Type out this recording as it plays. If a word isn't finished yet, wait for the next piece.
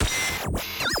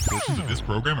This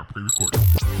program are pre-recorded.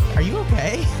 Are you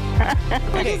okay?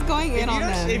 We're just going in on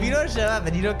them. If you don't show up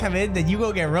and you don't come in, then you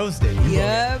go get roasted.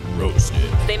 Yep. Roasted.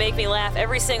 They make me laugh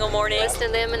every single morning. Listen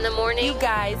to them in the morning. You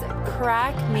guys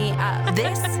crack me up.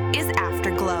 This is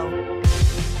Afterglow.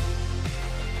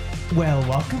 Well,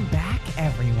 welcome back,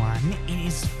 everyone. It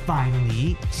is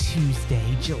finally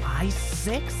Tuesday, July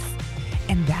 6th.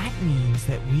 And that means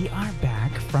that we are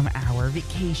back from our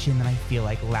vacation that I feel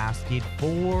like lasted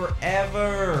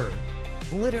forever.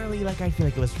 Literally, like I feel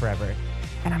like it was forever.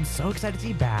 And I'm so excited to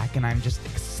be back, and I'm just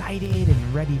excited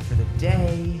and ready for the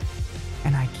day.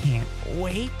 And I can't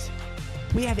wait.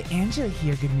 We have Angela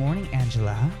here. Good morning,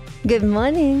 Angela. Good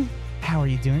morning. How are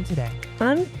you doing today?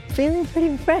 I'm feeling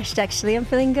pretty refreshed, actually. I'm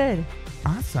feeling good.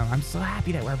 Awesome. I'm so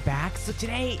happy that we're back. So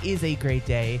today is a great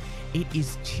day. It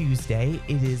is Tuesday.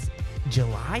 It is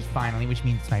July finally, which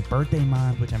means it's my birthday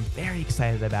month, which I'm very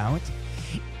excited about.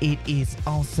 It is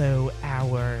also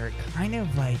our kind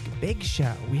of like big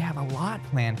show. We have a lot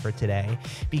planned for today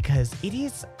because it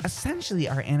is essentially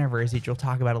our anniversary, which we'll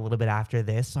talk about a little bit after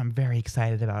this. So I'm very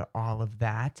excited about all of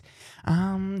that.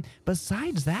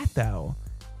 Besides that, though,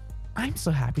 I'm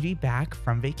so happy to be back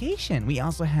from vacation. We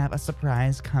also have a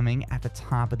surprise coming at the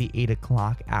top of the 8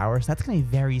 o'clock hour. So that's going to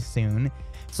be very soon.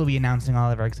 So we'll be announcing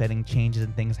all of our exciting changes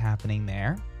and things happening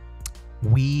there.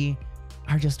 We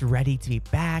are just ready to be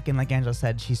back. And like Angela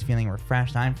said, she's feeling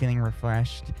refreshed. I'm feeling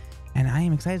refreshed. And I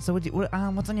am excited. So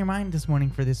what's on your mind this morning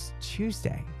for this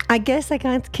Tuesday? I guess I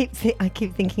keep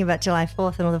thinking about July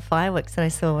 4th and all the fireworks that I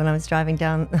saw when I was driving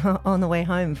down on the way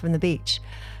home from the beach.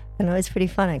 And it was pretty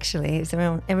fun, actually. It was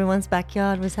around, everyone's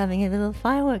backyard was having a little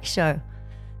fireworks show.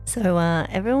 So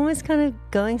everyone was kind of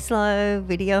going slow,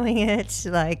 videoing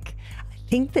it. Like,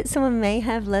 I think that someone may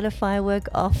have let a firework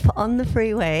off on the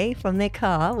freeway from their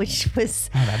car, which was...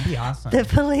 Oh, that'd be awesome. The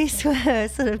police were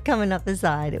sort of coming up the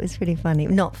side. It was pretty funny.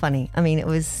 Not funny. I mean, it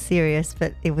was serious,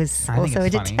 but it was also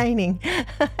entertaining.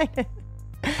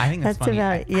 I think that's funny.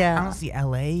 About it, yeah. Honestly,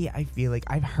 LA, I feel like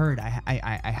I've heard,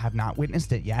 I have not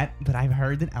witnessed it yet, but I've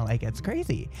heard that LA gets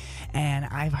crazy. And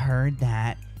I've heard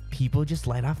that people just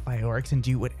light off fireworks and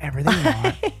do whatever they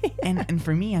want. and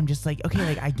for me, I'm just like, okay,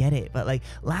 like I get it. But like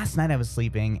last night I was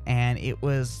sleeping and it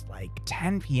was like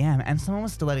 10 p.m. and someone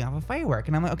was still lighting off a firework.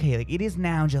 And I'm like, okay, like it is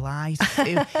now July.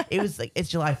 It was like, it's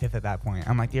July 5th at that point.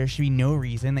 I'm like, there should be no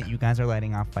reason that you guys are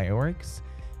lighting off fireworks.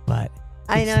 But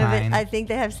I know, fine. but I think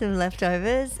they have some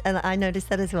leftovers, and I noticed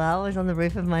that as well. I was on the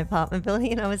roof of my apartment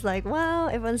building, and I was like, wow,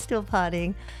 everyone's still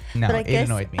partying. No, but it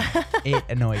annoyed me. It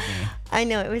annoyed me. I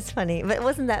know, it was funny, but it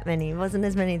wasn't that many. It wasn't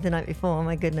as many the night before. Oh,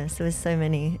 my goodness, there was so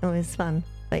many. It was fun,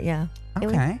 but yeah.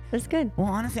 Okay. It was good. Well,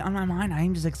 honestly, on my mind, I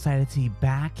am just excited to be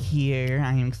back here.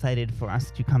 I am excited for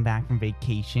us to come back from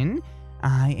vacation.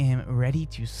 I am ready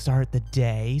to start the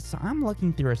day, so I'm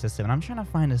looking through our system, and I'm trying to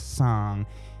find a song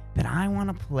that I want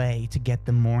to play to get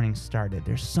the morning started.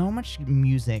 There's so much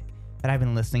music that I've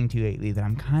been listening to lately that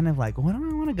I'm kind of like, what do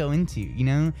I want to go into? You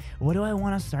know, what do I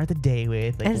want to start the day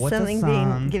with? Like, Has what's something a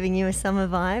song? been giving you a summer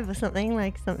vibe or something,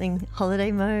 like something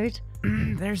holiday mode?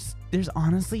 There's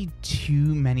honestly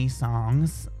too many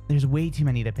songs. There's way too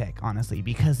many to pick, honestly,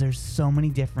 because there's so many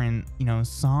different,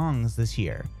 songs this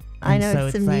year. I know,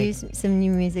 so some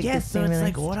new music. Yeah, so it's released.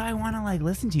 like, what do I want to like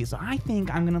listen to? So I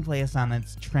think I'm gonna play a song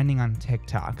that's trending on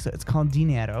TikTok. So it's called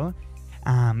Dinero.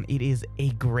 It is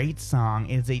a great song.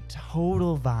 It is a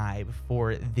total vibe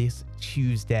for this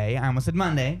Tuesday. I almost said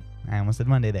Monday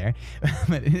there,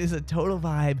 but it is a total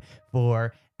vibe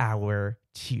for our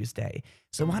Tuesday.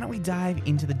 So why don't we dive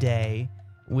into the day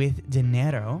with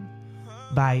Dinero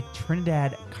by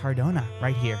Trinidad Cardona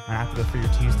right here on Afterglow for your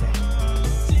Tuesday.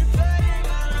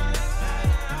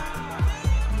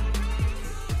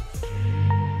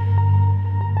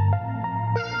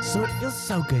 So it feels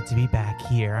so good to be back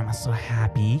here. I'm so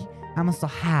happy.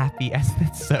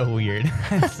 That's so weird.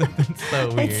 That's so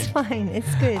weird. It's fine.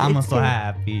 It's good. I'm so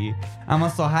happy.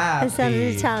 It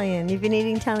sounded Italian. You've been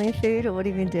eating Italian food, or what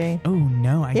have you been doing? Oh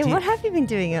no, I did. What have you been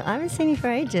doing? I haven't seen you for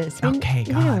ages. Okay,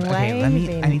 God. Okay,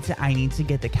 I need to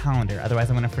get the calendar. Otherwise,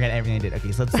 I'm gonna forget everything I did.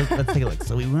 Okay, so let's take a look.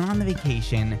 So we went on the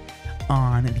vacation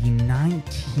on the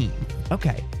 19th.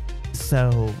 Okay,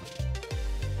 so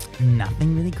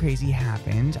nothing really crazy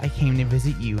happened. I came to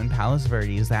visit you in Palos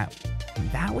Verdes that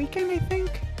weekend, I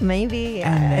think. Maybe.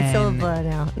 It's all blurred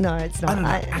out. No, it's not. Oh, no.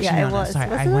 Actually, it was.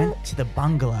 Sorry, I went to the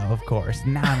bungalow, of course.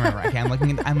 Now I remember. Okay, I'm looking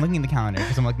at the calendar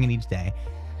because I'm looking at each day.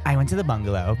 I went to the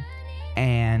bungalow,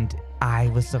 and I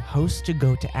was supposed to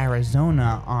go to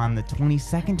Arizona on the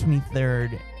 22nd through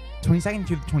the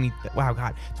 23rd. Wow,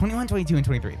 God. 21, 22, and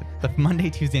 23. The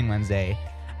Monday, Tuesday, and Wednesday.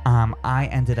 I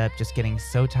ended up just getting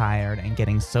so tired and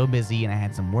getting so busy, and I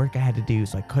had some work I had to do,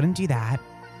 so I couldn't do that.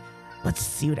 Let's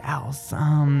see what else.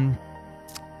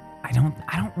 I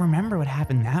don't remember what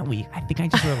happened that week. I think I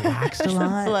just relaxed a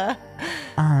lot.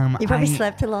 You probably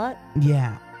slept a lot.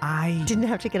 Yeah. I didn't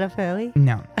have to get up early.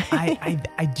 No,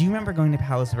 I do remember going to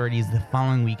Palos Verdes the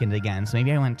following weekend again, so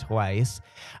maybe I went twice.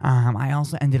 I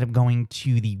also ended up going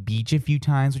to the beach a few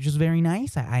times, which was very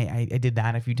nice. I did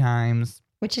that a few times.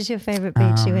 Which is your favorite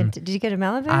beach you went to? Did you go to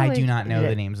Malibu? I do not know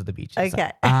the names of the beaches.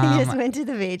 Okay, you just went to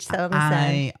the beach, sat on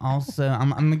the sand.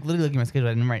 I'm like literally looking at my schedule.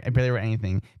 I barely wrote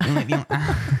anything. You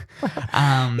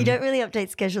don't really update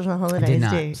schedules on holidays,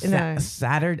 do you? No.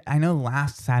 Saturday. I know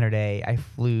last Saturday I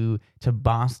flew to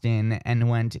Boston and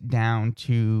went down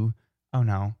to. Oh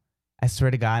no! I swear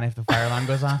to God, if the fire alarm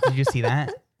goes off, did you see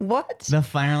that? What? The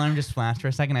fire alarm just flashed for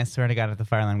a second. I swear to God, if the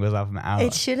fire alarm goes off, I'm out.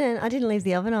 It shouldn't. I didn't leave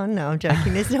the oven on. No, I'm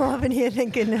joking. There's no oven here,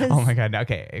 thank goodness. Oh my God.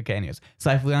 Okay. Anyways,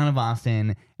 so I flew down to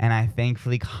Boston, and I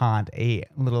thankfully caught a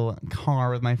little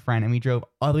car with my friend, and we drove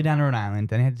all the way down to Rhode Island.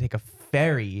 Then I had to take a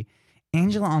ferry.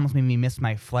 Angela almost made me miss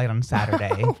my flight on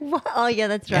Saturday. Oh yeah,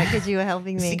 that's right, because you were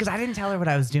helping me. See, because I didn't tell her what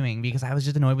I was doing because I was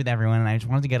just annoyed with everyone, and I just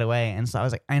wanted to get away. And so I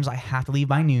was like, Angela, I have to leave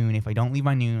by noon. If I don't leave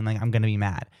by noon, like I'm gonna be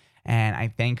mad. And I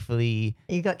thankfully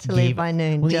you got to leave by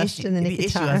noon, just in the nick of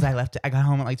time. The issue was I got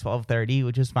home at like 12:30,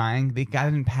 which was fine. The guy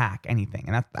didn't pack anything,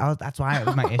 and that's why it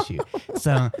was my issue.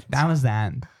 So that was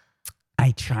that.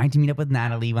 I tried to meet up with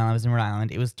Natalie while I was in Rhode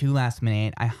Island. It was too last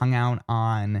minute. I hung out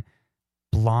on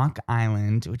Block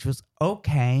Island, which was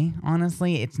okay.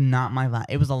 Honestly, it's not my vibe.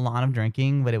 It was a lot of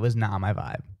drinking, but it was not my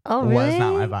vibe. Oh, really? It was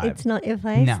not my vibe. It's not your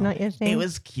place? No. Not your thing? It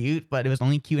was cute, but it was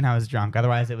only cute when I was drunk.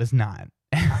 Otherwise, it was not.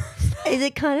 Is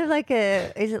it kind of like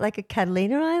a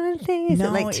Catalina Island thing? Is it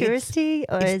like touristy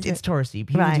it's touristy?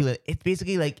 People do it. It's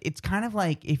basically like it's kind of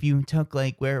like if you took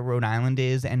like where Rhode Island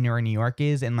is and where New York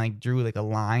is and like drew like a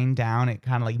line down, it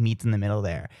kind of like meets in the middle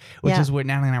there, which is what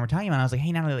Natalie and I were talking about. I was like,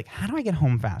 hey Natalie, like how do I get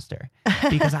home faster?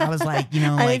 Because I was like,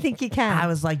 I don't think you can. I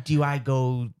was like, do I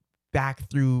go back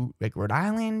through like Rhode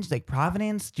Island, like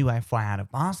Providence? Do I fly out of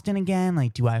Boston again?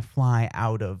 Like, do I fly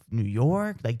out of New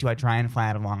York? Like, do I try and fly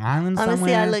out of Long Island somewhere?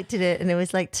 Honestly, I looked at it and it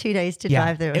was like 2 days to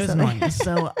drive there. It was annoying.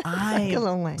 So like a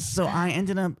long way. So I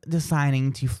ended up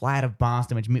deciding to fly out of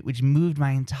Boston, which moved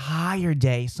my entire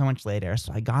day so much later.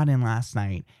 So I got in last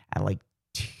night at like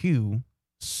 2,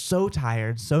 so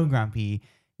tired, so grumpy,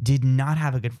 did not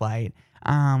have a good flight.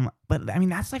 But I mean,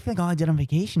 that's I feel like all I did on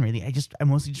vacation, really. I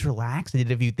mostly just relaxed. I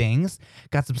did a few things,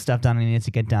 got some stuff done I needed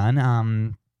to get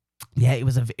done. Yeah, it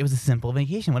was a simple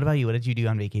vacation. What about you? What did you do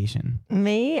on vacation?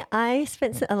 Me, I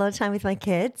spent a lot of time with my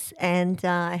kids, and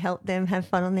I helped them have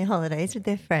fun on their holidays with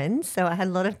their friends. So I had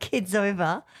a lot of kids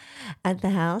over at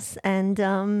the house. And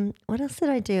what else did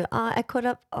I do? I caught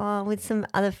up with some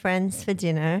other friends for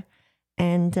dinner.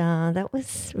 And that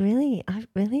was I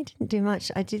really didn't do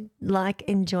much. I did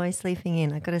enjoy sleeping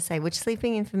in, I got to say, which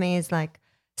sleeping in for me is like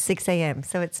 6 a.m.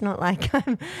 So it's not like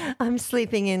I'm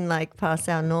sleeping in like past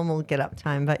our normal get up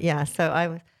time. But yeah, so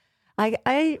I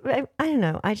don't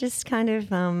know. I just kind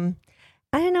of, I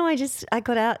don't know. I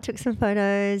got out, took some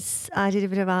photos. I did a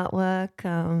bit of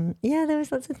artwork. Yeah, there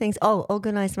was lots of things. Oh,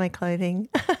 organized my clothing.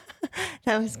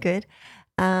 That was good.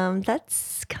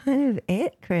 That's kind of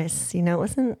it, Chris. It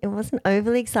wasn't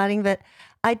overly exciting, but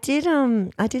I did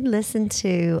listen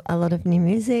to a lot of new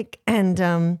music and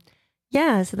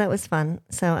so that was fun.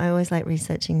 So I always like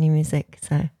researching new music.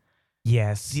 So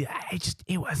yes,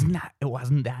 it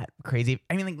wasn't that crazy.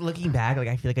 I mean, like looking back, like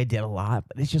I feel like I did a lot,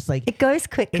 but it's just like it goes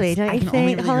quickly, don't you think? I can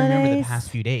only really remember the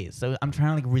past few days, so I'm trying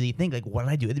to like really think like what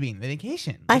did I do at the beginning of the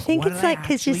vacation? I think it's like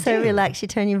because you're so relaxed, you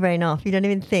turn your brain off. You don't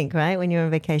even think, right, when you're on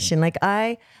vacation. Like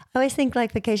I always think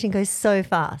like vacation goes so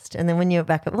fast, and then when you're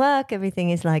back at work,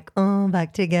 everything is like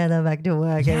back together, back to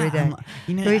work every day.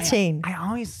 Routine. I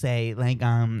always say like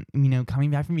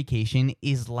coming back from vacation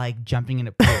is like jumping in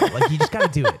a pool. Like you just gotta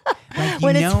do it. Like,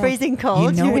 when it's freezing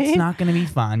cold, it's not going to be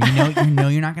fun. You know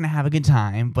you're not going to have a good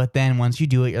time. But then once you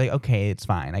do it, you're like, okay, it's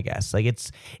fine, I guess. Like it's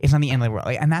not the end of the world.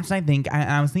 Like, and that's what I think.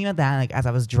 I was thinking about that. Like as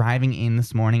I was driving in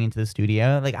this morning into the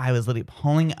studio, like I was literally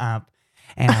pulling up,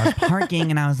 and I was parking,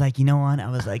 and I was like, you know what?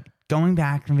 I was like, going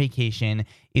back from vacation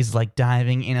is like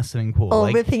diving in a swimming pool. Or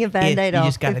like, ripping a Band-Aid off. You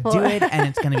just got to do it, and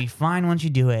it's going to be fine once you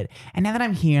do it. And now that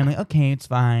I'm here, I'm like, okay, it's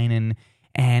fine, and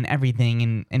and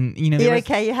everything. And you know, You're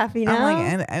okay? You're happy now? I'm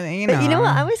like, and, you know. But you know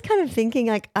what? I was kind of thinking,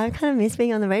 like, I kind of miss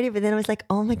being on the radio, but then I was like,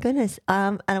 oh my goodness.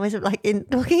 And I was like,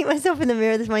 looking at myself in the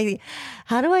mirror this morning,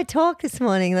 how do I talk this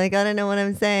morning? Like, I don't know what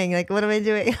I'm saying. Like, what am I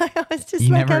doing? I was just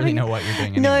you like, never really know what you're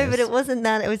doing. No, anyways. but it wasn't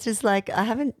that. It was just like, I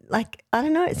haven't, like, I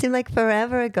don't know. It seemed like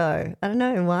forever ago. I don't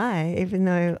know why, even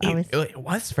though it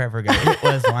was forever ago. It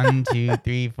was 1, 2,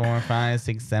 3, 4, 5,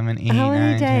 6, 7, 8, How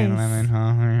many 9, 10, days? 11,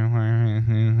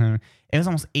 12. It was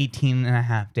almost 18 and a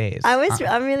half days. I'm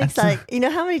really excited. You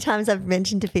know how many times I've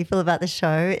mentioned to people about the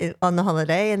show on the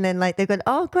holiday, and then like they've gone,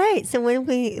 oh great, so when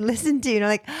we listen to, you know,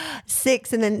 like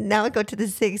 6, and then now I got to the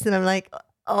 6, and I'm like,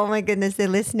 oh my goodness, they're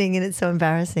listening, and it's so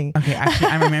embarrassing. Okay, actually,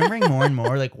 I'm remembering more and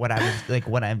more like what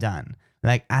I've done.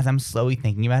 Like as I'm slowly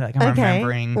thinking about it, like I'm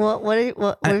remembering. What are you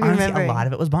honestly, remembering? a lot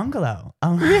of it was bungalow.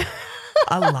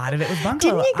 A lot of it was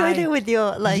bungalow. Didn't you go there with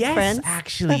your friends? Yes,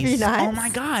 actually. Every night? Oh my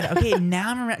god. Okay,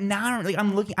 now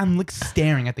I'm like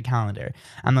staring at the calendar.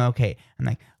 I'm like, okay. I'm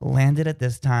like, landed at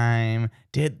this time,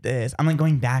 did this. I'm like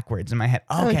going backwards in my head.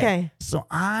 Okay. So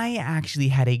I actually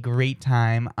had a great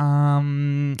time.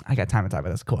 I got time to talk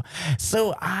about this. Cool.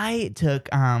 So I took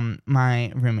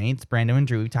my roommates, Brando and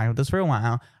Drew, we talked about this for a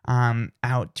while,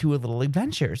 out to a little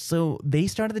adventure. So they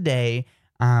started the day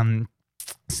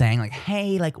saying like,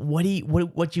 hey, like what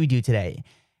do you do today?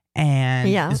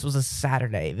 And this was a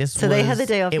Saturday. They had the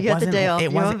day off. You had the day off.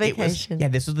 You were on vacation.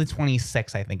 This was the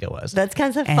 26th, I think it was. That's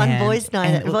kind of fun boys'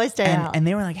 night, boys' day out. And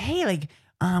they were like, hey, like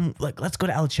let's go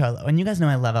to El Cholo. And you guys know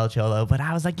I love El Cholo, but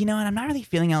I was like, you know what? I'm not really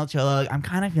feeling El Cholo. I'm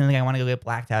kind of feeling like I want to go get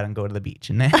blacked out and go to the beach.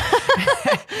 And then,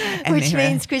 which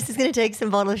means Chris is going to take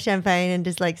some bottle of champagne and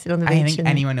just like sit on the beach. I think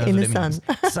anyone knows in what the sun. Means.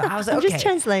 So I was like, I'm just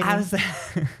translating.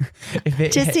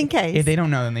 Just in case. If they don't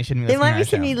know, then they shouldn't be listening. There might be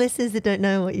some new listeners that don't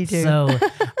know what you do. So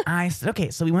I said, okay,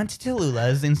 so we went to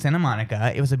Tallulah's in Santa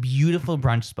Monica. It was a beautiful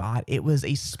brunch spot. It was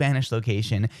a Spanish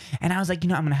location. And I was like, you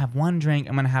know, I'm going to have one drink.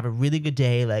 I'm going to have a really good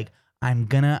day. Like, I'm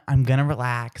gonna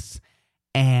relax,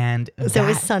 and so it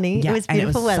was sunny. Yeah, it was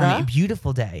beautiful weather. Sunny,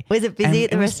 beautiful day. Was it busy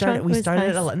at the restaurant? We started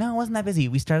at 11. No, it wasn't that busy.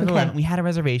 We started at 11. We had a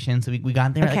reservation, so we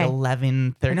got there at like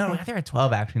 11:30. No, we got there at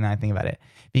 12. Actually, now I think about it,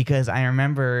 because I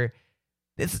remember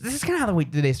this is kind of how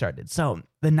the day started. So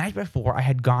the night before, I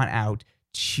had gone out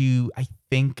to, I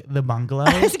think, the bungalow.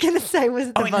 I was gonna say, was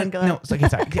it the bungalow? No, okay,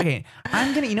 sorry. Okay,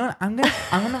 I'm gonna. You know what? I'm gonna.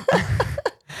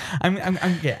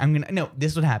 No,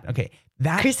 this would happen. Okay,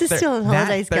 Chris is still on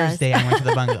holidays, guys. Thursday, I went to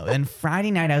the bungalow. Then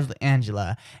Friday night, I was with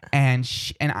Angela, and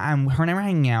her and I were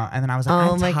hanging out. And then I was like,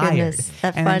 I'm tired. Oh my goodness,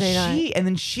 that Friday night. And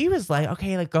then she was like,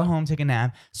 okay, like go home, take a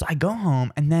nap. So I go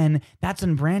home, and then that's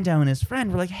when Brando and his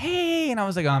friend were like, hey, and I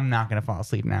was like, oh, I'm not gonna fall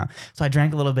asleep now. So I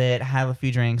drank a little bit, had a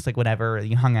few drinks, like whatever.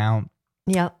 You hung out.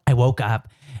 Yep. I woke up.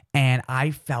 And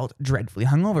I felt dreadfully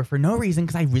hungover for no reason,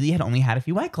 because I really had only had a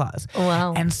few White Claws.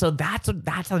 Wow. And so that's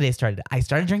how the day started. I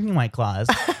started drinking White Claws,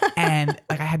 and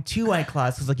like I had 2 White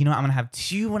Claws because, like, you know what? I'm gonna have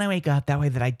 2 when I wake up. That way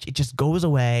that it just goes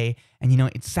away. And you know,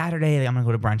 it's Saturday. Like, I'm gonna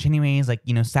go to brunch anyways. Like,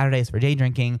 you know, Saturdays for day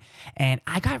drinking. And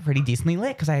I got pretty decently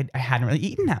lit because I hadn't really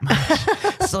eaten that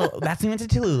much. So that's when we went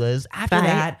to Tallulah's. After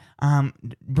that,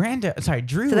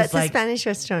 Drew. So that's was like a Spanish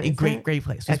restaurant. A great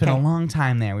place. We spent a long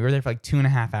time there. We were there for like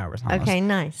 2.5 hours almost. Okay,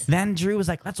 nice. Then Drew was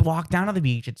like, let's walk down to the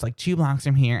beach. It's like 2 blocks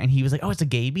from here. And he was like, oh, it's a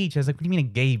gay beach. I was like, what do you mean a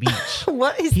gay beach?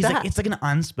 What is He's that? like, it's like an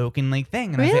unspoken like thing.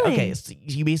 And really? I was like, okay, so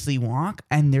you basically walk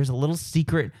and there's a little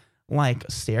secret like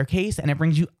staircase, and it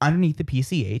brings you underneath the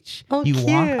PCH. Oh, you cute.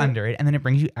 walk under it, and then it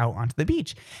brings you out onto the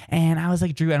beach. And I was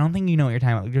like, Drew, I don't think you know what you're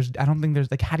talking about. Like, I don't think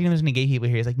there's like, how do you know there's any gay people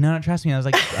here? He's like, no, trust me. I was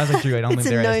like, Drew, I don't think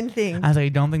there is. It's a known thing. I was like, I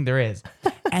don't think there is.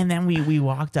 And then we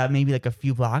walked up maybe like a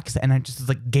few blocks, and it just was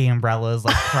like gay umbrellas,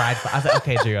 like pride. I was like,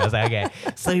 okay, Drew. I was like, okay.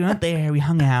 So we went there, we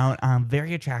hung out.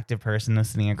 Very attractive person was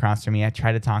sitting across from me. I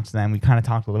tried to talk to them. We kind of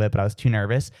talked a little bit, but I was too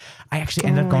nervous. I actually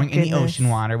ended up going in the ocean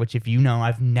water, which, if you know,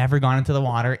 I've never gone into the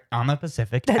water on the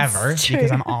Pacific ever, true.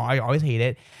 because I always hate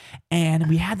it. And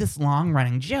we had this long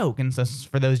running joke. And so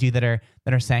for those of you that are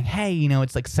saying, hey, you know,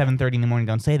 it's like 7:30 in the morning,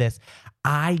 don't say this.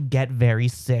 I get very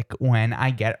sick when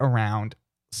I get around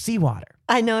seawater.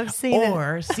 I know, I've seen it.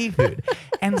 Or seafood.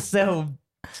 And so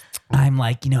I'm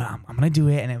like, you know, I'm going to do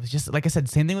it. And it was just, like I said,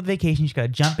 same thing with vacation. You just got to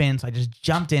jump in. So I just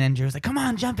jumped in, and Drew was like, come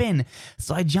on, jump in.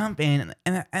 So I jump in.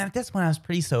 And at this point, I was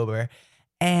pretty sober.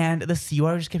 And the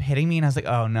seawater just kept hitting me. And I was like,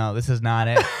 oh, no, this is not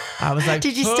it. I was like,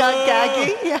 did you start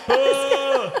gagging? Yeah.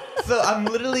 So I'm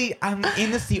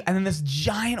in the sea. And then this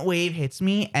giant wave hits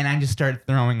me. And I just started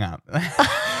throwing up.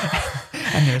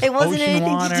 And And there's It wasn't ocean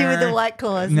anything water. to do with the White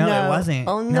Claws. No, it wasn't.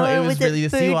 Oh no, it was really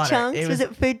it the food seawater. chunks? Was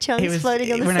it food chunks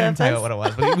floating on the We're not going surface? to tell you what it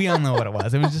was, but we all know what it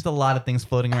was. It was just a lot of things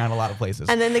floating around a lot of places.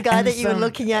 And then the guy that you were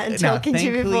looking at and talking to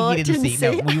thankfully before he didn't see.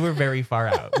 see. No, we were very far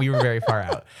out.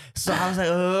 So I was like,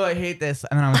 oh, I hate this.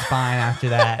 And then I was fine after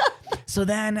that. So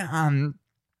then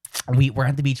we were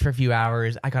at the beach for a few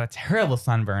hours. I got a terrible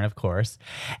sunburn, of course.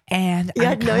 And You I'm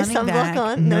had no coming sunblock back-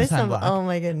 on? No sunblock. Oh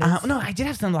my goodness. No, I did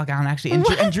have sunblock on actually.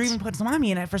 And Drew even put some on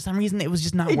me. And for some reason, it was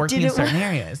just not It working in didn't certain work.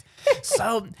 areas.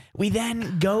 So we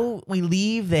then we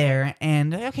leave there.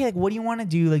 And okay, like, what do you want to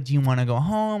do? Like, do you want to go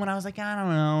home? And I was like, I don't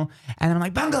know. And then I'm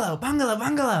like, bungalow.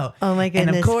 Oh my And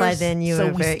goodness, of course, by then you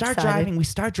were very excited. We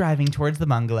start driving towards the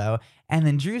bungalow. And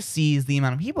then Drew sees the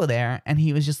amount of people there, and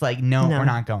he was just like, no, we're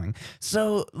not going.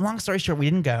 So long story short, we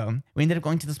didn't go. We ended up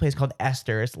going to this place called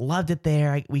Esther's. Loved it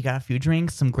there. We got a few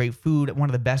drinks, some great food, one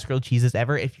of the best grilled cheeses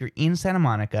ever. If you're in Santa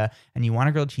Monica and you want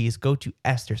a grilled cheese, go to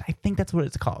Esther's. I think that's what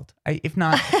it's called. If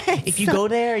not, if you go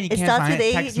there and you can't find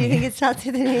it, text Do you me. think it starts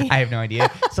with an E? I have no idea.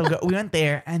 So we went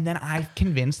there, and then I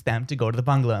convinced them to go to the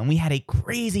bungalow, and we had a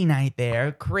crazy night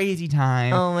there, crazy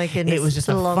time. Oh my goodness, It was just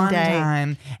it's a a long fun day.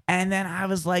 time. And then I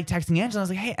was like texting Angela. I was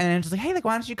like, hey, and Angela's like, hey, like,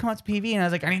 why don't you come up to PV? And I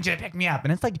was like, I need you to pick me up.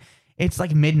 And it's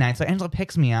like midnight, so Angela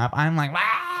picks me up. I'm like,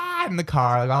 in the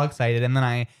car, like all excited, and then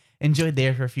I enjoyed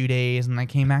there for a few days, and I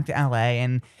came back to LA,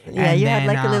 and Yeah, you had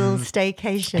then, like a little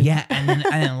staycation. yeah, and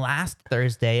then last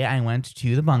Thursday I went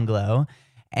to the bungalow,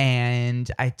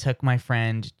 and I took my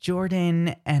friend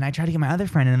Jordan, and I tried to get my other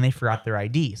friend, and then they forgot their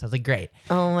ID. So I was like, great.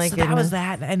 Oh my so goodness. that was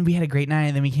that, and we had a great night.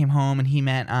 And then we came home, and he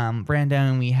met Brando,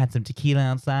 and we had some tequila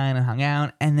outside and hung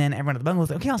out. And then everyone at the bungalow was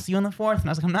like, okay, I'll see you on the 4th. And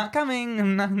I was like, I'm not coming.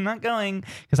 I'm not going,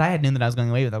 because I had known that I was going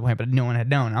away at that point, but no one had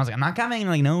known. I was like, I'm not coming. And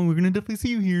they're like, no, we're gonna definitely see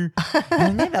you here.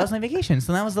 And then that was my vacation.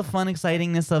 So that was the fun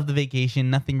excitingness of the vacation.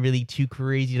 Nothing really too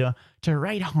crazy to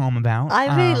write home about.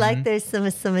 I really like those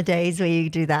summer days where you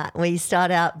do that, where you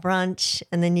start out brunch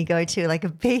and then you go to like a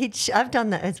beach. I've done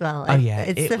that as well. Oh, yeah,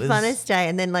 It's it the was- funnest day.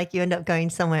 And then like you end up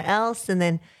going somewhere else.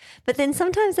 But then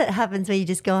sometimes that happens where you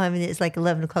just go home and it's like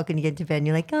 11 o'clock and you get to bed and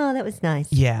you're like, oh, that was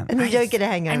nice. Yeah. And you don't get a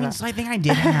hangover. I mean, so I think I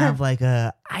did have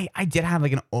I did have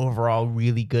like an overall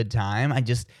really good time.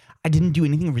 I didn't do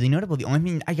anything really notable. The only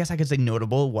thing I guess I could say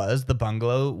notable was the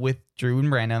bungalow with Drew and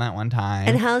Brandon that one time.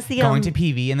 And how's the, going to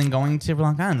PV and then going to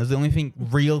Long Island? Those are the only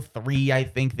real three, I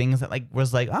think, things that like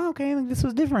was like, oh, okay, like this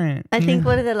was different. I think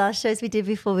one of the last shows we did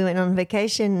before we went on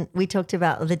vacation, we talked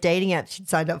about the dating apps you'd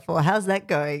signed up for. How's that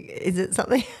going? Is it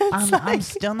something? I'm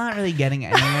still not really getting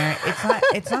anywhere.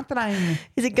 It's not that I'm.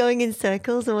 Is it going in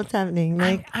circles or what's happening?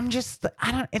 Like,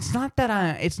 It's not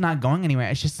that it's not going anywhere.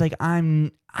 It's just like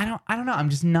I don't know. I'm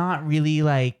just not really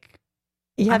like.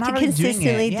 you have I'm to not really doing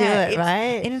consistently do Yeah, it,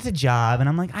 right? And it's a job, and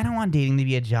I'm like, I don't want dating to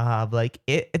be a job. Like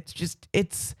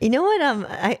it's. You know what?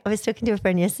 I was talking to a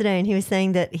friend yesterday, and he was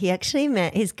saying that he actually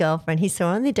met his girlfriend. He saw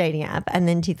her on the dating app, and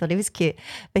then he thought he was cute,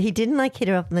 but he didn't like hit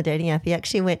her up on the dating app. He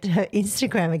actually went to her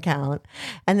Instagram account,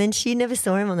 and then she never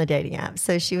saw him on the dating app.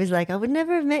 So she was like, "I would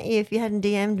never have met you if you hadn't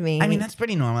DM'd me." I mean, that's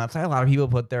pretty normal. That's why a lot of people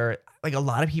put their. Like a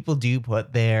lot of people do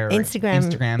put their Instagrams,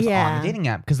 on the dating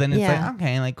app because then it's like,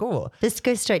 okay, like cool. Just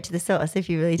go straight to the source if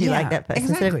you really do like that person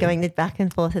instead of going the back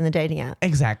and forth in the dating app.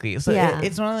 Exactly. So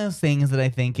it's one of those things that I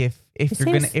think if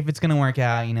it's gonna work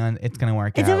out, you know, it's gonna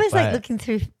work out. It's almost like looking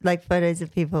through like photos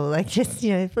of people, like just,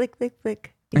 you know, flick, flick,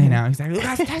 flick. I know, exactly.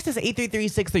 Guys, text us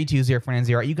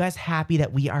 833-632-0490. Are you guys happy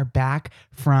that we are back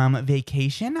from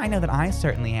vacation? I know that I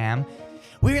certainly am.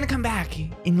 We're going to come back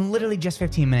in literally just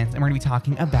 15 minutes, and we're going to be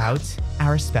talking about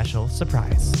our special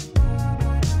surprise.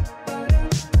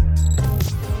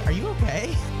 Are you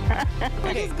okay?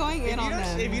 We're just going in on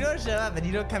them. If you don't show up and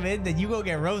you don't come in, then you go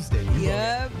get roasted.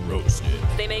 Yep.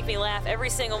 They make me laugh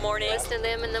every single morning. Listen to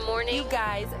them in the morning. You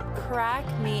guys crack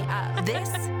me up. This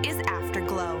is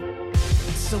Afterglow.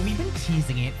 So we've been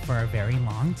teasing it for a very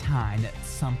long time that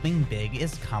something big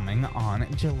is coming on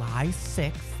July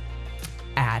 6th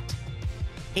at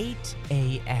 8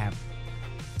 a.m.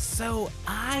 So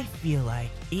I feel like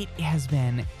it has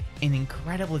been an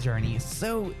incredible journey.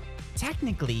 So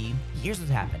technically, here's what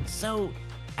happened. So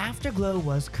Afterglow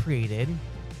was created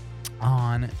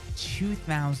on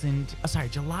July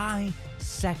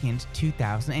 2nd,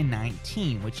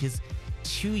 2019, which is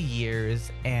 2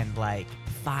 years and like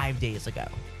 5 days ago.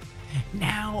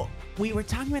 Now, we were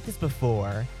talking about this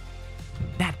before,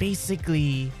 that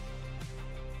basically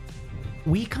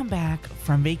we come back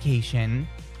from vacation,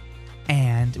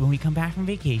 and when we come back from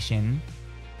vacation,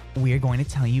 we're going to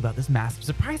tell you about this massive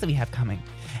surprise that we have coming.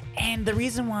 And the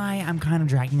reason why I'm kind of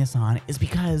dragging this on is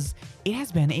because it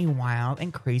has been a wild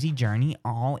and crazy journey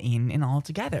all in and all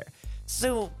together.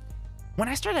 So when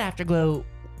I started Afterglow,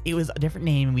 it was a different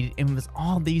name. It was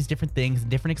all these different things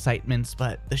and different excitements,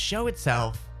 but the show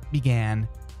itself began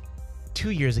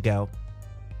 2 years ago,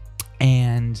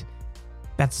 and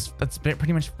that's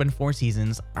pretty much been 4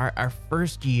 seasons. Our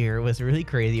first year was really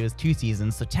crazy. It was 2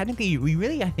 seasons, so technically we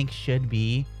really, I think, should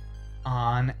be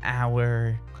on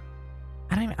our.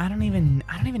 I don't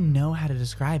even know how to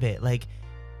describe it. Like,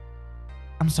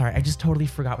 I'm sorry, I just totally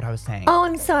forgot what I was saying. Oh,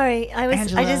 I'm sorry.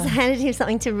 Angela. I just handed him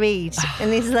something to read,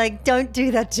 and he's like, "Don't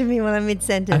do that to me when I'm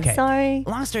mid-sentence." Okay. Sorry.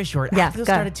 Long story short, Yeah, Afterglow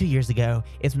go. started 2 years ago.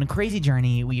 It's been a crazy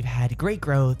journey. We've had great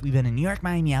growth. We've been in New York,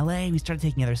 Miami, LA. We started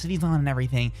taking other cities on and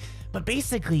everything. But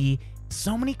basically,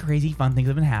 so many crazy fun things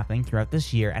have been happening throughout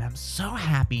this year, and I'm so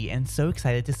happy and so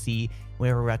excited to see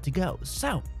where we're about to go.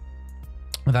 So,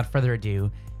 without further ado,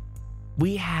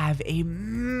 we have a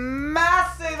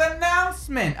massive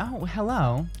announcement. Oh,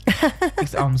 hello. Oh,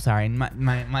 I'm sorry. My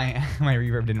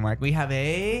reverb didn't work. We have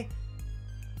a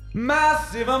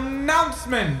massive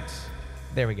announcement.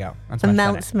 There we go. That's much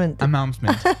better.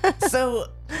 Announcement. So,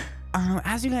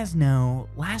 as you guys know,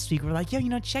 last week we were like, yo,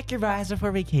 check your vibes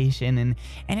before vacation, and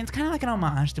it's kind of like an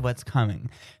homage to what's coming.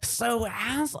 So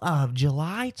as of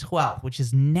July 12th, which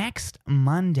is next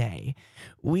Monday,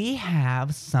 we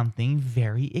have something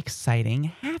very exciting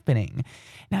happening.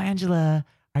 Now, Angela,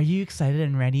 are you excited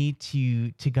and ready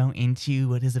to go into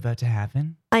what is about to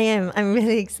happen? I am. I'm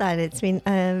really excited. It's been,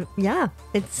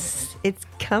 it's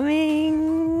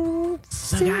coming.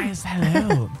 So soon. guys,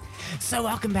 hello. So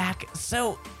welcome back.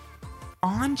 So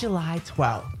on July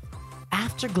 12th,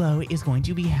 Afterglow is going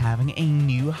to be having a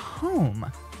new home.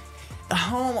 The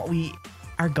home we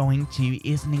are going to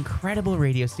is an incredible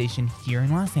radio station here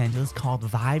in Los Angeles called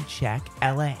Vibe Check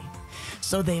LA.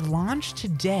 So they launched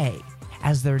today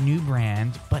as their new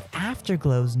brand, but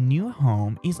Afterglow's new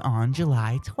home is on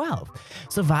July 12th.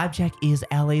 So Vibe Check is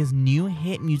LA's new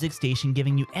hit music station,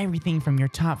 giving you everything from your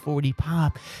top 40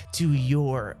 pop to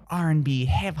your R&B,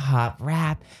 hip hop,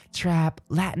 rap, trap,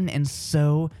 Latin, and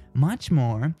so much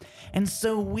more. And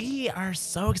so we are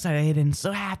so excited and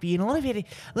so happy and a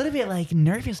little bit like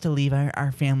nervous to leave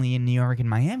our family in New York and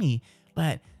Miami,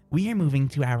 but we are moving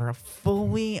to our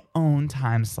fully owned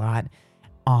time slot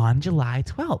on July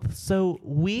 12th. So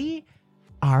we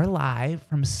are live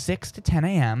from 6 to 10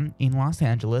 a.m. in Los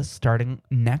Angeles starting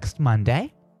next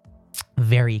Monday.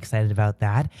 Very excited about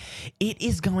that. It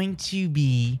is going to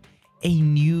be a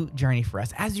new journey for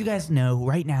us. As you guys know,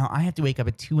 right now I have to wake up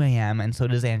at 2 a.m. and so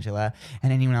does Angela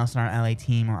and anyone else on our LA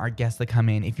team or our guests that come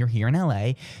in if you're here in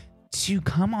LA to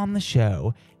come on the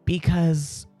show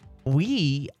because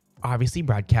we obviously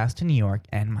broadcast to New York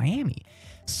and Miami.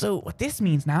 So what this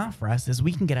means now for us is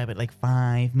we can get up at like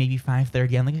 5, maybe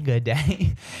 5:30 on like a good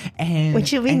day, and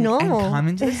which will be normal, and come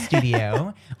into the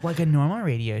studio like a normal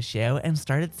radio show and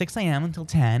start at 6 a.m. until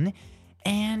 10,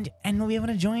 and we'll be able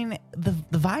to join the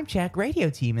Vibe Check radio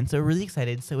team. And so we're really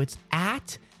excited. So it's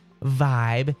at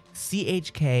Vibe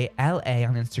CHKLA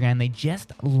on Instagram. They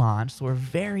just launched, so we're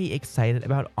very excited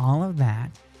about all of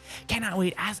that. Cannot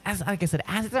wait. As like I said,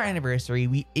 as it's our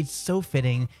anniversary, it's so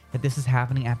fitting that this is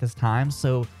happening at this time.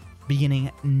 So beginning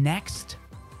next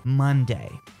Monday,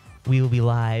 we will be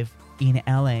live in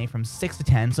LA from 6 to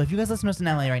 10. So if you guys listen to us in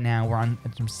LA right now, we're on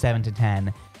from 7 to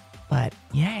 10. But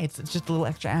yeah, it's just a little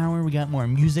extra hour. We got more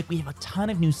music. We have a ton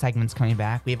of new segments coming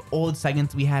back. We have old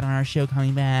segments we had on our show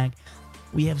coming back.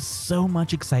 We have so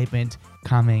much excitement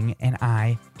coming, and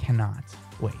I cannot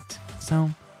wait. So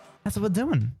that's what we're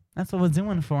doing. That's what we're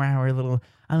doing for our little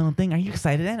thing. Are you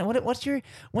excited? And what's your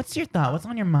thought? What's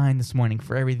on your mind this morning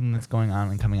for everything that's going on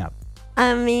and coming up?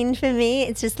 I mean, for me,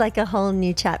 it's just like a whole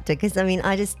new chapter because,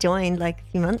 I just joined like a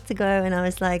few months ago and I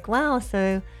was like, wow,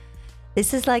 so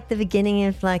this is like the beginning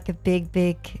of like a big,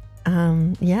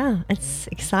 it's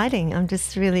exciting. I'm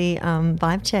just really,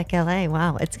 Vibe Check LA.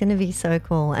 Wow, it's going to be so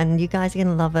cool. And you guys are going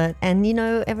to love it. And,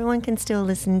 everyone can still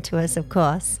listen to us, of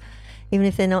course, even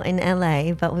if they're not in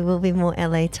LA, but we will be more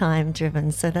LA time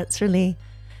driven. So that's really,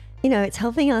 it's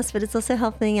helping us, but it's also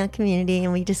helping our community,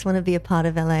 and we just want to be a part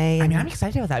of LA. I'm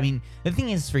excited about that. I mean, the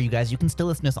thing is for you guys, you can still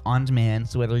listen to us on demand.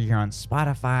 So whether you're on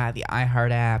Spotify, the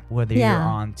iHeart app, whether you're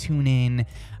on TuneIn,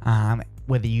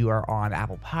 whether you are on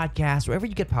Apple Podcasts, wherever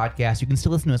you get podcasts, you can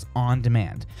still listen to us on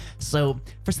demand. So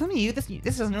for some of you, this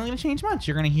isn't really going to change much.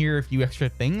 You're going to hear a few extra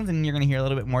things, and you're going to hear a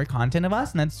little bit more content of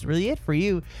us, and that's really it for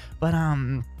you. But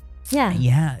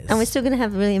yeah. And we're still going to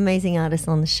have really amazing artists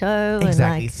on the show and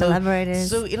like collaborators.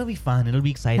 So it'll be fun. It'll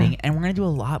be exciting. And we're going to do a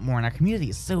lot more in our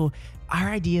communities. So our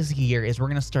ideas here is we're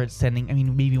gonna start sending. I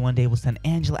mean, maybe one day we'll send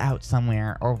Angela out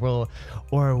somewhere, or we'll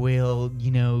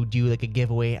do like a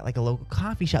giveaway at like a local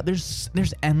coffee shop. There's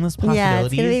endless possibilities. Yeah,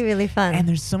 it's gonna be really fun. And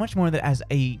there's so much more that as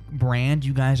a brand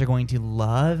you guys are going to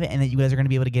love and that you guys are going to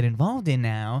be able to get involved in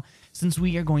now. Since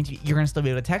you're going to still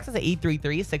be able to text us at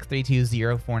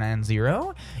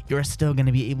 833-632-0490. You're still going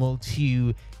to be able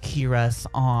to hear us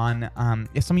on,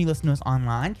 if some of you listen to us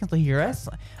online, you can still hear us.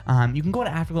 You can go to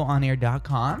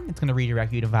afterglowonair.com. It's going to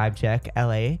redirect you to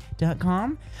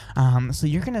vibechecktla.com. So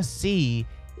you're going to see,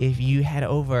 if you head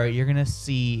over, you're going to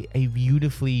see a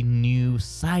beautifully new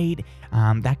site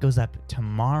that goes up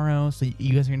tomorrow. So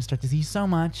you guys are going to start to see so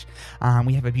much.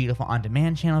 We have a beautiful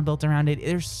on-demand channel built around it.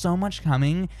 There's so much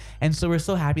coming. And so we're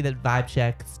so happy that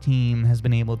VibeCheck's team has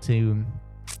been able to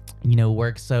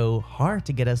work so hard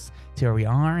to get us to where we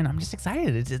are. And I'm just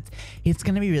excited. It's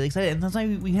going to be really exciting. And that's why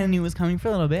we kind of knew it was coming for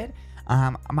a little bit.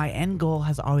 My end goal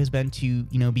has always been to,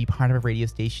 be part of a radio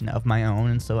station of my own.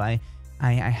 And so I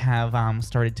have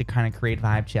started to kind of create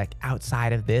VibeCheck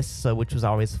outside of this, which was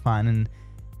always fun.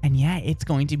 And yeah, it's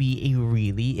going to be a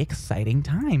really exciting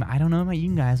time. I don't know about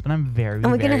you guys, but I'm very,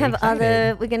 and we're very gonna have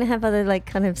excited. we're gonna have other like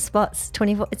kind of spots.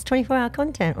 24-hour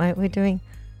content, right? We're doing.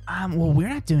 Well, we're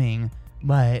not doing,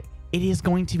 but it is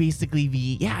going to basically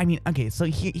be, okay, so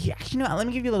here actually, let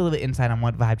me give you a little bit of insight on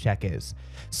what VibeCheck is.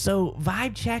 So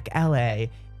VibeCheck LA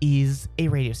is a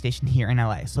radio station here in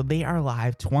LA. So they are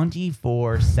live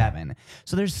 24/7.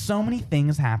 So there's so many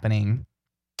things happening.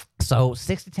 So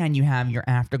 6 to 10, you have your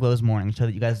Afterglows morning show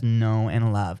that you guys know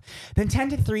and love. Then 10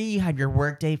 to 3, you have your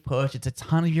workday push. It's a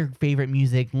ton of your favorite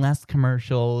music, less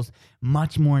commercials,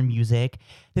 much more music.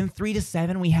 Then 3 to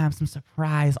 7, we have some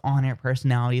surprise on-air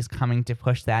personalities coming to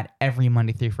push that every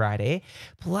Monday through Friday.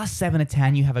 Plus 7 to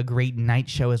 10, you have a great night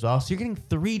show as well. So you're getting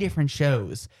 3 different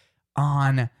shows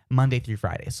on Monday through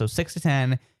Friday. So 6 to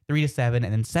 10, 3 to 7,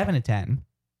 and then 7 to 10.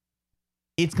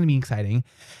 It's going to be exciting.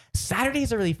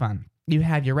 Saturdays are really fun. You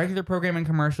have your regular programming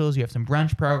commercials. You have some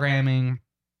brunch programming.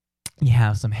 You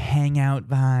have some hangout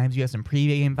vibes. You have some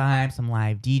pre-game vibes, some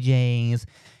live DJs.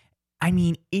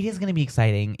 It is going to be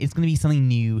exciting. It's going to be something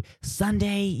new.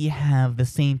 Sunday, you have the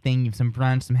same thing. You have some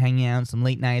brunch, some hangouts, some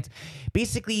late nights.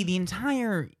 Basically, the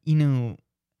entire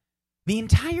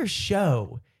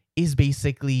show is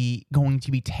basically going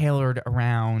to be tailored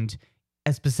around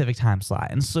a specific time slot.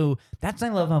 And so that's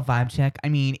what I love about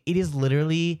VibeCheck. It is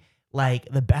literally like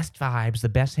the best vibes, the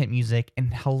best hit music,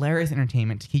 and hilarious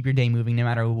entertainment to keep your day moving no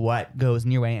matter what goes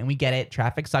in your way. And we get it.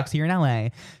 Traffic sucks here in LA.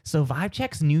 So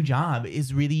VibeCheck's new job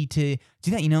is really to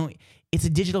do that. It's a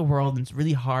digital world, and it's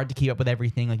really hard to keep up with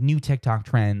everything, like new TikTok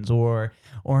trends or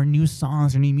new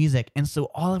songs or new music. And so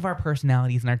all of our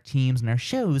personalities and our teams and our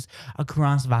shows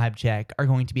across VibeCheck are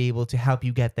going to be able to help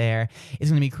you get there. It's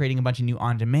going to be creating a bunch of new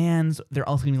on-demands. They're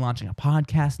also going to be launching a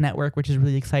podcast network, which is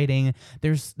really exciting.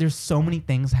 There's so many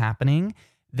things happening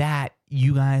that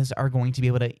you guys are going to be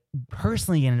able to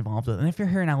personally get involved with. And if you're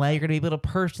here in LA, you're going to be able to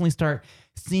personally start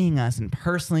seeing us and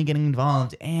personally getting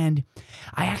involved. And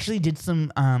I actually did some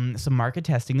market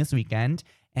testing this weekend,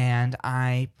 and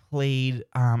I played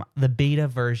the beta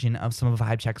version of some of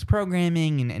VibeCheck's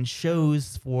programming and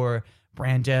shows for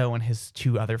Brando and his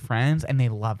 2 other friends, and they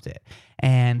loved it.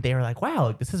 And they were like,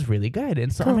 wow, this is really good.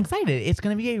 And so I'm excited. It's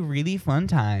going to be a really fun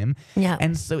time. Yeah.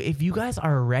 And so if you guys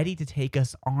are ready to take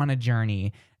us on a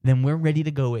journey, then we're ready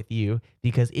to go with you,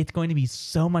 because it's going to be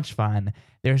so much fun.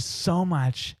 There's so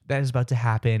much that is about to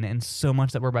happen and so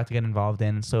much that we're about to get involved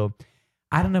in. So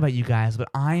I don't know about you guys, but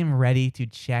I am ready to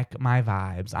check my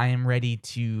vibes. I am ready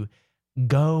to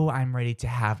go. I'm ready to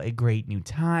have a great new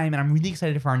time. And I'm really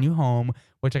excited for our new home,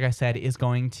 which, like I said, is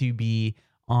going to be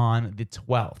on the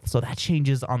 12th. So that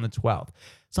changes on the 12th.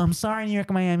 So I'm sorry, New York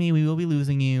and Miami, we will be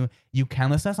losing you. You can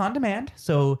listen to us on demand.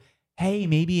 So, hey,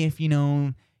 maybe if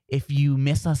you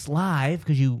miss us live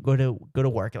because you go to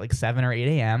work at like 7 or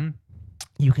 8 a.m.,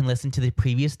 you can listen to the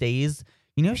previous day's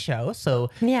show. So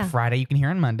yeah. Friday you can hear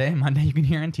on Monday you can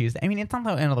hear on Tuesday. It's not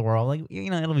the end of the world. Like,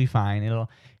 it'll be fine.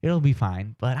 It'll be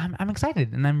fine. But I'm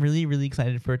excited, and I'm really, really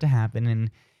excited for it to happen.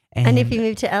 And if you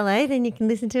move to LA, then you can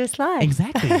listen to us live.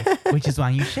 Exactly, which is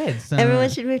why you should. So, everyone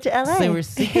should move to LA. So we're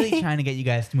secretly trying to get you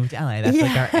guys to move to LA. That's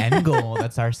like our end goal.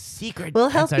 That's our secret. We'll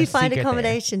help you find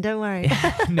accommodation. Don't worry.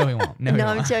 No, we won't. No,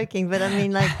 I'm joking. But we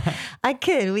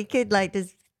could like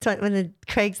just on the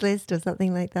Craigslist or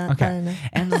something like that. Okay. I don't know.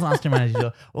 And this last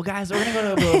reminder. Well, guys, we're going to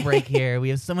go to a little break here. We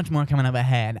have so much more coming up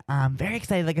ahead. I'm very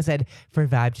excited, like I said, for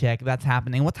VibeCheck. That's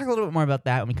happening. We'll talk a little bit more about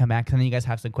that when we come back, because I know you guys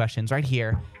have some questions right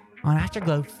here on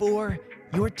Afterglow for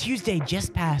your Tuesday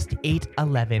just past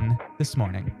 8:11 this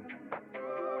morning.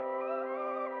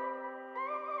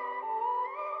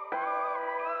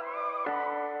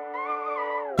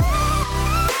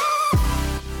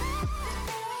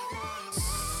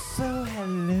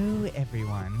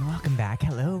 everyone. Welcome back.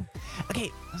 Hello.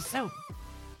 Okay, so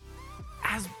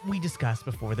as we discussed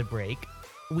before the break,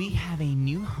 we have a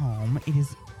new home. It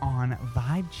is on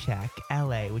Vibe Check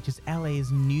LA, which is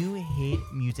LA's new hit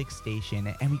music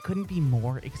station, and we couldn't be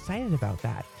more excited about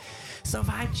that. So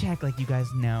Vibe Check, like you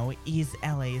guys know, is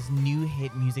LA's new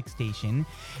hit music station,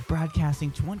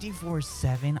 broadcasting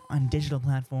 24/7 on digital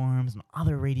platforms, on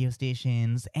other radio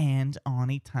stations, and on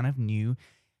a ton of new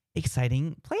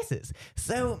exciting places.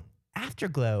 So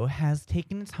Afterglow has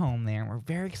taken its home there, and we're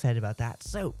very excited about that.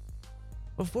 So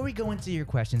before we go into your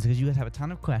questions, because you guys have a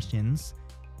ton of questions,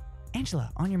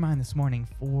 Angela, on your mind this morning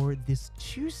for this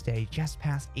Tuesday, just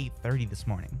past 8:30 this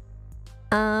morning?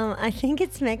 I think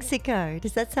it's Mexico.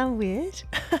 Does that sound weird?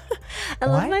 A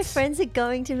lot of my friends are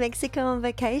going to Mexico on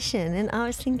vacation, and I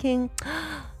was thinking,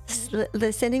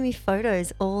 they're sending me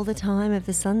photos all the time of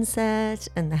the sunset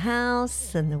and the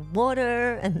house and the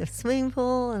water and the swimming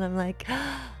pool, and I'm like,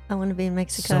 I want to be in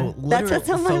Mexico. That's what's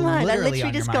on my mind. I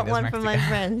literally just got one from my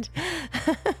friend.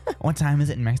 What time is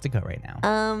it in Mexico right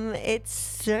now?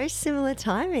 It's very similar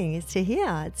timing as to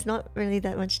here. It's not really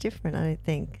that much different, I don't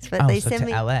think. But they send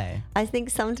me LA. I think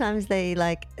sometimes they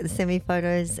send me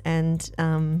photos and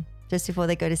just before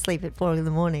they go to sleep at 4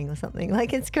 a.m. or something.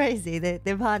 Like, it's crazy. They're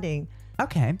partying.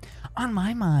 Okay. On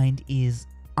my mind is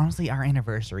honestly our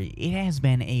anniversary. It has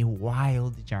been a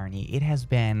wild journey. It has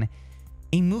been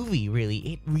a movie, really.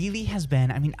 It really has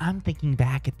been. I mean, I'm thinking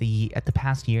back at the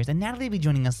past years, and Natalie will be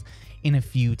joining us in a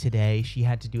few today. She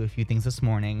had to do a few things this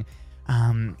morning.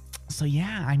 So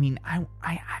yeah, I mean, I'm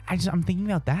thinking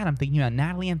about that. I'm thinking about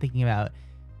Natalie. I'm thinking about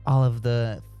all of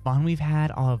the fun we've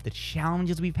had, all of the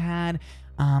challenges we've had.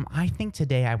 I think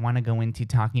today I want to go into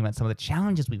talking about some of the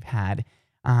challenges we've had.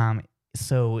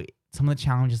 So some of the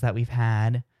challenges that we've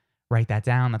had. Write that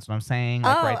down. That's what I'm saying.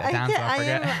 Like, write that down so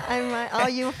I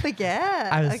forget. You'll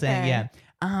forget. I was saying, yeah.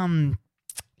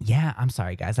 Yeah, I'm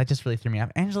sorry, guys. That just really threw me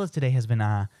off. Angela's today has been,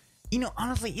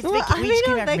 honestly, we just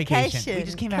came back from vacation. We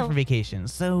just came back from vacation.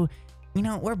 So,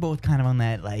 we're both kind of on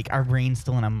that, like, our brain's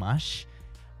still in a mush.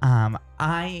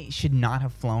 I should not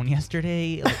have flown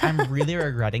yesterday. Like, I'm really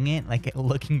regretting it. Like,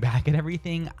 looking back at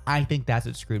everything, I think that's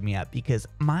what screwed me up because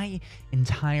my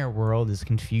entire world is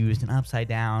confused and upside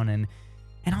down and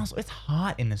also, it's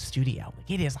hot in the studio.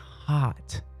 Like, it is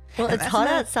hot. Well, it's hot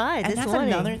outside this morning.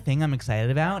 And that's another thing I'm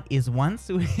excited about is once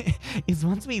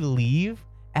we leave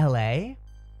LA,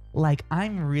 like,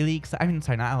 I'm really excited. I mean,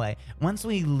 sorry, not LA. Once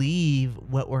we leave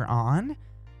what we're on,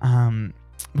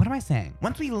 what am I saying?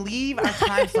 Once we leave our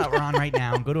time slot we're on right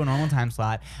now and go to a normal time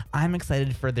slot, I'm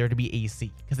excited for there to be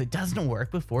AC because it doesn't work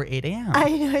before 8 a.m. I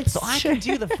know, it's true. I can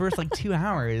do the first 2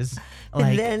 hours.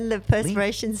 And then the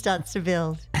perspiration starts to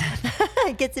build.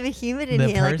 It gets a bit humid in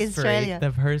here, like Australia.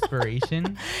 The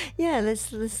perspiration? Yeah, let's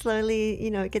slowly,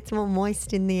 it gets more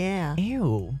moist in the air.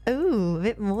 Ew. Ooh, a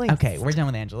bit moist. Okay, we're done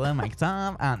with Angela. Mic's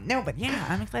off. No, but yeah,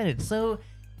 I'm excited. So,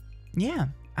 yeah.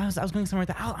 I was going somewhere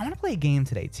with that. I want to play a game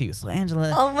today too. So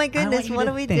Angela, oh my goodness, what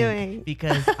are we doing?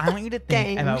 Because I want you to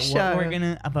think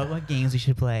about what games we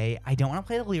should play. I don't want to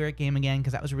play the lyric game again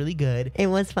because that was really good. It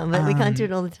was fun, but we can't do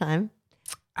it all the time.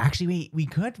 Actually, we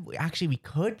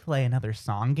could play another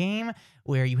song game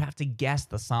where you have to guess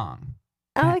the song.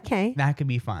 Oh, okay. That could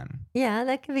be fun. Yeah,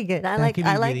 that could be good. I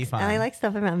like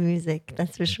stuff around music.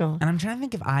 That's for sure. And I'm trying to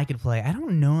think if I could play. I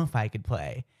don't know if I could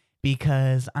play.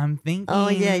 Because I'm thinking. Oh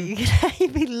yeah,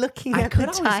 you'd be looking at the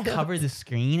title. I could always cover the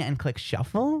screen and click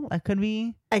shuffle. That could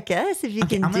be. I guess if you can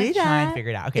do that. I'm gonna try and figure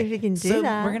it out. Okay, if you can do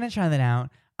that, we're gonna try that out.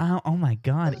 Oh my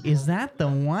God, is that the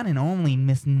one and only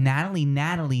Miss Natalie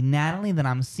that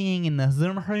I'm seeing in the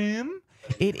Zoom room?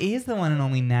 It is the one and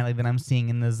only Natalie that I'm seeing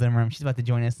in the Zoom room. She's about to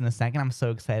join us in a second. I'm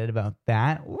so excited about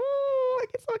that. Ooh, I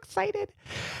get so excited.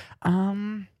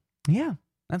 Yeah.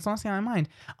 That's honestly on my mind.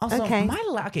 Also, okay. I'm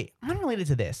unrelated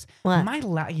to this. What?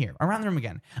 Here, around the room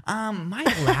again. My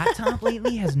laptop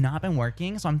lately has not been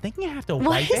working, so I'm thinking I have to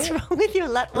wipe it. What is wrong with your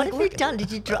laptop? What have you done?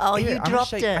 Did you drop? Oh, you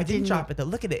dropped it. I didn't drop it though.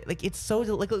 Look at it. Like, it's so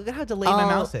look at how delayed my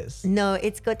mouse is. No,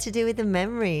 it's got to do with the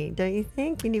memory, don't you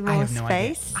think? You need more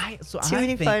space. Too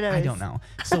many photos. I don't know.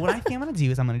 So what I think I'm gonna do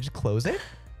is I'm gonna just close it.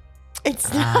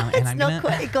 It's not.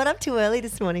 It got up too early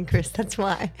this morning, Chris. That's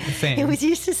why. Same. It was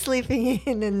used to sleeping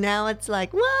in, and now it's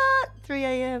like what? 3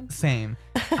 a.m. Same.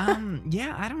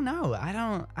 Yeah. I don't know. I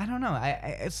don't know.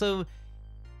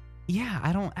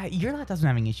 Your laptop's not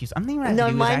having issues. I'm thinking. No,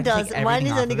 mine does. Mine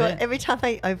is only got. Every time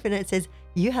I open it, it says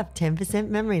you have 10%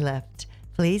 memory left.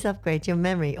 Please upgrade your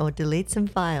memory or delete some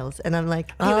files. And I'm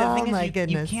like, oh my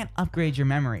goodness. You can't upgrade your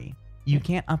memory. You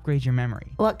can't upgrade your memory.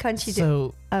 What can't you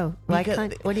do? So why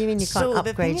can't? What do you mean you can't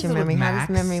upgrade your memory? How does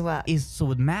memory work? So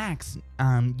with Max,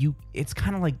 it's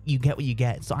kind of like you get what you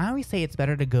get. So I always say it's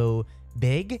better to go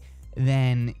big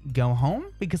than go home,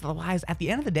 because otherwise, at the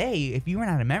end of the day, if you run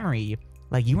out of memory,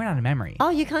 you run out of memory. Oh,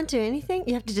 you can't do anything?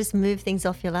 You have to just move things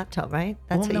off your laptop, right?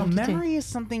 That's what you have to do. Memory is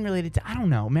something related to, I don't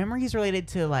know. Memory is related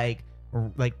to like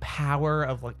power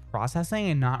of processing,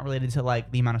 and not related to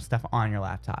the amount of stuff on your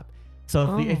laptop.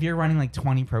 So if you're running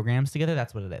 20 programs together,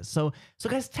 that's what it is. So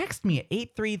guys, text me at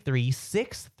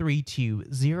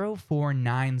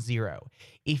 833-632-0490.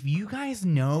 If you guys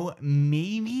know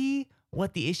maybe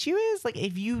what the issue is,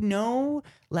 if you know,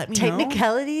 let me know.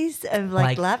 Technicalities of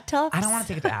laptops. I don't want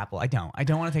to take it to Apple. I don't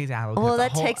want to take it to Apple. Well,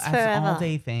 that takes forever. It's an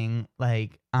all-day thing.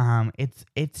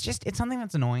 It's something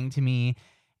that's annoying to me.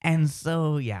 And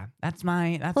so yeah, that's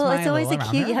my it's always a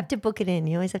queue. You have to book it in.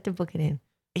 You always have to book it in.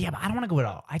 Yeah, but I don't want to go at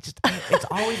all. It's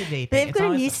always a day thing. They've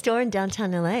got a new store in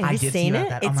downtown LA. Have you seen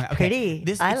it? It's pretty.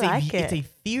 I like it. It's a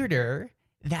theater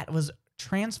that was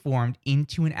transformed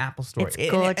into an Apple store. It's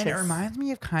gorgeous. And it reminds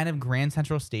me of kind of Grand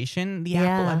Central Station.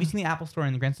 Apple. Have you seen the Apple store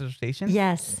in the Grand Central Station?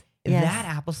 Yes. That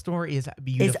Apple store is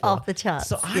beautiful. It's off the charts.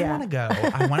 So I want to go.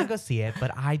 I want to go see it,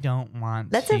 but I don't want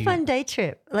That's a fun day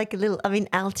trip.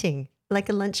 Outing. Like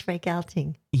a lunch break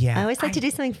outing. Yeah. I always like to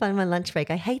do something fun on my lunch break.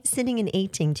 I hate sitting and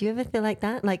eating. Do you ever feel like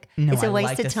that? No, it's a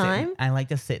waste of time? I like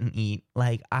to sit and eat.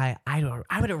 I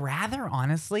would rather,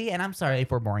 honestly, and I'm sorry if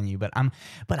we're boring you, but I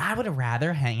would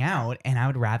rather hang out, and I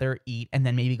would rather eat and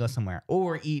then maybe go somewhere,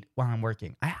 or eat while I'm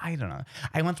working. I don't know.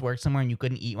 I once worked somewhere and you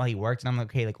couldn't eat while you worked, and I'm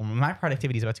like, okay, my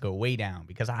productivity is about to go way down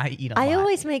because I eat a lot. I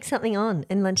always make something on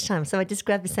in lunchtime. So I just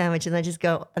grab the sandwich and I just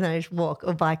go, and then I just walk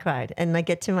or bike ride, and I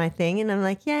get to my thing and I'm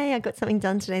like, yay, I got something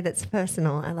done today that's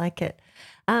personal. I like it.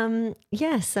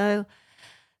 So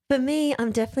for me,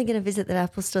 I'm definitely going to visit that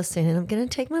Apple store soon, and I'm going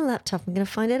to take my laptop. I'm going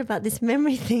to find out about this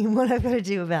memory thing and what I've got to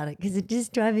do about it, because it's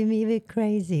just driving me a bit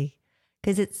crazy,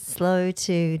 because it's slow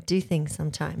to do things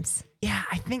sometimes. Yeah,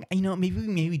 I think,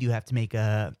 maybe we do have to make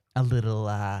a little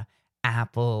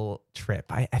Apple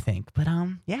trip, I think. But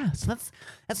yeah, so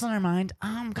that's on our mind.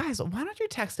 Guys, why don't you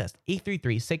text us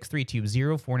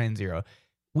 833-632-0490.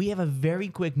 We have a very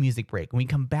quick music break. When we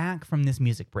come back from this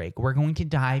music break, we're going to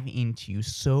dive into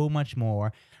so much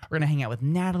more. We're going to hang out with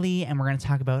Natalie, and we're going to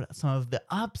talk about some of the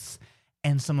ups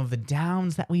and some of the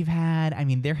downs that we've had. I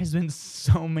mean, there has been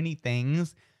so many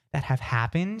things that have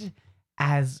happened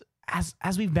as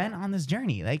we've been on this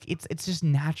journey. It's just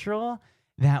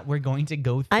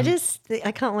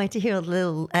I can't wait to hear all the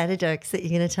little anecdotes that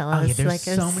you're going to tell us.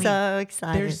 I'm so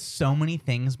excited. There's so many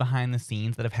things behind the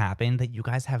scenes that have happened that you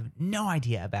guys have no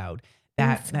idea about.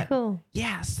 That's cool.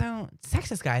 Yeah, so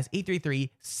text us, guys,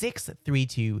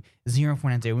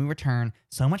 833-632-0490. When we return,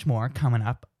 so much more coming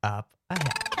up ahead.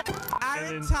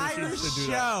 Our entire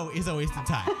show is a waste of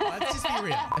time. Let's just be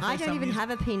real. I don't even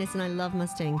have a penis, and I love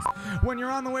Mustangs. When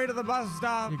you're on the way to the bus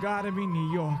stop, you gotta be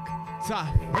New York tough.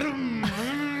 I'm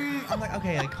like,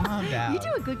 okay, calm down. You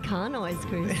do a good car noise,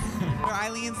 Chris.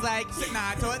 Eileen's like,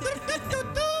 yeah.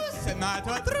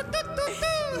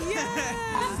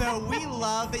 So we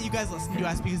love that you guys listen to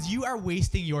us, because you are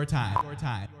wasting your time.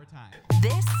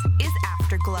 This is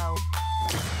Afterglow.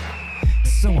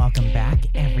 So welcome back,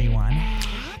 everyone.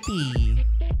 Happy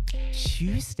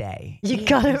Tuesday. You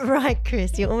got it right,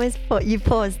 Chris. You almost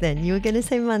paused then. You were going to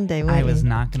say Monday, weren't you? I was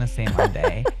not going to say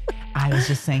Monday. I was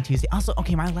just saying Tuesday. Also,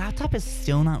 okay, my laptop is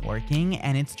still not working,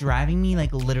 and it's driving me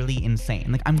literally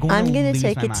insane. I'm going to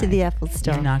take it to the Apple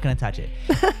store. You're not going to touch it.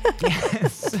 Yeah,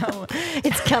 so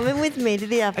it's coming with me to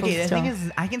the Apple store. Okay, the thing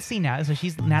is, I can see now. So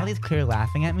Natalie's clearly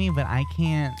laughing at me, but I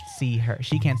can't see her.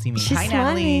 She can't see me. She's Hi,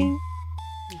 smiling. Natalie.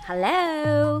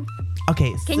 Hello.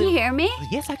 Okay. Can you hear me?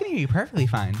 Yes, I can hear you perfectly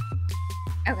fine.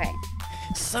 Okay.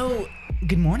 So,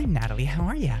 good morning, Natalie. How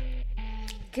are you?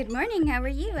 Good morning. How are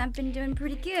you? I've been doing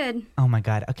pretty good. Oh my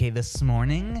God. Okay, this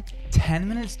morning, 10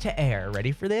 minutes to air.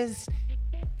 Ready for this?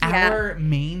 Yeah. Our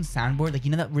main soundboard,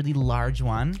 that really large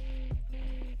one?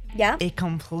 Yeah. It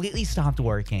completely stopped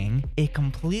working. It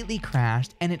completely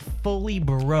crashed, and it fully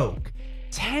broke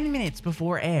 10 minutes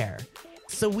before air.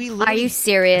 So we literally... Are you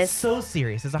serious? So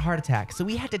serious. It's a heart attack. So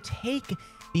we had to take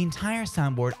the entire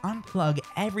soundboard, unplug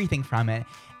everything from it,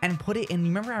 and put it in...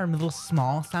 Remember our little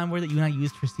small soundboard that you and I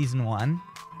used for season 1?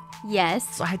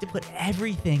 Yes. So I had to put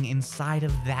everything inside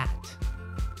of that.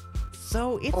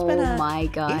 So it's been a... Oh my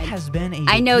God. It has been a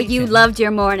I know you loved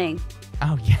your morning.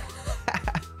 Oh, yeah.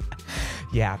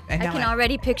 Yeah. And I can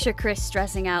already picture Chris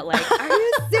stressing out are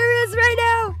you serious right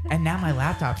now? And now my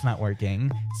laptop's not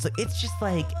working. So it's just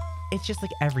like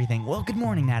everything. Well, good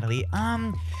morning, Natalie.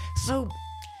 So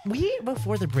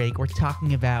before the break, we're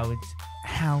talking about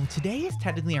how today is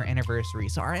technically our anniversary.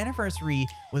 So our anniversary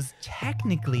was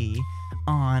technically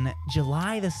on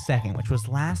July the 2nd, which was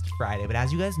last Friday. But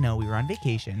as you guys know, we were on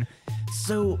vacation.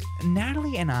 So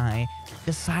Natalie and I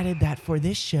decided that for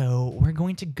this show, we're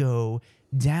going to go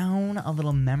down a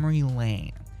little memory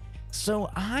lane. So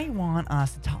I want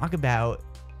us to talk about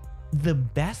the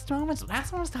best moments. I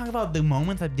also want to talk about the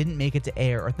moments that didn't make it to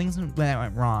air or things that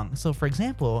went wrong. So for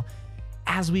example,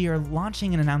 as we are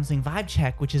launching and announcing Vibe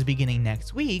Check, which is beginning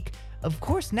next week, of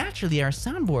course, naturally, our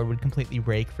soundboard would completely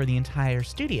break for the entire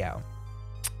studio.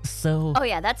 So... Oh,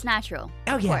 yeah, that's natural.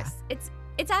 Oh, of yeah. course.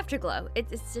 It's Afterglow.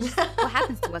 It's just what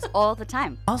happens to us all the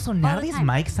time. Also, Natalie's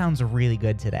mic sounds really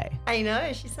good today. I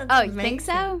know, she sounds Oh, amazing. you think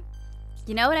so?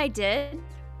 You know what I did?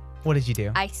 What did you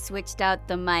do? I switched out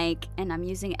the mic, and I'm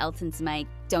using Elton's mic.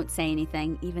 Don't say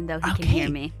anything, even though he can hear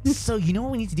me. So you know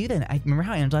what we need to do then? I remember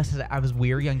how Angela said I was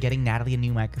weary on getting Natalie a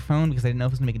new microphone because I didn't know if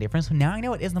it was going to make a difference. So now I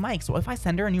know it is the mic. So if I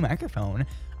send her a new microphone,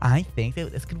 I think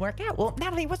that this could work out. Well,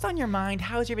 Natalie, what's on your mind?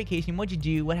 How was your vacation? What'd you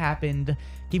do? What happened?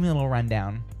 Give me a little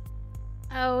rundown.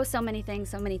 Oh, so many things,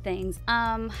 so many things.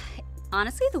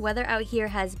 Honestly, the weather out here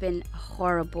has been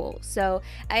horrible. So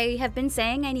I have been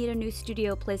saying I need a new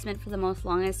studio placement for the most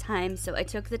longest time. So I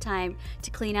took the time to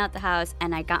clean out the house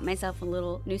and I got myself a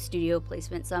little new studio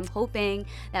placement. So I'm hoping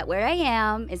that where I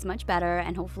am is much better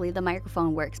and hopefully the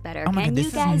microphone works better. Oh my Can God,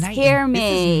 you guys hear me?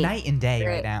 This is night and day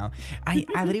right now. I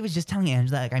literally was just telling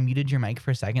Angela, like, I muted your mic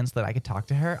for a second so that I could talk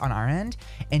to her on our end.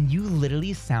 And you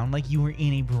literally sound like you were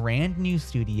in a brand new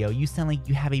studio. You sound like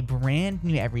you have a brand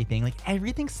new everything. Like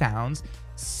everything sounds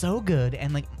so good,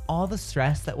 and like all the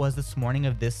stress that was this morning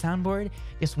of this soundboard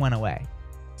just went away.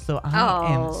 So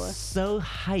I am so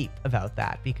hype about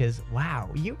that because wow,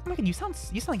 you sound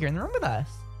like you're in the room with us.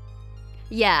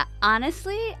 Yeah,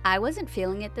 honestly, I wasn't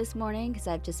feeling it this morning because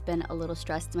I've just been a little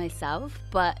stressed myself.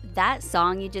 But that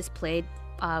song you just played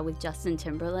with Justin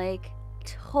Timberlake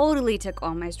totally took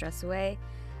all my stress away.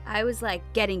 I was like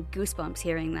getting goosebumps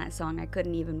hearing that song. I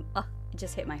couldn't even. It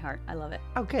just hit my heart. I love it.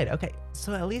 Oh, good. Okay.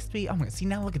 So at least oh my God. See,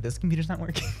 now look at this. Computer's not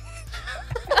working.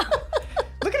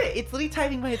 Look at it. It's literally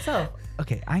typing by itself.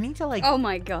 Okay. I need to oh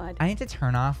my God. I need to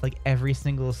turn off like every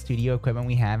single studio equipment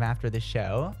we have after the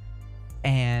show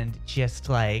and just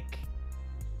like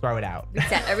throw it out.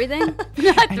 Reset everything?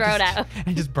 Throw it out.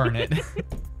 And just burn it.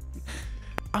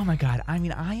 Oh my God. I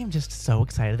mean, I am just so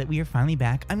excited that we are finally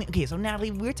back. I mean, okay. So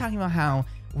Natalie, we were talking about how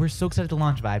we're so excited to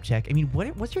launch Vibe Check. I mean,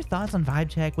 what's your thoughts on Vibe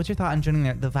Check? What's your thought on joining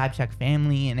the Vibe Check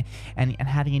family and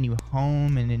having a new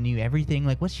home and a new everything?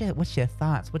 Like, what's your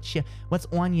thoughts? What's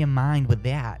on your mind with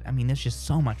that? I mean, there's just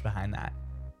so much behind that.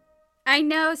 I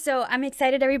know. So I'm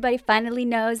excited everybody finally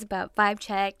knows about Vibe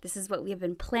Check. This is what we've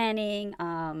been planning.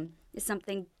 It's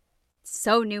something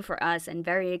so new for us and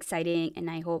very exciting, and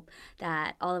I hope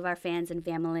that all of our fans and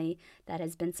family that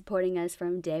has been supporting us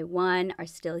from day one are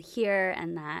still here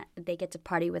and that they get to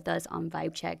party with us on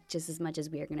Vibe Check just as much as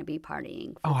we are going to be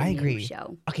partying for the new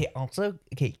show. Okay, also,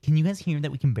 can you guys hear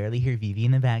that we can barely hear Vivi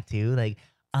in the back too? Like,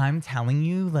 I'm telling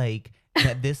you, like,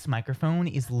 that this microphone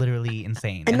is literally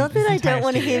insane. And not that I don't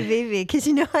want to hear Vivi, because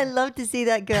you know I love to see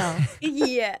that girl.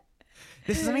 Yeah.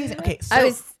 This is amazing. Okay,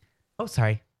 so... Oh,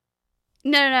 sorry.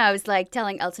 No. I was like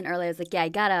telling Elton earlier. I was like, yeah, I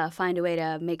gotta find a way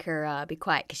to make her be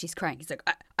quiet because she's crying. He's like,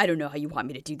 I don't know how you want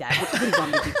me to do that. What do you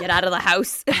want me to get out of the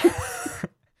house?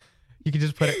 You could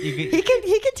just put it. He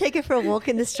could take her for a walk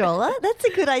in the stroller. That's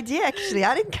a good idea, actually.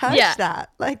 I'd encourage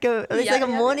that. It's like a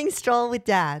morning stroll with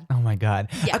Dad. Oh my God.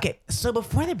 Yeah. Okay, so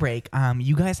before the break,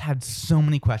 you guys had so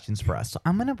many questions for us. So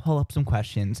I'm gonna pull up some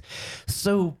questions.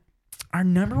 So our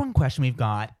number one question we've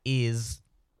got is,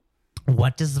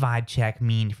 what does Vibe Check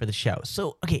mean for the show?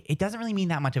 So, okay, it doesn't really mean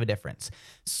that much of a difference.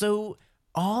 So,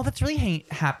 all that's really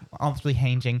happening,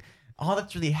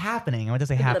 what does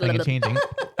I say happening and changing?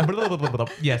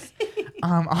 Yes.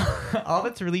 All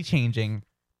that's really changing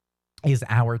is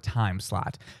our time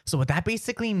slot. So what that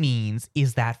basically means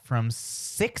is that from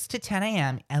 6 to 10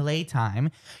 a.m. LA time,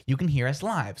 you can hear us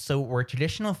live. So we're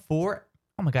traditional 4.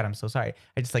 Oh my God, I'm so sorry.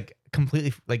 I just like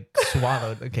completely like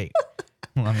swallowed. Okay.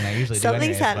 Well, I mean, I usually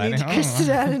Something's do happening to Kristen.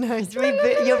 I don't know.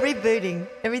 You're rebooting.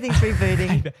 Everything's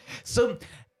rebooting. So,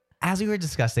 as we were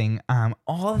discussing,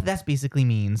 all that's basically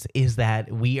means is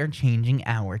that we are changing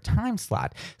our time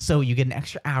slot. So you get an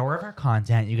extra hour of our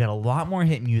content. You get a lot more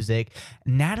hit music.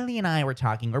 Natalie and I were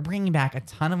talking. We're bringing back a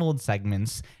ton of old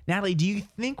segments. Natalie, do you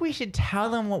think we should tell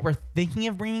them what we're thinking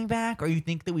of bringing back, or you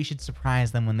think that we should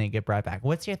surprise them when they get brought back?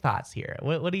 What's your thoughts here?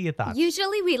 What are your thoughts?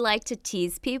 Usually we like to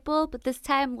tease people, but this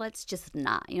time let's just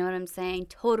not. You know what I'm saying?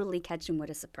 Totally catch them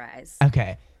with a surprise.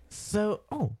 Okay. So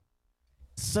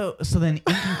So then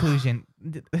in conclusion,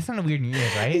 that sounded weird in your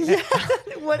ears, right? Yeah.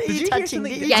 What are Did you you hear touching?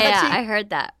 something- Did you Yeah, touching? I heard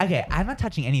that. Okay, I'm not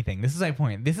touching anything. This is my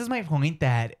point. This is my point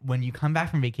that when you come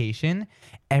back from vacation,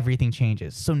 everything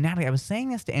changes. So Natalie, I was saying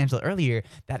this to Angela earlier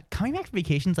that coming back from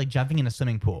vacation is like jumping in a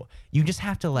swimming pool. You just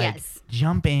have to like Yes.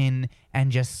 jump in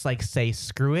and just like say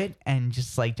screw it and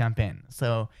just like jump in.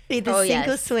 So Either Oh, sink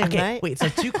or yes. swim, okay, right? wait. So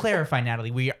to clarify, Natalie,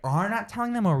 we are not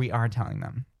telling them or we are telling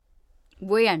them.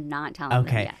 We are not telling them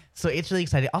Okay, yet. so it's really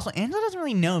exciting. Also, Angela doesn't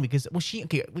really know because,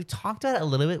 we talked about it a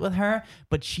little bit with her,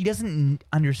 but she doesn't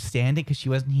understand it because she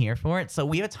wasn't here for it. So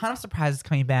we have a ton of surprises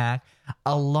coming back,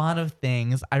 a lot of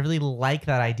things. I really like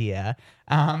that idea.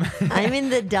 I'm in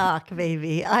the dark,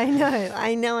 baby.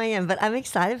 I know I am, but I'm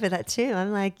excited for that too.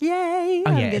 I'm like, yay.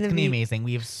 Oh I'm yeah, it's gonna be amazing.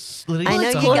 We have literally I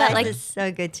know so you much guys coming. are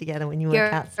so good together when you You're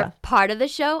work out stuff. part of the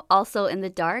show, also in the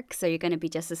dark, so you're going to be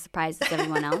just as surprised as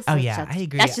everyone else. Oh, So yeah, that's- I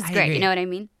agree, That's just I great. agree. You know what I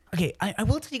mean? Okay, I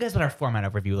will tell you guys about our format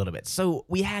overview a little bit. So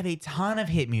we have a ton of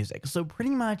hit music. So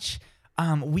pretty much,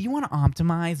 we want to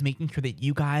optimize making sure that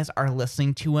you guys are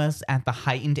listening to us at the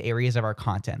heightened areas of our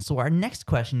content. So our next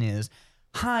question is,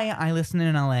 hi, I listen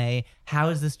in LA. How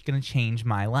is this going to change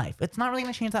my life? It's not really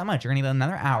going to change that much. You're going to get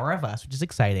another hour of us, which is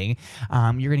exciting.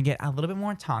 You're going to get a little bit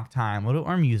more talk time, a little bit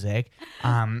more music.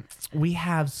 We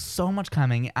have so much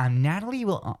coming. Natalie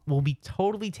will be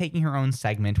totally taking her own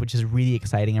segment, which is really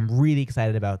exciting. I'm really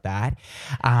excited about that.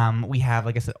 We have,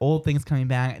 like I said, old things coming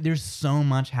back. There's so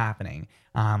much happening.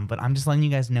 But I'm just letting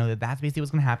you guys know that that's basically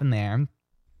what's going to happen there.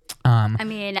 I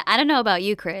mean, I don't know about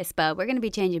you, Chris, but we're going to be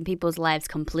changing people's lives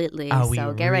completely.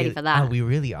 So get ready for that. Oh, we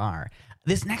really are.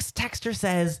 This next texter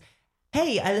says,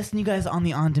 hey, I listen to you guys on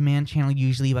the on-demand channel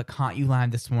usually, but caught you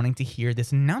live this morning to hear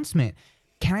this announcement.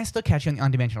 Can I still catch you on the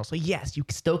on-demand channel? So yes, you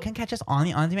still can catch us on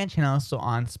the on-demand channel. So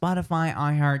on Spotify,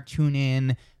 iHeart,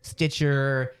 TuneIn,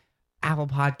 Stitcher, Apple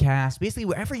Podcasts, basically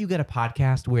wherever you get a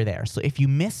podcast, we're there. So if you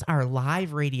miss our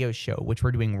live radio show, which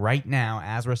we're doing right now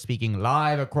as we're speaking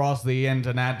live across the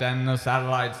internet and the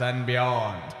satellites and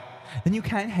beyond, then you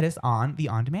can head us on the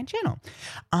on-demand channel.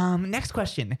 Next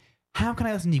question. How can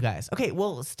I listen to you guys? Okay,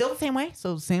 well, still the same way.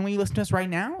 So same way you listen to us right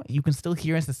now, you can still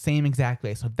hear us the same exact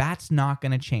way. So that's not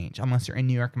going to change unless you're in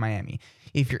New York and Miami.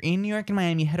 If you're in New York and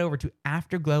Miami, head over to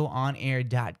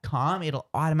afterglowonair.com. It'll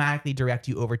automatically direct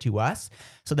you over to us.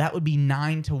 So that would be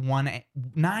 9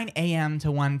 a.m. to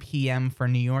 1 p.m. for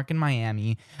New York and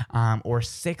Miami, or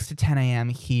 6 to 10 a.m.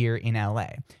 here in LA.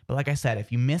 But like I said, if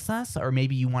you miss us, or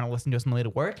maybe you want to listen to us on the way to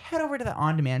work, head over to the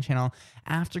on-demand channel,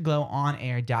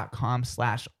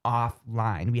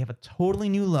 afterglowonair.com/offline. We have a totally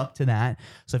new look to that.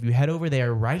 So if you head over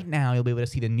there right now, you'll be able to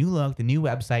see the new look, the new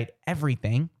website,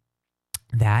 everything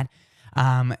that.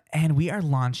 And we are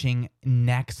launching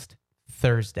next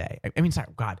Thursday.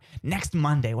 Next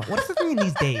Monday. What is the thing in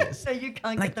these days? So you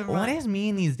can't Like, get them what right. is me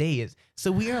in these days?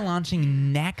 So we are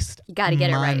launching next You gotta get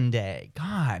it right. Monday.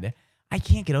 God, I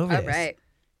can't get over All this. right.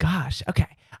 Gosh. Okay.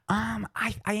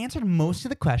 I answered most of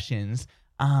the questions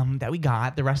that we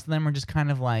got. The rest of them are just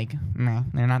kind of like, meh,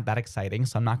 they're not that exciting.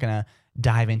 So I'm not gonna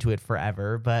dive into it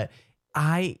forever. But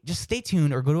just stay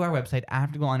tuned or go to our website,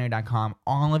 afterglowonair.com.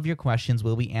 All of your questions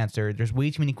will be answered. There's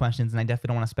way too many questions, and I definitely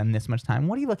don't want to spend this much time.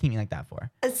 What are you looking at me like that for?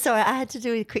 Sorry, I had to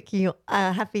do a quick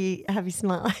happy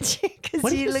smile at you because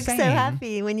What are you you look so saying?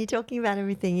 happy when you're talking about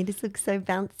everything. You just look so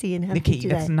bouncy and happy Nikki,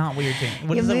 today. that's not what you're saying.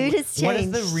 What Your is mood has What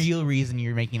is the changed. real reason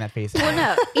you're making that face? Well,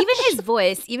 no, even his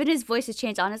voice has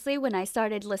changed. Honestly, when I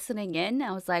started listening in,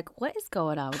 I was like, what is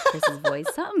going on with Chris's voice?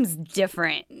 Something's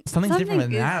different. Something's different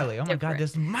with is Natalie. Oh my God, different.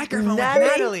 this microphone Natalie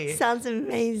with Natalie. sounds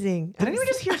amazing. Did anyone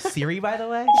just hear Siri, by the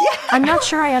way? I'm not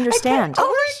sure I understand. Oh,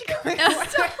 where is she coming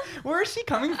from? Where is she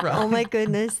coming from? Oh my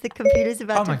goodness, the computer's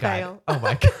about Oh my to God. fail. Oh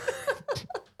my God.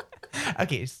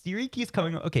 Okay, Siri keeps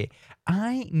coming. Okay,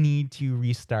 I need to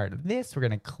restart this. We're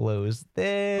going to close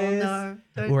this. Oh,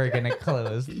 no. We're going to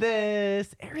close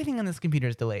this. Everything on this computer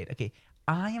is delayed. Okay,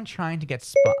 I am trying to get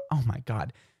Oh my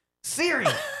God. Siri!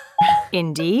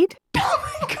 Indeed.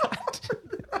 Oh my God.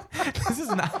 This is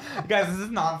not, guys, this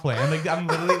is not planned. Like, I'm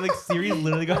literally, like, Siri's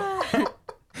literally going.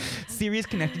 Siri's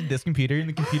connected to this computer, and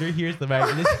the computer hears the mic.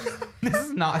 This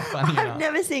is not funny at all. I've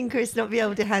never seen Chris not be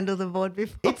able to handle the board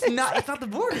before. It's not the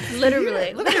board. It's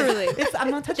Literally. I'm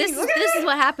not touching This it. is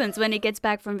what happens when he gets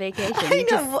back from vacation. I He know.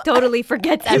 just totally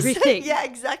forgets everything. Yeah,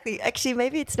 exactly. Actually,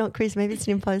 maybe it's not Chris. Maybe it's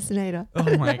an impersonator.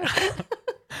 Oh my God.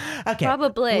 Okay.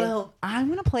 Probably. Well, I'm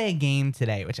gonna play a game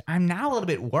today, which I'm now a little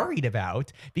bit worried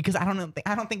about because I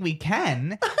don't think we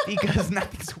can because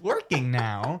nothing's working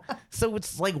now. So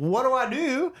it's like, what do I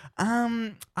do?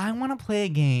 I want to play a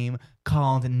game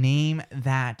called Name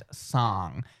That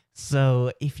Song.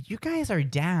 So if you guys are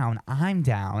down, I'm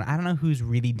down. I don't know who's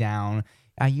really down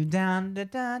Are you down? Da,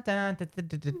 da, da, da, da,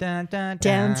 da, da, da, da.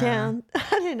 Downtown. I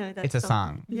don't know that It's a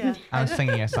song. Yeah. I was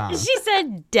singing a song. She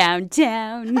said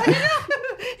downtown.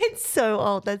 It's so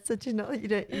old. That's such a no. You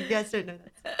guys don't know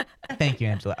that. Thank you,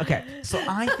 Angela. Okay, so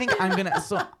I think I'm gonna.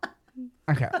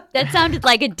 Okay. That sounded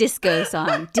like a disco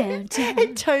song. Downtown.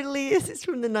 It totally is. It's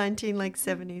from the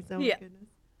 70s. Oh my Yeah. goodness.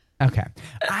 Okay.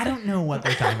 I don't know what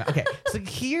they're talking about. Okay. So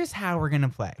here's how we're going to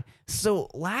play. So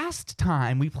last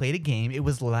time we played a game, it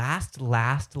was last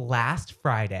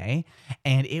Friday,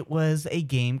 and it was a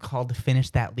game called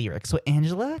Finish That Lyric. So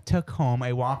Angela took home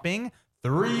a whopping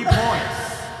 3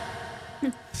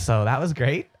 points. So that was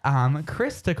great.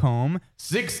 Chris took home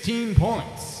 16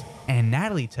 points, and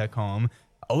Natalie took home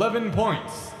 11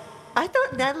 points. I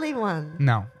thought Natalie won.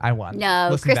 No, I won. No,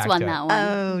 Listen Chris back won to it. that one.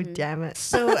 Oh, damn it.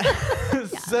 So,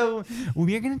 so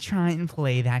we're gonna try and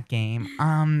play that game.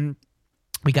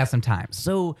 We got some time.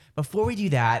 So before we do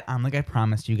that, like I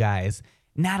promised you guys,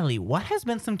 Natalie, what has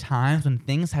been some times when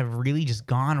things have really just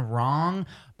gone wrong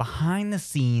behind the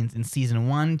scenes in season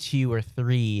 1, 2, or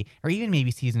 3, or even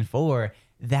maybe season 4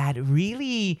 that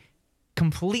really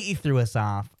completely threw us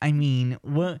off? I mean,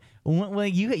 what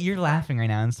you're laughing right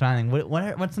now and smiling.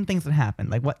 What's some things that happened?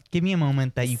 Like, what? Give me a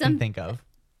moment that you can think of.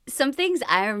 Some things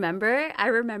I remember.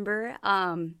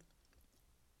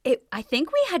 I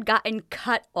think we had gotten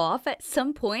cut off at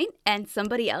some point, and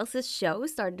somebody else's show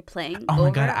started playing. Oh my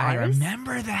over God, I ours.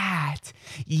 remember that.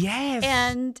 Yes.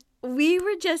 And we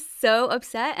were just so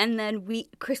upset. And then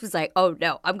Chris was like, "Oh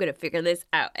no, I'm gonna figure this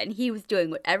out." And he was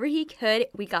doing whatever he could.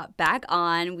 We got back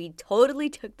on. We totally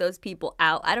took those people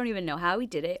out. I don't even know how we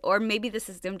did it, or maybe the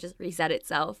system just reset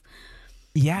itself.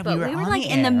 Yeah, But we were on like the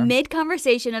in the air. mid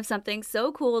conversation of something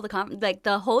so cool.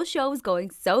 The whole show was going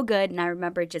so good, and I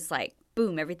remember just like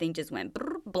boom, everything just went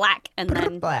black, and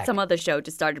then black. some other show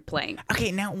just started playing. Okay,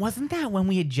 now wasn't that when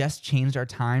we had just changed our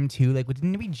time too? Like,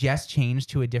 didn't we just change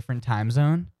to a different time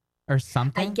zone or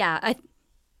something?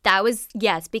 That was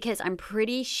yes, because I'm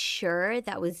pretty sure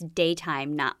that was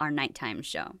daytime, not our nighttime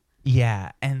show.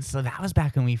 Yeah, and so that was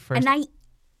back when we first. And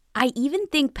I even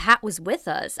think Pat was with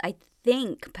us. I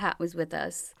think Pat was with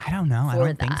us. I don't know. I for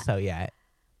don't think that. so yet.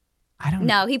 I don't.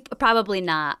 No, he probably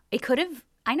not. It could have.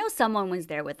 I know someone was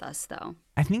there with us though.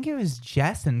 I think it was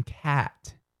Jess and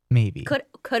Kat, maybe.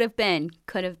 Could have been.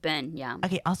 Yeah.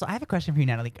 Okay. Also, I have a question for you,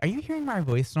 Natalie. Are you hearing my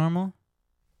voice normal,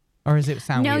 or does it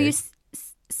sound No, weird?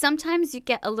 sometimes you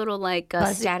get a little like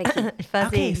staticky. Fuzzy.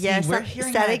 Okay, see, yeah, we're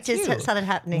hearing static that just too. started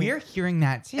happening. We're hearing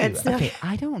that too. It's not- Okay,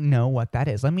 I don't know what that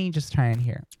is. Let me just try and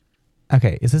hear.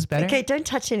 Okay, is this better? Okay, don't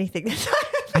touch anything.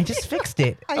 I just fixed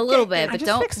it. A little bit, I but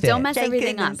just fixed don't it. mess Thank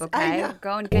everything goodness. up, I okay? know. We're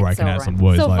going good Or I so can have far. some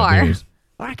voice So like far. this.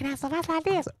 Or I can have some like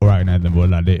this. Or I can have them voice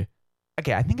like this.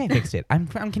 Okay, I think I fixed it. I'm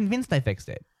convinced I fixed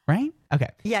it. Right? Okay.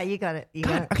 Yeah, you got it. You got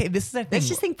God, it. okay, this is the thing. Let's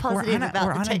just think positive we're about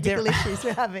on the a technical issues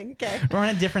we're having. Okay. We're on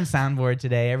a different soundboard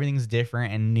today. Everything's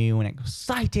different and new and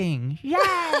exciting.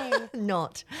 Yay!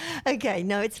 Not. Okay,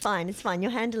 no, it's fine. It's fine.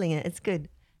 You're handling it. It's good.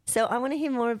 So I want to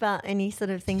hear more about any sort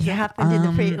of things that happened in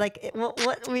the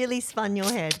what really spun your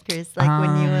head, Chris? Like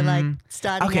when you were like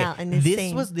starting out in this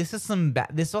scene.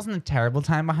 This wasn't a terrible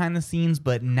time behind the scenes,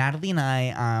 but Natalie and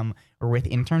I were with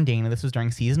intern Dana. This was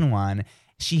during season 1.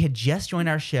 She had just joined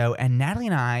our show, and Natalie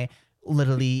and I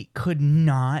literally could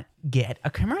not get a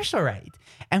commercial right.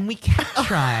 And we kept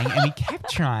trying, and we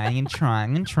kept trying and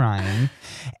trying and trying.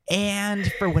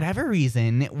 And for whatever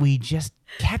reason, we just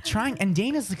kept trying. And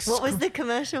Dana's like, What was the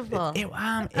commercial for? It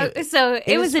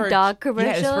was a dog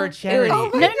commercial. Yeah, it was for a charity.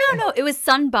 No. It was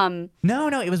Sunbum. No,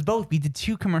 it was both. We did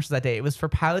 2 commercials that day. It was for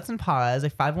Pilots and Paws, a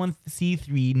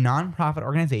 501c3 nonprofit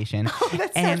organization. Oh,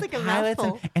 that sounds like a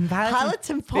mouthful. Pilots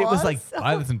and Paws? It was like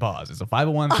Pilots and Paws. It's a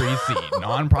 501c3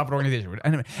 nonprofit organization.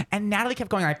 And Natalie kept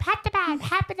going like,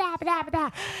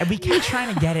 and we kept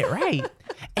trying to get it right.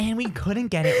 And we couldn't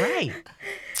get it right.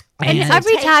 And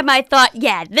every time I thought,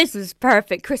 yeah, this was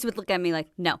perfect, Chris would look at me like,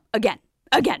 no, again.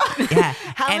 Yeah.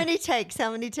 How many takes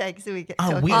do we get?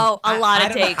 Oh, talking? A lot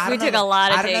of takes. We took a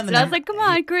lot of I don't know takes. the And I was number. like, come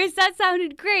on, Chris, that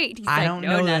sounded great. He's I like, don't no,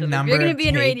 know the Natalie, if number you're going to of be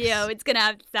in takes. radio, it's going to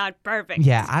have to sound perfect.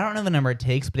 Yeah, I don't know the number of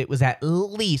takes, but it was at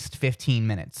least 15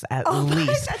 minutes. At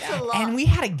least. That's a lot. And we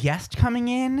had a guest coming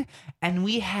in, and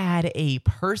we had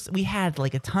we had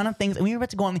like a ton of things, and we were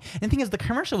about to go on. And the thing is, the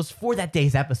commercial was for that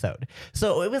day's episode.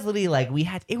 So it was literally like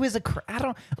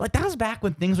that was back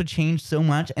when things would change so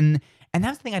much. And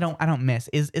that's the thing I don't miss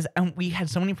is we had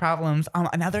so many problems.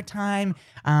 Another time,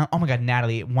 oh my God,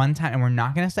 Natalie, one time, and we're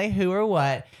not going to say who or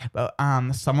what, but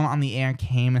someone on the air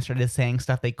came and started saying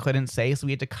stuff they couldn't say. So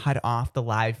we had to cut off the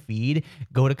live feed,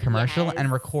 go to commercial,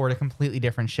 and record a completely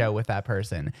different show with that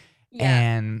person.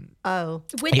 And Oh,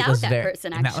 it Without was that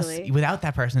person, and that was actually. without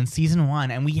that person, season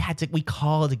 1, and we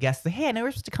called a guest. Hey, I know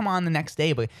we're supposed to come on the next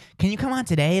day, but can you come on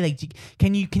today? Like,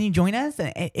 can you join us?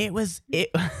 And it was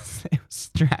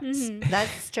stress.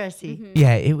 that's stressy.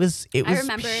 Yeah, it was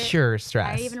remember- pure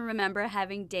stress. I even remember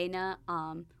having Dana.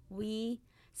 We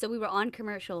were on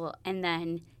commercial, and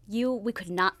then we could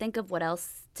not think of what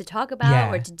else to talk about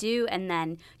Yeah. or to do, and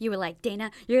then you were like,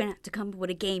 Dana, you're gonna have to come up with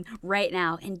a game right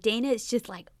now, and Dana is just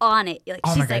like on it. Like,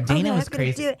 Oh she's my God, like, Dana okay, was I'm gonna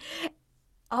crazy. do it.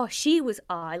 Oh,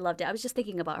 I loved it. I was just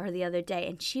thinking about her the other day,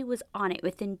 and she was on it.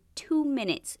 Within 2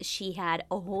 minutes, she had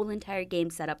a whole entire game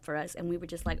set up for us, and we were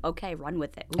just like, okay, run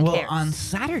with it. Who Well, cares? on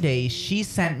Saturday, she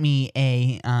sent me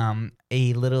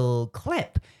a little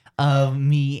clip of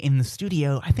me in the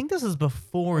studio. I think this was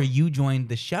before you joined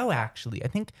the show, actually.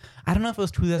 I don't know if it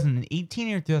was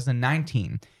 2018 or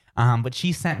 2019, but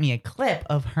she sent me a clip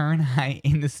of her and I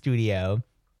in the studio,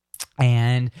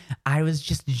 and I was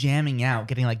just jamming out,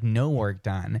 getting like no work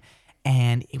done.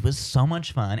 And it was so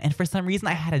much fun. And for some reason,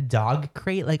 I had a dog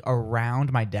crate like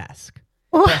around my desk.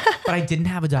 But I didn't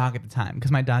have a dog at the time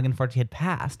because my dog unfortunately had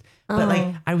passed. But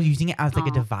like I was using it as like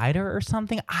a divider or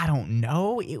something. I don't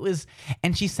know. It was,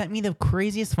 and she sent me the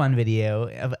craziest fun video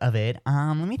of it.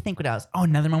 Let me think what else. Oh,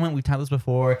 another moment, we've talked this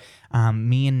before.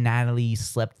 Me and Natalie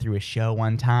slept through a show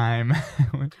one time.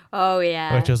 Oh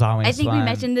yeah, Which was always I think fun. we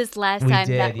mentioned this last We time.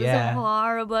 did, That was yeah.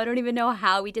 horrible. I don't even know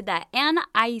how we did that. And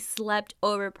I slept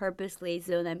over purposely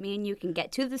so that me and you can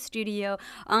get to the studio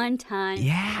on time.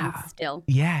 Yeah. And still.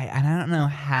 Yeah, and I don't know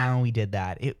how we did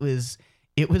that. It was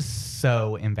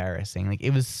so embarrassing. Like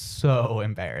it was so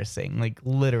embarrassing. Like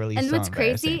literally And so what's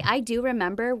crazy, embarrassing. I do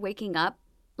remember waking up,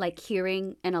 like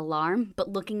hearing an alarm, but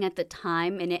looking at the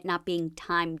time and it not being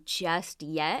time just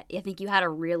yet. I think you had a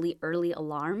really early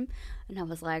alarm, and I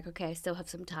was like, okay, I still have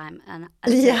some time. And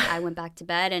I went back to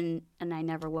bed, and I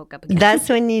never woke up again. That's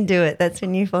when you do it. That's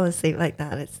when you fall asleep like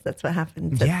that. That's what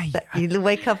happens. You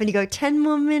wake up and you go 10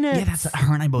 more minutes. Yeah, that's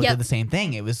her and I both Yep. did the same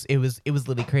thing. It was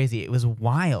literally crazy. It was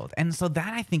wild. And so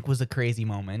that I think was a crazy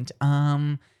moment.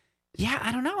 Yeah,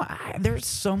 I don't know. There's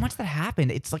so much that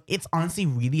happened. It's honestly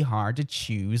really hard to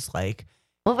choose like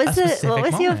What was a it? specific What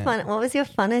was your moment. fun? What was your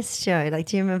funnest show? Like,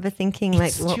 do you remember thinking like,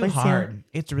 It's what too was hard.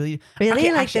 It's really Really?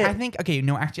 Okay, Like actually, the-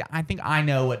 I think I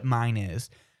know what mine is.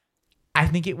 I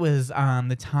think it was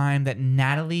the time that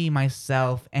Natalie,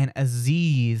 myself, and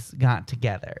Aziz got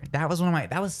together. That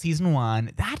was season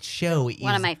 1. That show is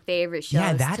One of my favorite shows.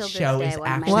 Yeah, that till this show day, is one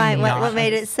of my actually Why? favorites. What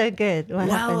made it so good? What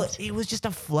well, happened? it was just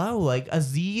a flow. Like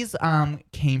Aziz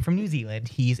came from New Zealand.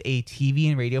 He's a TV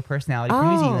and radio personality from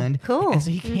New Oh, Zealand. cool. And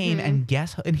so he came and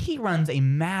he runs a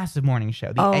massive morning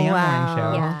show, the Oh, AM wow. morning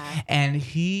show. Yeah. And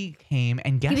he came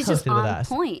and guest He was just hosted with on us.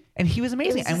 point. And he was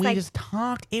amazing. was And just we like- just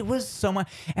talked. It was so much.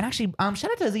 And actually,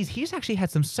 shout out to Aziz. He just actually had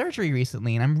some surgery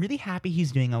recently, and I'm really happy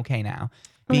he's doing okay now.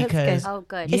 Oh, that's Because good. Oh,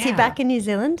 good. Is he yeah. back in New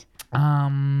Zealand?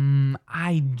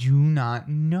 I do not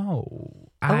know.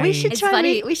 Oh, we should It's try.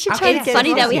 funny- We should Okay, try to yes, It's get funny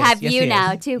him that on. we Yes, have yes, you yes.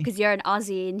 now too, because you're an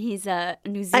Aussie and he's a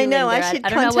New Zealander. I know, I should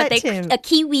don't know what contact him. a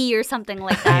Kiwi or something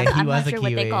like that. Yeah, he I'm was not a sure what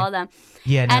they Kiwi. call them.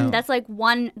 Yeah, no. And that's like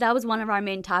that was one of our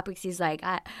main topics. He's like,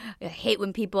 I hate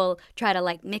when people try to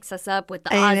like mix us up with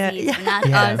the I know, Aussies, yeah. not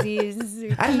Yeah.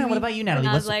 Aussies. I don't know. What about you, Natalie? And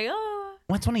I was What's- like, oh.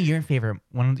 What's one of your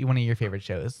favorite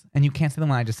shows? And you can't say the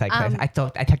one I just said. 'Cause I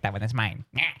took that one. That's mine.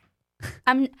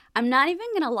 I'm not even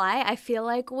gonna lie. I feel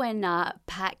like when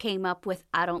Pat came up with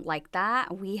 "I Don't Like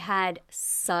That," we had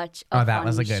such a That fun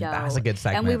was a good. show. That was a good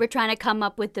segment. And we were trying to come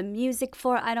up with the music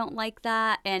for "I Don't Like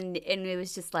That," and it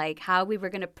was just like how we were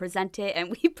gonna present it, and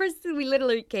we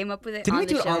literally came up with it. Didn't on we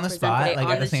do the it show, on the presented spot, it like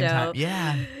on at the same show. time?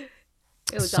 Yeah.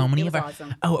 It was So many it of was our.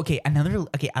 awesome. Oh, okay.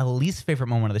 Our least favorite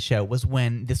moment of the show was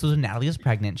when Natalie was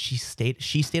pregnant. She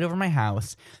stayed over my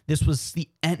house. This was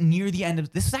near the end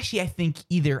of. This was actually, I think,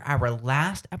 either our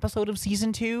last episode of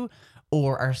season 2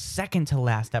 or our second to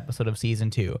last episode of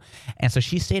season 2. And so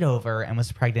she stayed over and was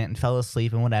pregnant and fell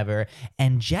asleep and whatever.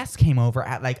 And Jess came over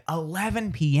at like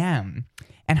 11 p.m.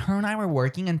 And her and I were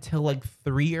working until like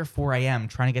 3 or 4 a.m.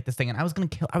 trying to get this thing. And I was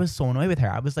I was so annoyed with her.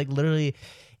 I was like literally.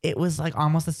 It was like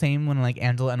almost the same when like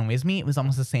Angela annoys me. It was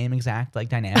almost the same exact like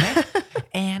dynamic.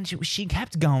 And she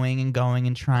kept going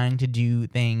and trying to do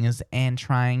things and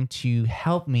trying to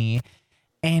help me.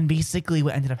 And basically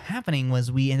what ended up happening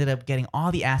was we ended up getting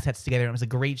all the assets together. And it was a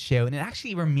great show. And it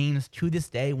actually remains to this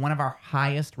day one of our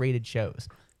highest rated shows.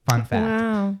 Fun fact.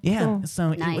 Wow. Yeah. Cool.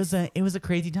 So Nice. it was a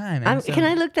crazy time. And so Can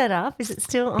I look that up? Is it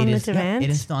still on the demand? It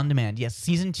is still on demand. Yes,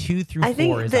 season 2 through 4 I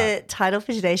think is the up. title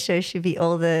for today's show should be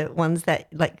all the ones that,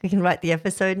 like, we can write the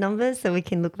episode numbers so we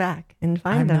can look back and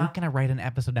find I'm them. not gonna write an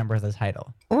episode number as a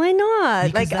title. Why not?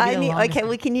 Because Like, that'd be I the need. longest- Okay,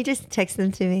 well, can you just text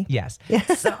them to me? Yes.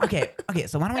 So okay.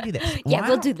 So why don't we do this? Yeah, Why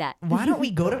we'll don't- do that. Why don't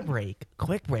we go to break?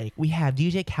 Quick break. We have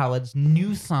DJ Khaled's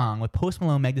new song with Post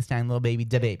Malone, Meg Thee Stallion, Lil Baby,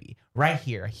 Da Baby. Right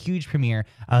here, a huge premiere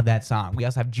of that song. We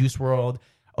also have Juice WRLD,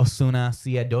 Ozuna,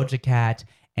 Sia, Doja Cat,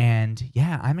 and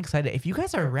yeah, I'm excited. If you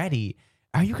guys are ready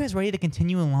you guys ready to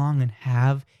continue along and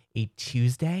have a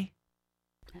Tuesday?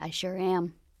 I sure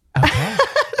am. Okay.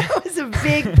 That was a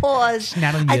big pause.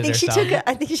 Natalie I muted think she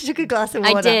herself. took she took a glass of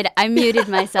water. I did. I muted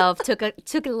myself. Took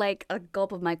like a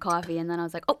gulp of my coffee, and then I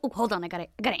was like, "Oh, hold on! I gotta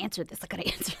answer this. I gotta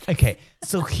answer this." Okay,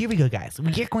 so here we go, guys.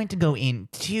 We are going to go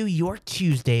into your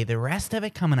Tuesday. The rest of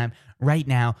it coming up right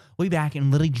now. We'll be back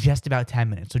in literally just about 10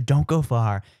 minutes, so don't go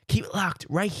far. Keep it locked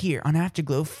right here on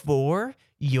Afterglow for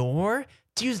your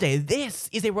Tuesday. This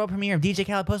is a world premiere of DJ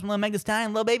Khaled, Post Malone, Meg Thee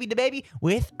Stallion, Lil Baby, Da Baby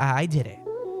with I Did It.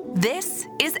 This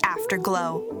is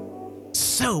Afterglow.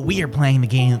 So we are playing the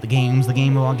game of all games,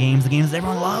 the games that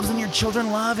everyone loves and your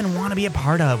children love and want to be a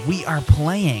part of. We are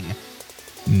playing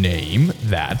Name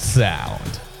That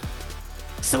Sound.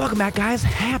 So welcome back, guys.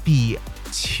 Happy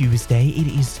Tuesday. It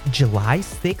is July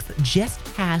 6th, just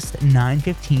past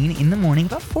 9:15 in the morning,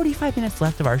 about 45 minutes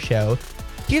left of our show.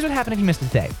 Here's what happened if you missed it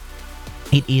today.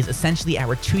 It is essentially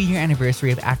our 2-year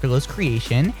anniversary of Afterglow's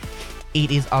creation. It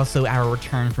is also our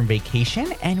return from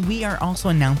vacation, and we are also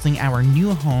announcing our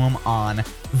new home on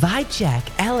Vibe Check,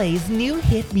 LA's new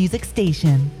hit music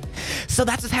station. So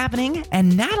that's what's happening,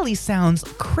 and Natalie sounds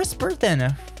crisper than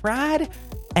a fried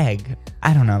egg.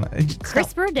 I don't know.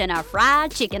 Crisper than a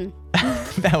fried chicken.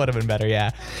 That would have been better,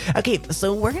 yeah. Okay,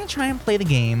 so we're going to try and play the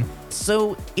game.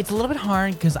 So it's a little bit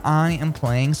hard because I am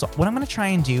playing. So what I'm going to try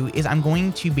and do is I'm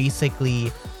going to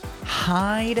basically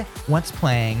hide what's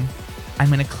playing. I'm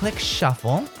going to click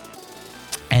shuffle,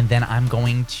 and then I'm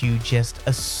going to just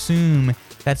assume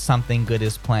that something good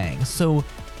is playing. So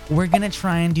we're going to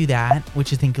try and do that,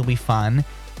 which I think will be fun.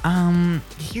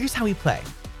 Here's how we play.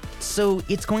 So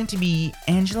it's going to be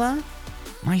Angela,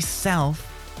 myself,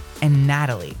 and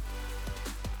Natalie.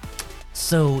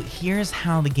 So here's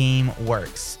how the game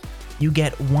works. You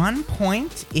get 1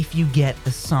 point if you get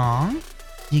the song.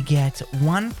 You get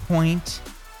 1 point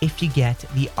if you get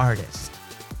the artist.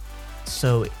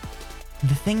 So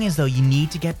the thing is, though, you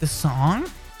need to get the song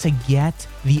to get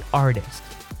the artist.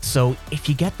 So if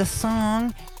you get the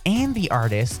song and the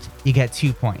artist, you get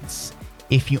 2 points.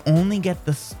 If you only get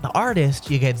the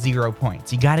artist, you get 0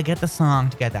 points. You got to get the song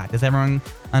to get that. Does everyone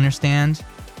understand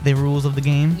the rules of the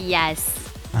game? Yes.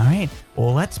 All right.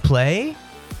 Well, let's play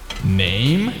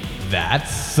Name That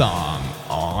Song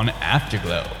on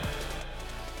Afterglow.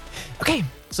 Okay,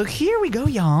 so here we go,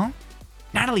 y'all.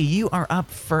 Natalie, you are up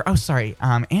for. Oh, sorry.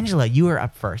 Angela, you are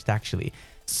up first, actually.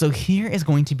 So here is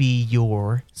going to be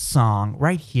your song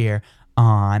right here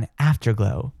on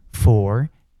Afterglow for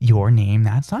your Name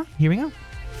That Song. Here we go.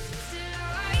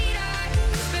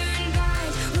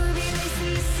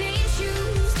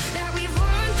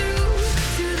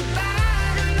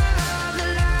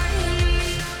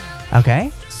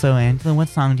 Okay, so Angela, what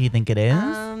song do you think it is?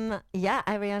 Yeah,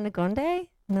 Ariana Grande.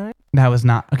 No, That was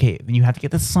not. Okay, you have to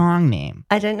get the song name.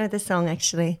 I don't know the song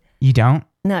actually. You don't?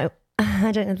 No,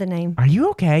 I don't know the name. Are you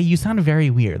okay? You sound very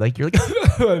weird. Like you're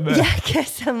like. Yeah, I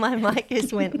guess my mic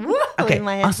just went woo Okay. in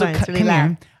my Also, headphones. Really come loud.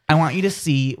 here. I want you to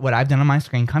see what I've done on my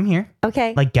screen. Come here.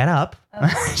 Okay. Like, get up.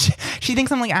 She thinks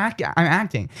I'm like I'm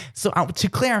acting. So to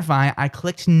clarify, I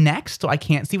clicked next, so I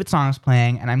can't see what song's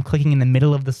playing, and I'm clicking in the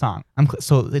middle of the song.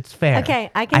 So it's fair. Okay,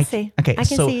 I can see. Okay, I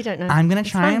can so see you don't know. I'm gonna It's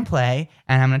try fine. and play,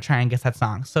 and I'm gonna try and guess that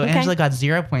song. So Okay. Angela got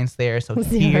 0 points there. So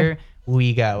Zero. here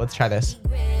we go. Let's try this.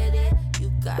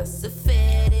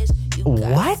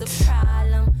 What?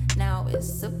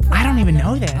 I don't even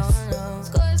know this.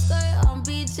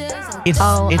 It's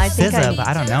Oh, I think SZA, I- but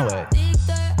I don't know it.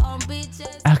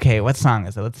 Okay, what song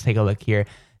is it? Let's take a look here.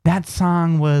 That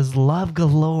song was Love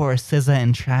Galore, SZA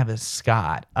and Travis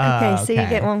Scott. Okay, so you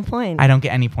get 1 point. I don't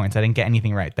get any points. I didn't get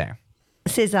anything right there.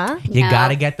 Scissor. You No.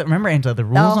 gotta get the. Remember, Angela, the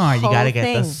rules are you gotta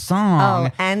get the song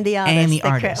Oh, and the artist. and the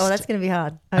artist. Oh, that's gonna be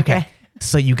hard. Okay.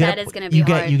 So you get That is gonna be you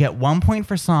hard. get 1 point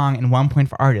for song and 1 point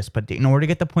for artist, but in order to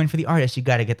get the point for the artist, you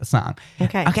got to get the song.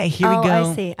 Okay. Okay, here Oh, we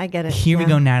go. I see. I get it. Here we Yeah.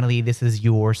 go, Natalie. This is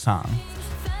your song.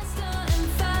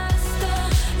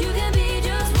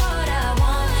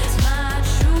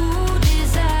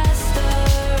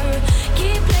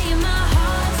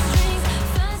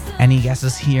 Any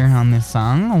guesses here on this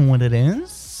song on what it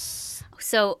is?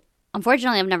 So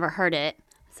unfortunately, I've never heard it.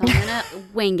 So I'm gonna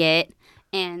wing it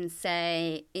and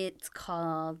say it's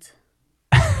called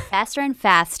Faster and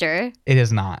Faster, It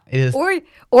is not. It is.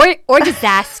 or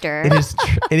Disaster.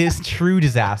 It is True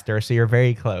Disaster. So you're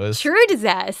very close. True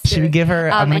Disaster. Should we give her?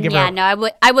 I'm gonna and give yeah, her. no,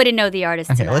 I wouldn't know the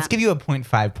artist. Okay, to let's that. give you a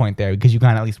 0.5 point there because you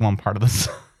got at least one part of the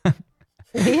song.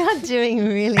 We are doing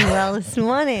really well this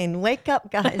morning. Wake up,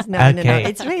 guys. No. Okay.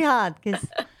 It's really hard because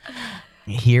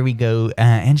Here we go,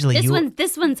 Angela.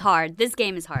 This one's hard. This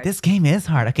game is hard. This game is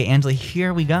hard. Okay, Angela.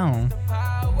 Here we go.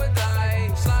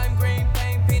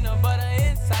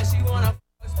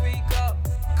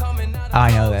 Oh,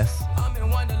 I know this.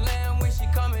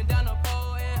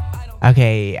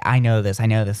 Okay, I know this. I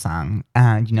know this song.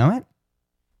 Do you know it?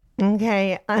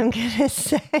 okay, I'm gonna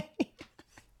say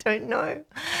don't know.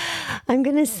 I'm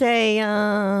gonna say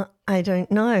I don't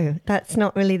know. That's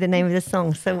not really the name of the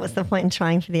song. So what's the point in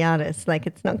trying for the artist? Like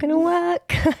it's not gonna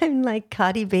work. I'm like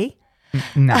Cardi B.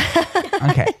 No.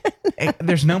 Okay.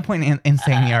 There's no point in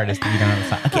saying the artist if you don't know the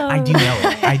song. Okay, I do know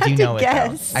it. I do know it.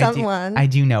 guess Though. someone. I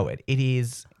do know it. It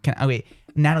is. Wait,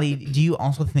 Natalie. Do you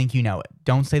also think you know it?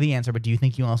 Don't say the answer, but do you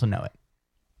think you also know it?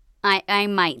 I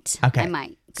might. Okay. I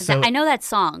might. Because So- I know that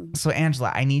song. So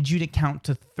Angela, I need you to count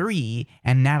to 3,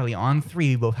 and Natalie, on 3,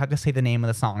 we both have to say the name of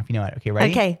the song if you know it. Okay,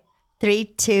 ready? Okay. 3,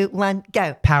 2, 1,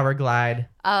 go. Power Glide.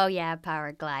 Oh yeah,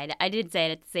 Power Glide. I did say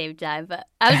it at the same time, but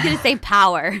I was gonna say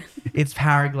Power. It's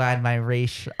Power Glide by Ray.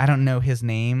 I don't know his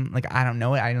name. Like I don't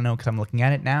know it. I don't know because I'm looking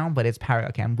at it now. But it's Power.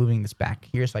 Okay, I'm moving this back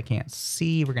here so I can't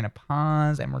see. We're gonna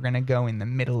pause and we're gonna go in the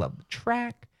middle of the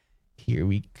track. Here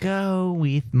we go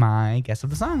with my guess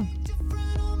of the song.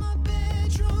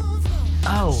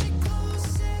 Oh,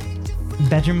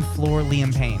 bedroom floor,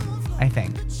 Liam Payne. I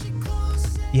think.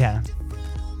 Yeah.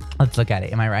 Let's look at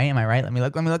it. Am I right? Am I right? Let me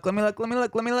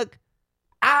look.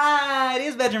 Ah, it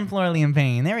is bedroom floor, Liam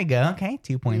Payne. There we go. Okay,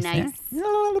 2 points Nice. there.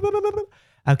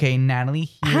 Okay, Natalie.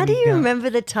 Here How do we you go. remember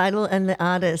the title and the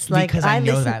artist? Like Because I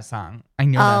know listen- that song. I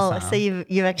know Oh, that song. so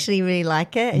you actually really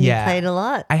like it and Yeah. you played a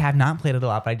lot? I have not played it a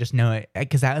lot, but I just know it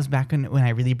because that was back when I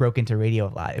really broke into radio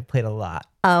a lot. It played a lot.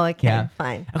 Oh, okay, Yeah.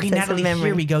 fine. Okay, So it's a Natalie, memory.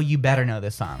 here we go. You better know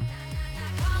this song.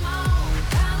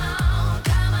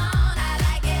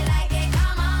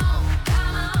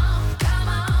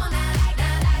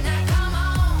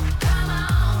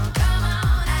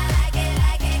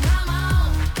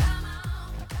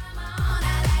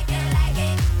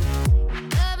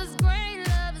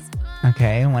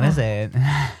 Okay, what is it?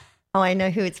 Oh, I know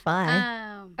who it's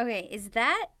by. Okay, is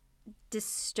that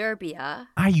Disturbia?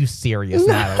 Are you serious,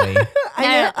 Natalie?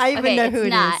 I even know who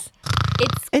it is.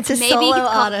 It's a maybe solo you could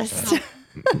call- artist.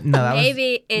 No, that was.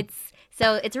 Maybe it's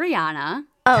Rihanna.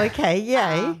 Oh, okay,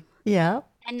 yay. Yeah.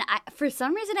 And for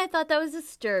some reason I thought that was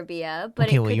Disturbia, but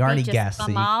Okay, it well, could you already be just guessed, so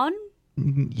you- Ramon.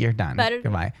 You're done. Better-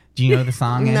 Goodbye. Do you know the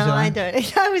song, No, Angela? I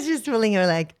don't. I was just fooling her,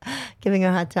 like giving her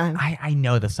a hard time. I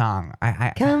know the song.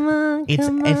 Come on, It's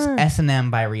come it's on.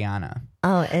 S&M by Rihanna.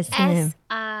 Oh, S&M.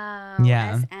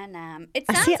 Yeah. S&M. It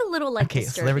I sounds see- a little like Okay,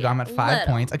 so there we go. I'm at 5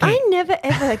 Little. points. Okay. I never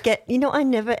ever get, I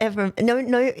never ever,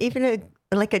 no, even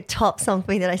like a top song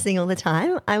for me that I sing all the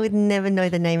time. I would never know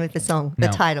the name of the song, the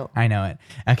No, title. I know it.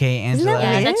 Okay, Angela. that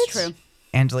Yeah, weird? that's true.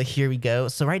 Angela, here we go.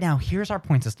 So right now, here's our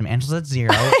point system. Angela's at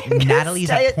 0. Natalie's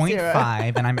stay at at 0.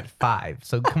 0.5, and I'm at 5.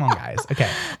 So come on, guys. Okay.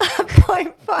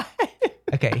 0.5.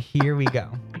 Okay, here we go.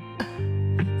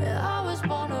 I was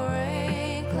born to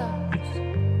rain clouds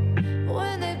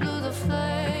when they blew the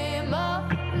flame up,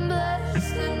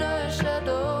 blessed in her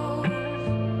shadows.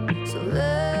 So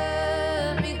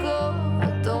let me go.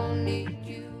 I don't need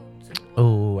you to.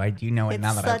 Oh, I do know it It's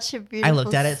now that such a I beautiful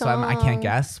looked at it, so I can't song.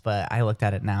 guess, but I looked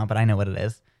at it now, but I know what it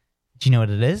is. Do you know what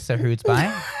it is? So who it's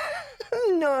by?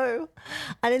 No,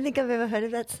 I don't think I've ever heard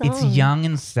of that song. It's Young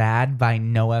and Sad by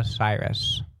Noah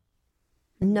Cyrus.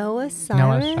 Noah Cyrus.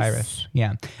 Noah Cyrus.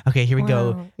 Yeah. Okay, here we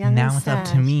go. Wow, Young Now and it's up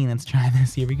to Sad. me. Let's try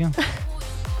this. Here we go.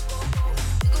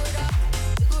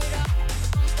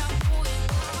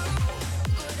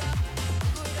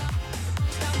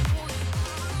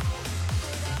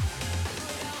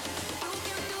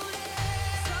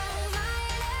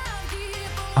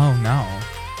 Oh no.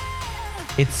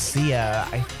 It's Sia.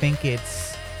 I think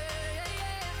it's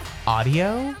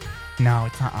audio? No,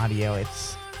 it's not audio.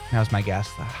 That was my guess.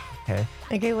 Okay.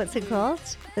 Okay, what's it called?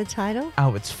 The title?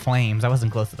 Oh, it's Flames. I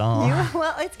wasn't close at all.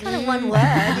 Well, it's kind of one word.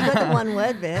 You got the one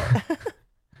word bit.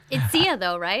 It's Sia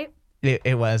though, right?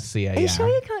 It was Sia, Are yeah. you sure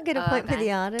you can't get a Oh, point for okay.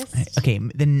 the artist? Okay,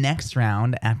 the next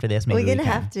round after this, maybe We're going to we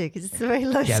can. have to because it's a very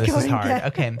low Yeah, this scoring is hard. game.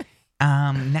 Okay.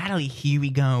 Natalie, here we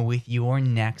go with your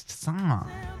next song.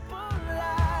 Boy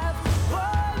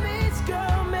meets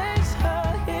girl, makes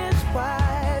her his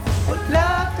wife. But now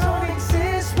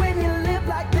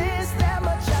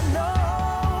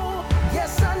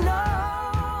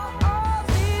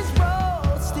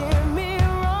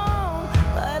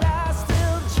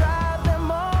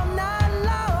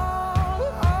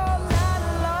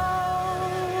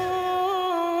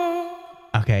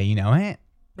Okay, you know it?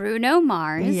 Bruno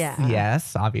Mars. Yeah.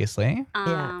 Yes, obviously.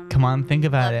 Yeah. Come on, think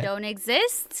about Love it. Don't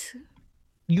Exist.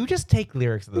 You just take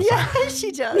lyrics of the song. Yeah,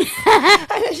 she does.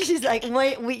 I know, she's like,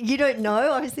 wait, you don't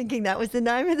know? I was thinking that was the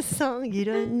name of the song. You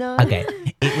don't know? Okay,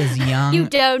 it was Young. You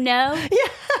don't know?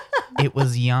 It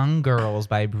was Young Girls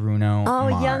by Bruno Oh,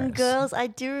 Mars. Young Girls. I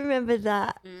do remember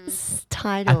that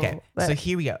title. Okay, but- so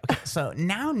here we go. Okay, so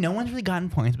now no one's really gotten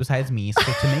points besides me. So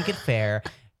to make it fair,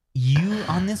 you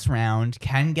on this round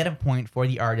can get a point for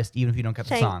the artist even if you don't get the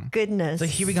Thank song. goodness. So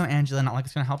here we go, Angela. Not like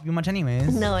it's gonna help you much,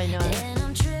 anyways. No, I know. And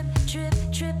I'm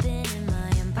tripping in my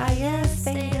empire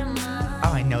state of mind.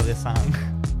 Oh, I know this song.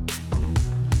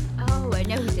 Oh, I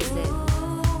know who this is.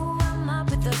 Ooh, I'm up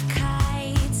with the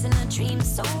kites and a dream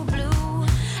so blue.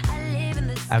 I live in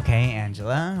this. Okay,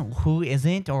 Angela. Who is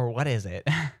it or what is it?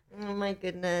 Oh, my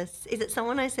goodness. Is it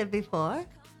someone I said before?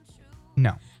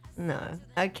 No. No.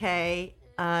 Okay.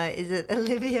 Is it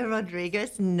Olivia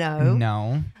Rodriguez? No.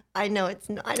 No. I know it's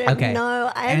not. I don't Okay.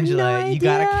 know. I have Angela, no idea. you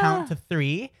gotta count to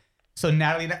 3. So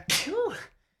Natalie,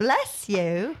 Bless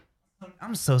you.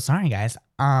 I'm so sorry, guys.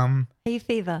 Hay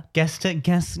fever. Guess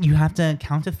you have to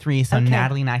count to 3 so Okay.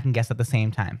 Natalie and I can guess at the same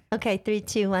time. Okay, 3,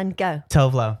 2, 1, go.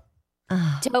 Tovlo.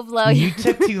 Tovlo. You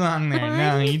took too long there. Why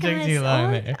No, do you took guys too long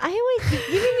always- there. I always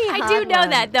you give me a I hard do know one.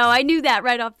 that though. I knew that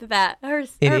right off the bat. Her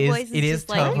voice is just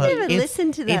like Tovlo. I never It's-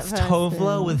 listened to that It's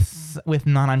Tovlo person. with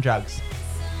Not on Drugs.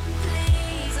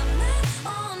 Please, I'm not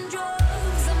on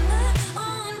drugs. I'm not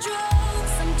on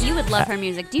drugs. I'm you would love her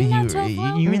music. Do you know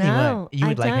Tovlo? You really No, would. You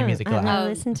would I like her don't. music a I lot. know.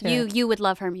 listen to it. you would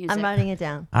love her music. I'm writing it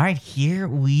down. All right, here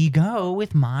we go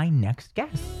with my next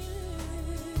guess.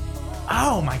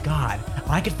 Oh my God.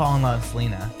 I could fall in love with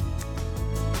Selena.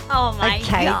 Oh my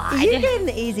Okay. god. Are you getting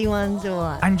the easy ones or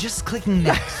what? I'm just clicking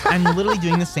next. I'm literally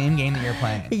doing the same game that you're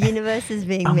playing. The universe is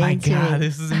being Oh my mean to God, me.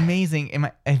 this is amazing.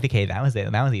 Okay, that was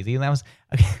it. That was easy. That was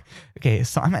okay. Okay,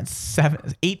 so I'm at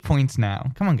 8 points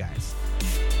now. Come on, guys.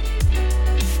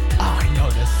 Oh, I know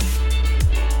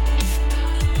this.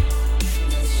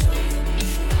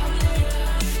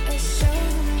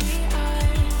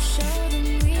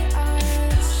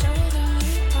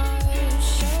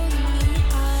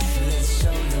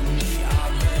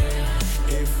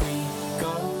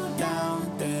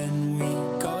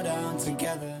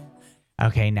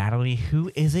 Okay, Natalie,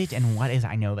 who is it and what is it?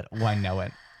 I know that. Well, I know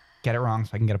it. Get it wrong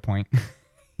so I can get a point.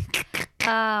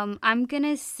 I'm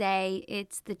gonna say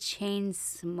it's the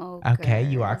Chainsmokers. Okay,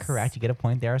 you are correct. You get a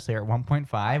point there, so you're at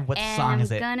 1.5. What And song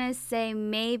is it? I'm gonna say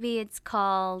maybe it's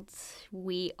called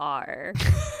We Are.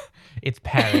 It's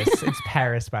Paris. It's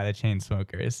Paris by the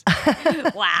Chainsmokers.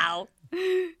 Wow.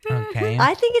 Okay.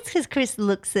 I think it's because Chris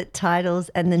looks at titles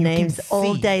and the You can names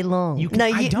all see. day long. You can- no,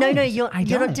 I you're don't. you're I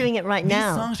not don't. doing it right These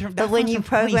now. songs are- but that when song's you from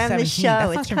program the 2017. show, That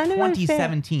it's song's from kind of unfair.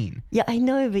 2017. Yeah, I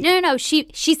know, but No.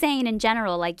 She's saying in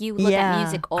general, like you look Yeah. at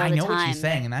music all I the know time. what she's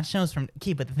saying, and that shows from.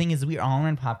 Okay, but the thing is, we are all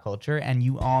in pop culture, and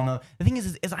you all know. The thing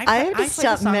is I have to play the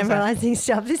stop songs that- memorizing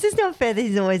stuff. This is not fair that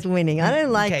he's always winning. I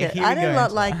don't like Okay, it. here I we do go, not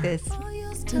Angela. like this.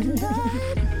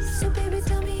 So baby,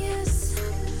 tell me yes,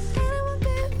 and I will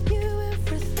give you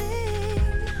everything.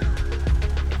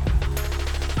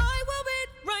 I will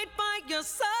be right by your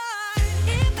side.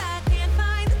 If I can't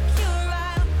find the cure,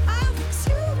 I'll fix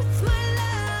you with my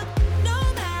love. No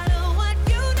matter what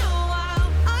you know,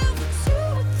 I'll fix you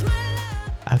with my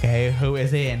love. Okay, who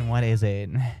is it and what is it?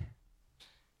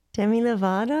 Demi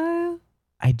Lovato?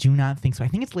 I do not think so. I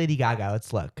think it's Lady Gaga.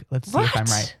 Let's look. Let's see if I'm What?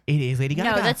 right. It is Lady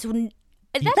Gaga. No, that's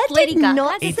That Lady did Gaga.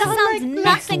 not That sound sounds like-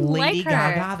 nothing it's Lady like her.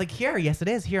 Gaga, The Cure. Yes, it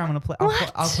is. Here, I'm gonna play.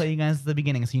 What? I'll play you guys the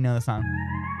beginning so you know the song.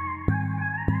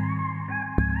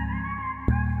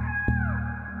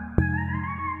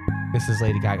 This is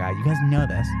Lady Gaga. You guys know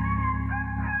this.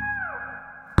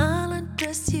 I'll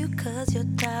undress you 'cause you're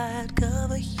tired.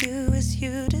 Cover you as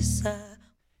you decide.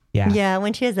 Yeah. Yeah,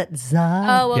 when she has that za.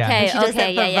 Oh, Yeah. okay, When she does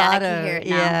okay, that yeah, I bravado. can hear it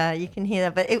now. Yeah, you can hear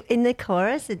that. But in the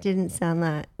chorus, it didn't sound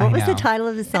that. I What was the know. title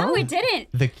of the song? No, it didn't.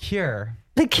 The Cure.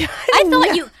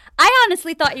 I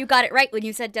honestly thought you got it right when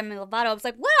you said Demi Lovato. I was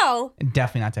like, wow.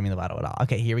 Definitely not Demi Lovato at all.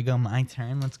 Okay, here we go. My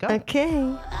turn. Let's go.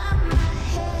 Okay.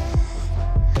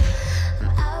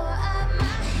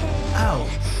 Oh,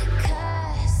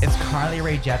 it's Carly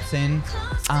Rae Jepsen.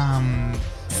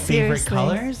 Favorite Seriously?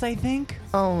 colors, I think.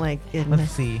 Oh my Let's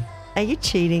goodness. see. Are you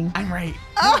cheating? I'm right.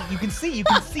 No, you can see. You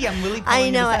can see. I'm really. I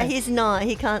pulling know this out. he's not.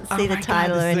 He can't Oh see the my God,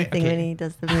 title this or is- anything okay. when he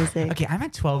does the music. Okay, I'm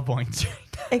at 12 points.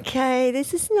 Okay,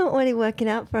 this is not really working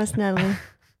out for us, Natalie.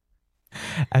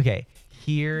 Okay,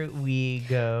 here we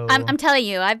go. I'm telling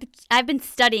you, I've been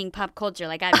studying pop culture.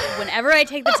 Like whenever I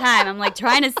take the time, I'm like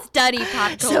trying to study pop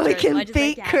culture. So we as can much as I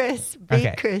beat can. Chris.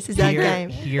 Beat Chris is our game.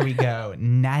 Here we go.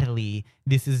 Natalie,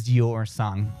 this is your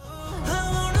song.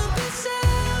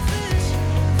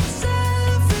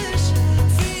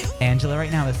 Angela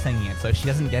right now is singing it, so if she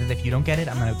doesn't get it, if you don't get it,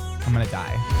 I'm gonna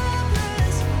die.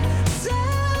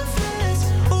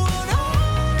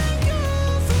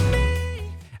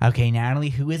 Okay, Natalie,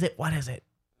 who is it? What is it?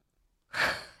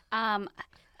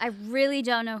 I really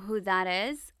don't know who that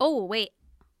is. Oh wait.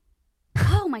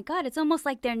 Oh my God! It's almost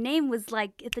like their name was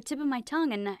like at the tip of my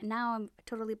tongue, and now I'm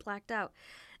totally blacked out.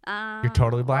 You're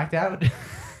totally blacked out?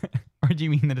 Or do you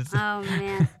mean that it's... Oh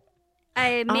man.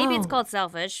 Maybe it's called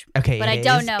Selfish. Okay, but I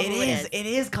don't know who it is. It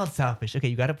is called Selfish. Okay,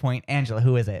 you got a point. Angela,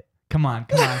 who is it? Come on.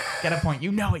 Got a point.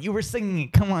 You know it. You were singing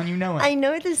it. Come on, you know it. I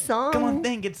know the song. Come on,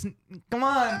 come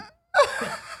on.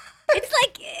 It's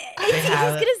like he's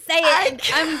gonna say it. And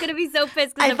I'm gonna be so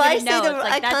pissed because I'm If I gonna say know. them, It's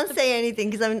like, I that's can't the- say anything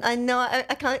because I know I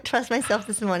can't trust myself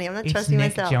this morning. I'm not It's trusting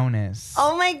Nick myself. Jonas.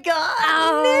 Oh my God,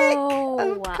 Oh, Nick!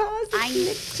 Of course,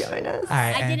 it's Nick Jonas. All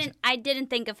right, I didn't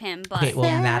think of him, but Okay, well,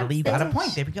 Sarah Natalie, you got a Fish.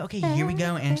 point. There we go. Okay, here we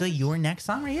go. Angela, your next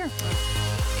song right here.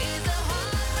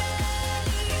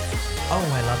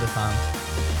 Oh, I love this song.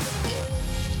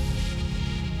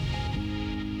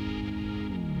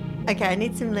 Okay, I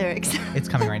need some lyrics. It's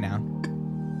coming right now.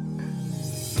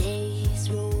 Days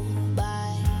roll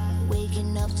by,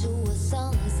 waking up to a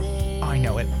sunset. Oh, I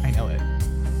know it.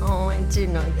 Oh, I do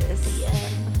know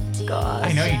this. God,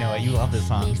 I know you know it. You love this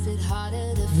song. Makes it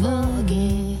harder to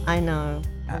forget. I know.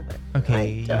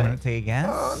 Okay, you want to take a guess?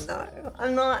 Oh no,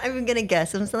 I'm not even gonna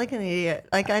guess. I'm still like an idiot.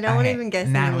 Like I don't want to Okay, even guess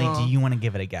Natalie, anymore. do you want to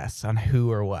give it a guess on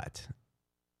who or what?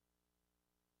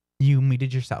 You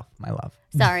muted yourself, my love.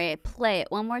 sorry. Play it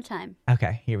one more time.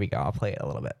 Okay, here we go. I'll play it a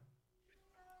little bit.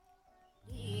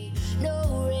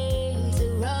 No rain to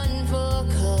run for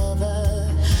cover.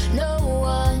 No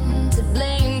one to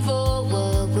blame for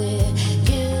what we're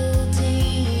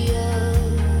guilty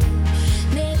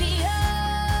of. Maybe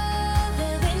all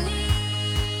that we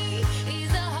need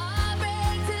is a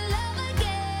heartbreak to love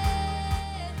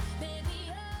again.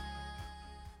 Maybe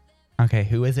Okay,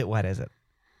 who is it? What is it?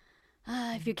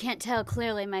 If you can't tell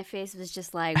clearly, my face was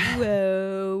just like,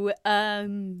 whoa.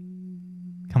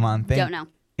 Come on, think. Don't know.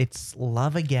 It's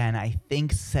Love Again. I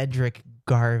think Cedric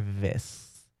Garvis.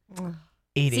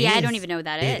 It See, I is. don't even know who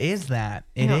that It is. is that.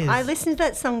 You It know, is. I listen to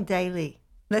that song daily.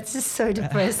 That's just so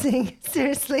depressing.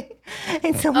 Seriously,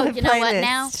 it's on Oh, my you know what?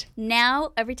 playlist.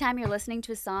 Now, every time you're listening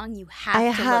to a song, you have I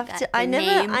to have look to. at I the never.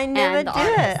 name I never and do the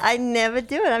artist. it. I never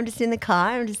do it. I'm just in the car.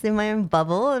 I'm just in my own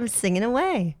bubble. I'm singing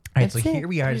away. All right, so That's it. here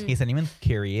we are. Just in case anyone's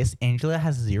curious, Angela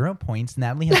has 0 points.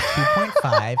 Natalie has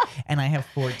 2.5, and I have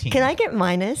 14. Can I get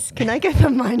minus? Can I go for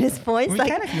minus points? We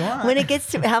can if you want. When it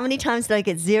gets to how many times did I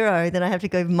get 0? Then I have to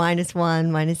go -1,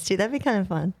 -2. That'd be kind of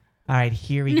fun. All right,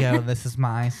 here we go. This is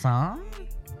my song.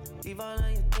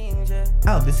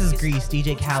 Oh, this is Grease,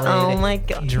 DJ Khaled, Oh my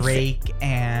God. Drake,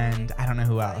 and I don't know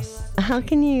who else. How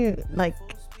can you like?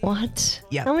 What?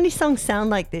 Yeah. How many songs sound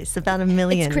like this? About a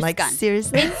million. Chris Like Gunn.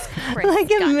 seriously? Chris Like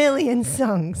a Gunn. million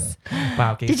songs.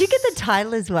 Wow. Okay. Did you get the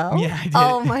title as well? Yeah, I did.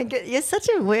 Oh my God, you're such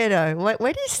a weirdo.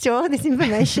 Where do you store all this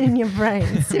information in your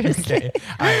brain? Seriously. Okay.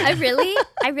 All right.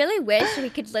 I really wish we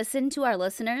could listen to our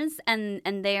listeners and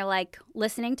they're like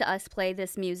listening to us play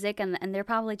this music and they're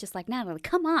probably just like, Natalie,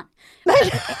 come on.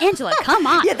 Angela, come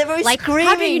on. Yeah, they're always like, screaming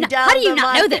how do you not, down how do you the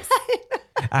not know mic. this?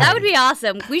 That would be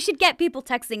awesome. We should get people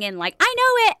texting in like, I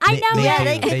know it. I know They Yeah, it. do,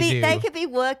 they could they be. do. They could be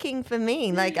working for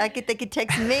me. Like they could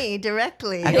text me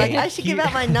directly. Okay, Like I should give here-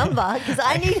 out my number because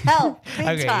I need help big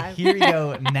Okay, time. here we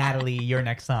go. Natalie, your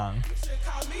next song.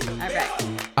 All right.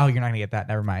 Oh, you're not going to get that.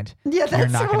 Never mind. Yeah, You're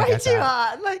that's not gonna way get too that.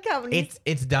 hard. Like how many?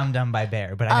 It's Dum Dum by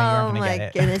Bear, but I know Oh you're my going to get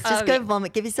it. goodness! Just Oh, go yeah.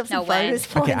 vomit. Give yourself some No way. bonus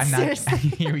points. Okay, I'm not. Seriously.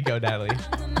 Here we go, Natalie.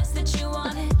 the mess that you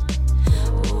wanted.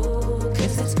 Oh,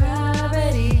 'cause it's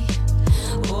gravity.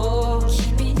 Oh,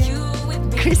 keeping you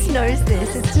with me. Chris knows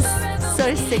this. It's just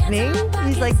so sickening.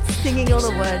 He's like singing all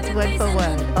the words, word for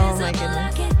word. Oh my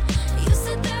goodness. You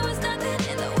said there was nothing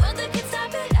in the world that could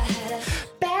stop it. I had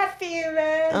a Bad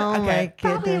feeling. Oh my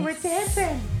goodness.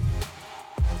 reason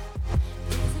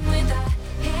with our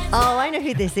hands. Oh, I know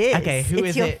who this is. Okay, who it's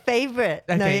is your it? favorite.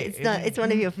 No, Okay, it's not. It's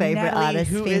one of your favorite Natalie,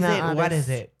 artists. Who is female it? What artists.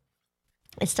 is it?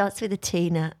 It starts with a T,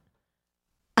 Nat.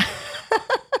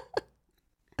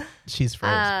 She's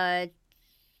froze. Am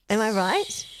I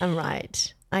right? I'm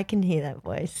right. I can hear that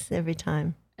voice every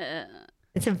time.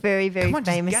 It's a very, very Come on,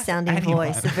 just famous guess sounding anyone.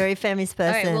 voice. A very famous All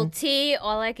person. right. Well, T,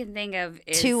 all I can think of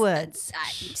is 2 words.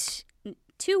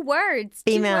 2 words.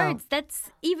 Female. 2 words.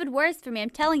 That's even worse for me. I'm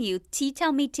telling you.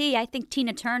 Tell me T. I think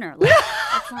Tina Turner. Like,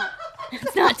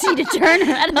 it's not Tina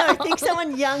Turner at No, all. think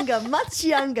someone younger, much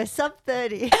younger, sub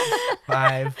 30. 5.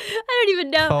 I don't even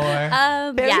know. 4.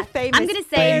 Very yeah. famous, I'm gonna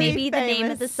say very maybe the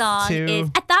name of the famous. song 2. is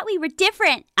 "I Thought We Were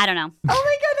Different." I don't know. Oh my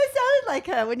God, that sounded like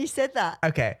her when you said that.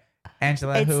 Okay.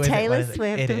 Angela, It's who is it? What Taylor is it?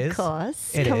 Swift, It of is?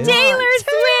 course. It Come is. on. Taylor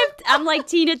Swift. I'm like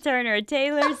Tina Turner.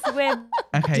 Taylor Swift.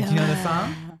 Okay, do you know the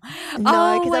song? No, because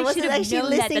Oh, I I wasn't should've actually known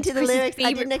that. listening That's to the Chris's lyrics. I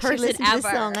didn't favorite actually person listen to the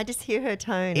ever. song. I just hear her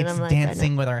tone, and It's I'm like, I know.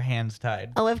 Dancing with Our Hands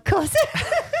Tied. Oh, of course.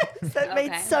 That made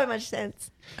Okay. so much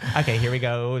sense. Okay, here we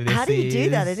go. This How do you do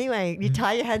that is- anyway? You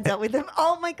tie your hands up with them.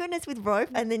 Oh my goodness, with rope,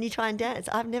 and then you try and dance.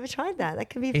 I've never tried that. That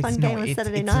could be a fun game on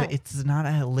Saturday night. It's not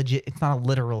a legit. It's not a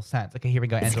literal sense. Okay, here we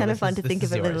go. It's Angela, kind of this fun is- to this think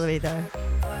is of it yours. literally,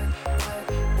 though.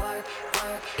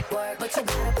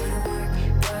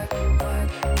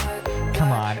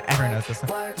 Come on, everyone knows this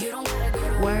one.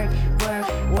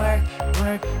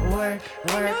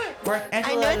 Work.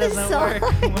 I know this doesn't song.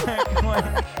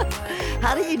 work.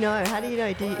 How do you know? How do you know?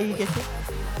 Are you guessing?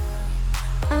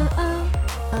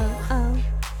 Oh.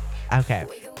 Okay,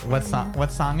 what song?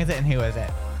 What song is it, and who is it?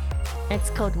 It's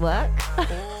called Work.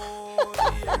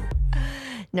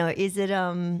 No, is it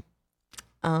Come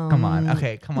on.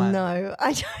 Okay, come on. No,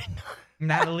 I don't know.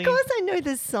 Natalie, Of course, I know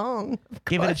this song. Of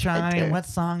give it a course I try. do. What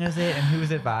song is it, and who is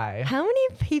it by? How many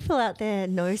people out there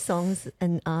know songs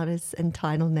and artists and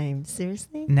title names?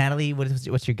 Seriously? Natalie,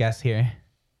 what's your guess here?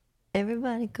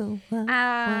 Everybody go. Work.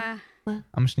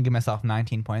 I'm just gonna give myself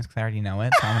 19 points because I already know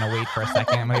it. So I'm gonna wait for a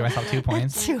second. I'm gonna give myself 2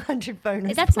 points. 200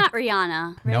 bonus. That's not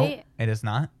Rihanna, right? Nope, it is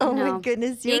not. Oh No. my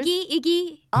goodness. You're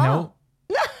Iggy. Oh.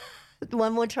 Nope.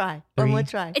 One more try. 3. One more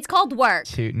try. It's called Work.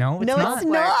 2. No, it's no, not. it's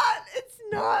not. It's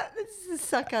not. This is a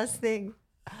suck ass thing.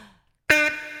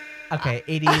 Okay,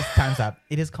 it is time's up.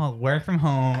 It is called Work From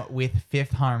Home with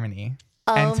Fifth Harmony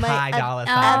and Ty Dolla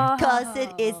Sign. Of course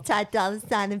it is Ty Dolla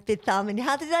Sign and Fifth Harmony.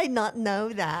 How did I not know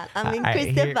that? I mean, All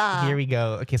right, Christopher. here we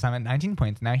go. Okay, so I'm at 19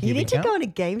 points now. Here You we need go. to go on a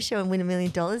game show and win $1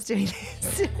 million doing this.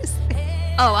 Seriously.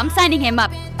 Oh, I'm signing him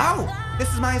up. Oh,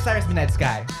 this is Miley Cyrus Midnight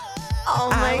Sky. Oh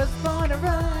I my. was born to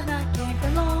run, I can't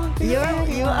belong to You're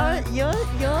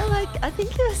anyone. like, I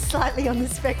think you're slightly on the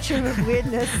spectrum of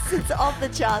weirdness. It's off the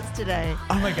charts today.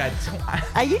 Oh my god.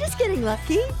 Are you just getting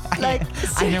lucky? Like,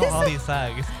 I know all seriously? these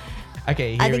songs.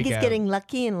 Okay, here I we think go. he's getting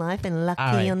lucky in life and lucky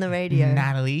All right, on the radio.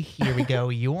 Natalie, here we go.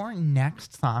 Your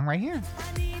next song right here.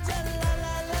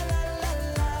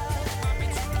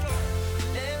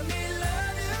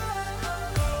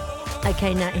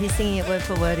 Okay, now he's singing it word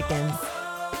for word again.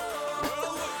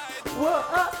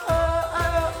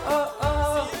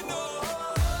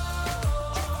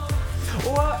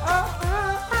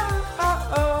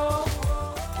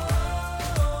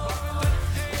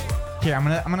 Here, I'm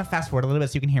gonna fast forward a little bit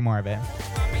so you can hear more of it.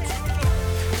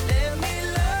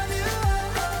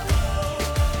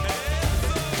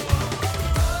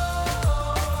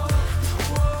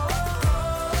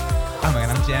 Oh my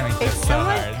god, I'm jamming to it It's so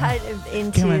somewhat hard. kind of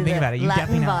into Come on, think the about it. You Latin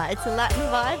definitely know. vibe. It's a Latin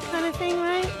vibe kind of thing,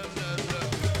 right?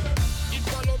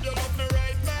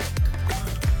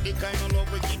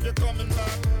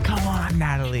 Come on,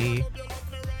 Natalie.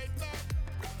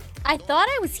 I thought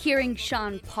I was hearing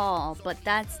Sean Paul, but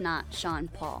that's not Sean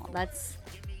Paul. That's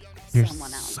You're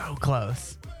someone else. so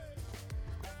close.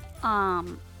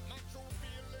 Um,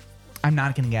 I'm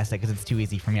not gonna guess it because it's too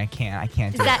easy for me. I can't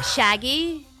is do that it.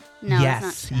 Shaggy? No, yes,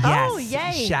 it's not. yes. Oh,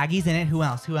 yay. Shaggy's in it. Who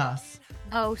else? Who else?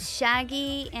 Oh,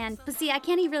 Shaggy but see, I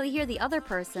can't even really hear the other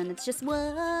person. It's just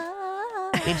whoa.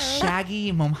 It's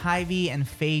Shaggy, Momhive, and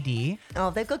Fady.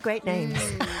 Oh, they've got great names.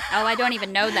 Oh, I don't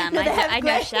even know them. No, they have I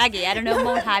know great- Shaggy. I don't know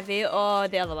Mojave or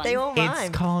the other one. They all It's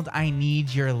rhyme. called I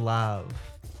Need Your Love.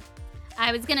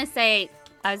 I was gonna say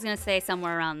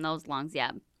somewhere around those lungs.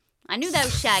 Yeah, I knew that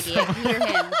was Shaggy. I could hear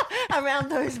him Around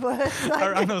those words. Like,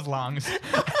 Around those longs.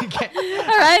 Okay.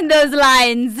 around those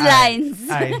lines. All right. Lines.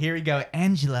 All right, here we go.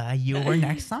 Angela, your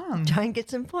next song. try and get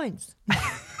some points.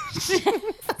 -2.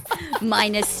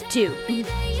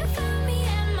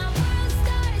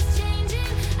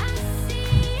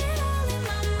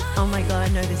 Oh my god,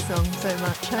 I know this song so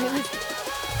much.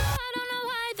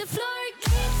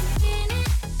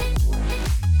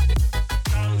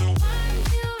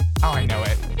 Oh, I know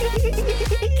it.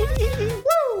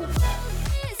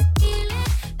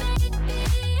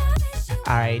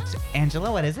 All right,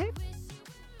 Angela, what is it?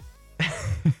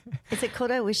 Is it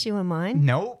called I Wish You Were Mine?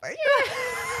 Nope.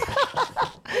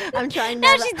 I'm trying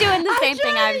Now Natalie- she's doing the same I'm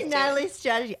thing I trying was doing. Natalie's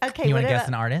strategy. Okay, You want to whatever. guess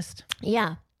an artist?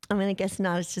 Yeah, I'm going to guess an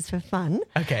artist just for fun.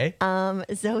 Okay.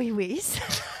 Zoe Wees.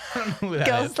 don't know who that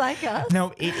Girls is. Like Us?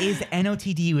 No, it is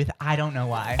NOTD with I Don't Know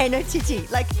Why.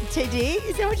 NOTD, like TD?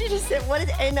 Is that what you just said? What is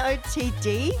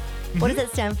NOTD? What does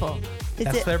that stand for? Is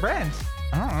That's it? their brand.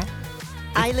 I don't know.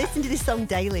 I listen to this song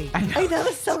daily. I know.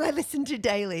 Another song I listen to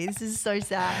daily. This is so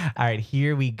sad. All right,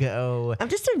 here we go. I'm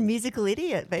just a musical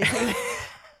idiot, basically.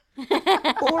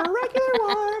 Or a regular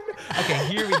one. Okay,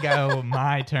 here we go.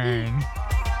 My turn.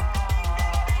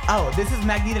 Oh, this is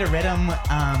Magneto Rhythm.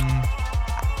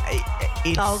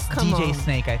 It's Oh, come DJ on.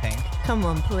 Snake, I think. Come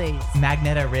on, please.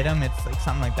 Magneto Rhythm. It's like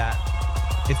something like that.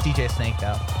 It's DJ Snake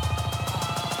though.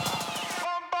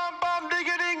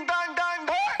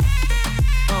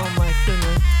 Oh my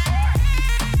goodness.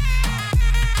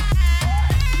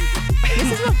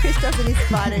 This is what Chris does on his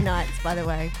Friday nights, by the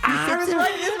way.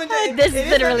 This is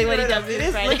literally what he does It on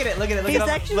is. Friday. Look at it. Look at it. Look He's at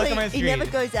it. actually, Look on my he screen. never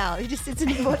goes out. He just sits and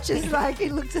he watches, like, he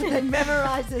looks at and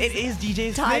memorizes It is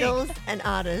DJ Snake. titles and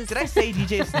artists. Did I say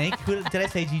DJ Snake? Did I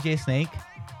say DJ Snake?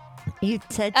 You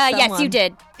said Yes, someone- you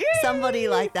did. Somebody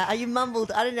like that. Are you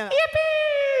mumbled? I don't know.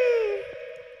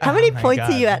 How many my points are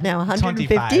God. you at now?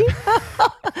 150?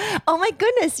 25. Oh my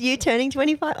goodness. You turning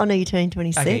 25? Oh no, you're turning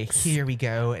 26. Okay, here we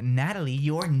go. Natalie,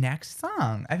 your next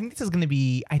song. I think this is going to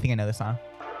be, I think I know this song.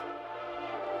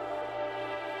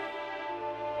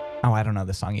 Oh, I don't know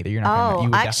this song either. You're not going Oh, to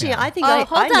know. actually, I think Oh, I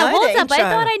hold know up, the hold up. I intro.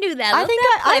 thought I knew that. I Let's think go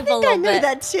I play for a know little bit.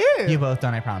 that too. You both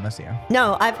don't, I promise you.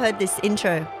 No, I've heard this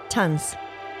intro tons.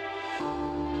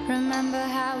 Remember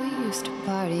how we used to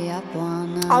party up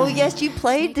one night? Oh yes, you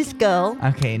played this girl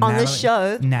Okay, on the Natalie-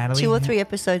 show Natalie 2 or 3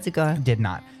 episodes ago. did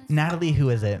not. Natalie, who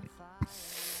is it?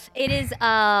 It is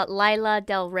Lila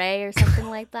Del Rey or something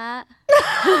like that.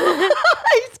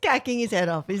 He's cracking his head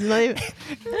off. He's not even.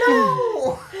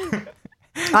 No.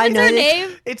 I What's know her this.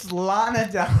 name? It's Lana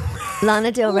Del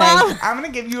Lana Del Rey. Lana. I'm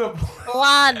going to give you a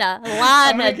Lana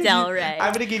gonna give Del you- Rey.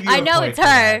 I'm gonna give you I a know point it's for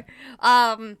her.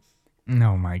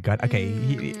 Oh my God.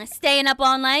 Okay. Staying up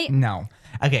all night. No.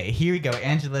 Okay, here we go.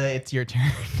 Angela, it's your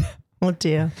turn. Oh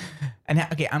dear. And now,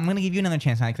 okay, I'm going to give you another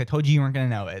chance now because I told you you weren't going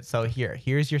to know it. So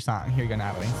here's your song. Here you go,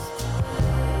 Natalie.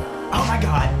 Oh my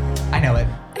God. I know it.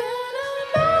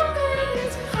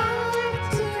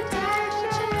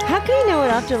 How can you know it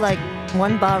after like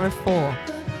 1 bar of 4?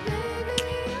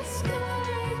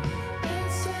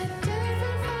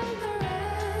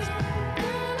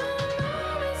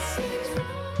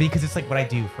 Because it's like what I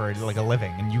do for like a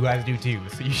living, and you guys do too.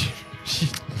 So you should.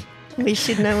 We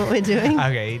should know what we're doing.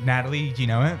 Okay, Natalie, do you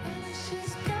know it?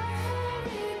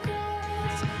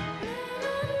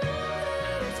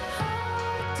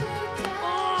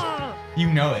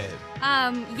 You know it.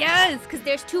 Yes, because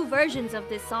there's 2 versions of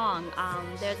this song.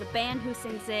 There's a band who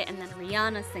sings it, and then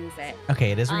Rihanna sings it.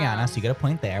 Okay, it is Rihanna, so you get a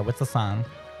point there. What's the song?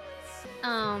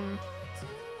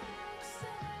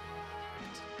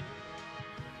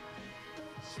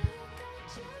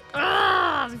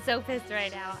 I'm so pissed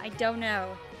right now. I don't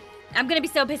know. I'm gonna be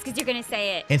so pissed because you're gonna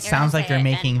say it. It sounds like you're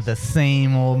making the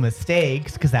same old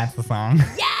mistakes, because that's the song.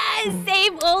 Yes,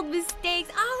 same old mistakes.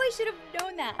 Oh, I should have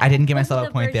known that. I didn't give Those are myself a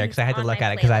the point there versions because I had to on look my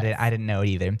at it because playlist. I didn't know it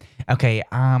either. Okay,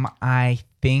 I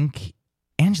think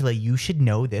Angela, you should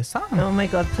know this song. Oh my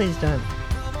God, please don't.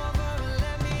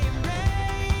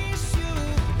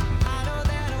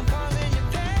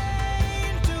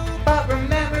 But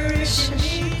remember if you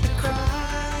need to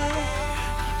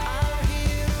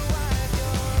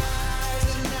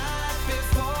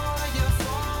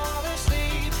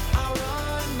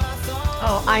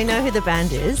Oh, I know who the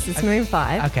band is. It's Maroon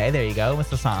 5. Okay, there you go. What's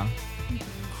the song?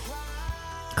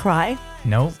 Cry.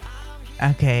 Nope.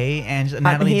 Okay, Angela,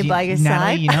 Natalie, here do you- by your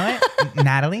Natalie, side. you know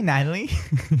it? Natalie.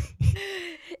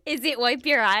 Is it Wipe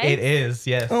Your Eyes? It is,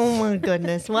 yes. Oh my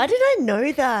goodness. Why did I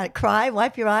know that? Cry,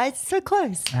 wipe your eyes. So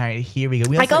close. All right, here we go.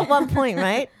 We I also- got 1 point,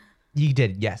 right? You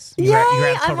did, yes. Yay! You were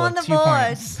at a I'm total on of the 2 board.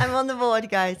 points. I'm on the board,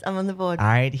 guys. I'm on the board. All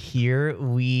right, here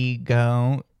we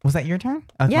go. Was that your turn?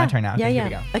 Oh, it's my turn now. Okay, yeah,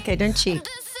 here yeah. we go. Okay, don't cheat.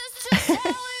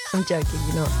 I'm joking.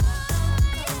 You're not.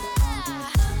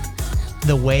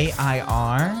 The Way I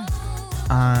Are.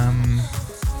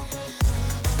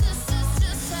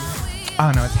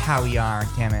 Oh no, it's How We Are.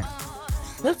 Damn it.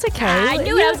 That's okay. I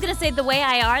knew it. Yeah. I was gonna say The Way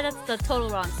I Are. That's the total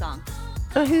wrong song.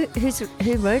 Oh, who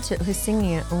wrote it? Who's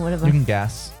singing it or whatever? You can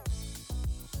guess.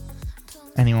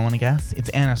 Anyone want to guess? It's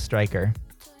Anna Stryker.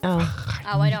 Oh,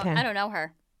 Oh, I don't. Okay. I don't know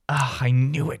her. Ah, I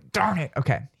knew it. Darn it.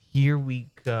 Okay, here we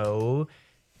go.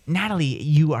 Natalie,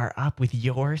 you are up with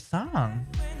your song.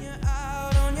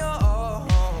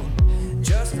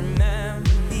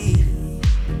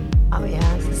 oh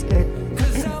yeah, this is good.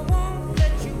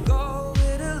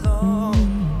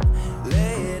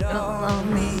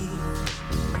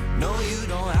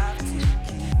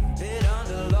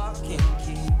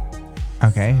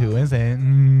 Okay, who is it?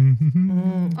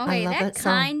 Okay, love that that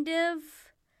song.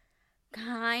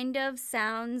 kind of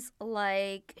sounds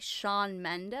like Shawn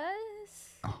Mendes.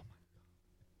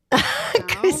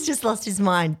 Chris just lost his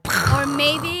mind. Or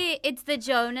maybe it's the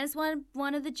Jonas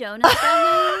one of the Jonas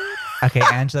Brothers. Okay,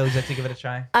 Angela, would you like to give it a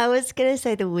try? I was going to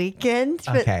say The Weeknd.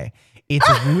 But Okay. It's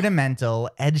Rudimental,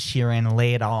 Ed Sheeran,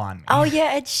 Lay It All On Me. Oh, yeah,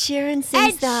 Ed Sheeran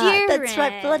sings Ed that. That's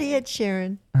right, Sheeran. bloody Ed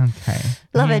Sheeran. Okay.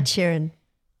 Love Yeah. Ed Sheeran.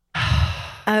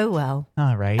 Oh, well.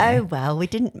 All right. Oh, well, we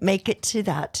didn't make it to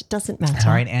that. Doesn't matter.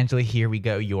 All right, Angela, here we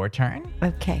go. Your turn.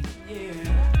 Okay.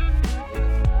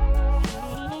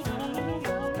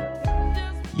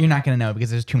 You're not going to know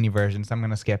because there's too many versions. So I'm going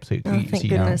to skip so, Oh, so thank you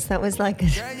goodness. That was like...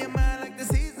 Girl, your mind like the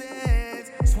seasons,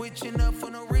 switching up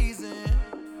for no reason.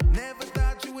 Never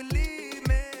thought you would leave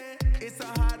me. It's so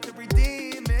hard to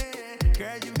redeem it.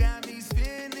 Girl, you got me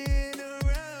spinning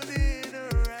around and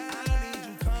around. I need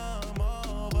you come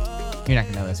over. You're not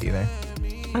going to know this either.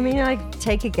 I mean, I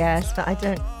take a guess, but I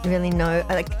don't really know.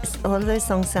 Like, a lot of those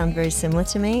songs sound very similar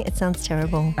to me. It sounds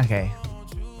terrible. Okay.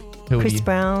 Who would Chris you?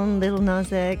 Brown, Little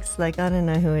Nas X, like, I don't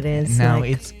know who it is. No,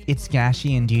 like, it's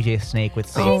Gashi and DJ Snake with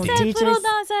Oh, Safety. DJs. Little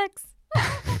Nas X.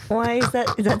 Why is that?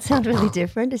 Does that sound really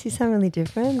different? Does he sound really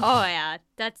different? Oh yeah,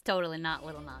 that's totally not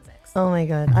Little Nas X. Oh my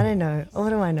God. I don't know. What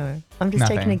do I know? I'm just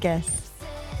taking Nothing. a guess.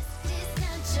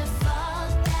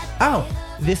 Oh,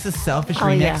 this is Selfish Oh,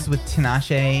 Remix yeah. with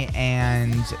Tinashe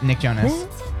and Nick Jonas.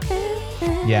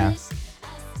 Yeah.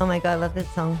 Oh my God, I love that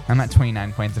song. I'm at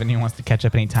 29 points. If anyone wants to catch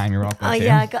up anytime, you're welcome Oh to.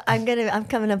 yeah, I'm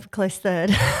coming up a close third.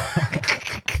 All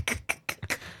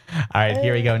right,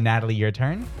 here we go. Natalie, your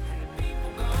turn.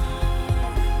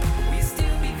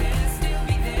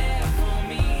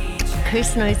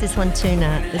 Chris knows this one too,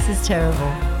 Nat. This is terrible.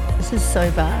 This is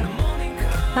so bad.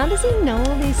 How does he know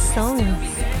all these songs?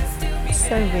 It's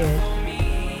so weird.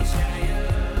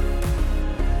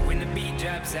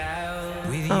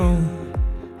 Oh,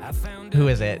 Who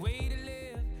is it?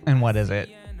 And what is it?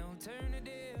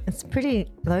 it's pretty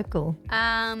local.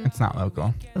 It's not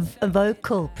local.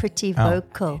 Vocal, pretty Oh.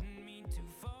 vocal.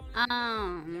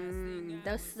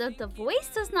 The voice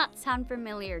does not sound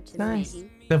familiar to Nice. me.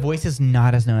 The voice is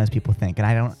not as known as people think, and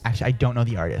I don't know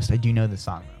the artist. I do know the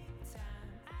song though.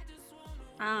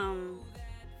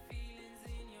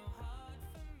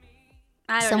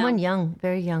 I don't Someone know. young,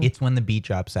 very young. It's When the Beat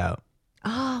Drops Out.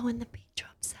 Oh, when the beat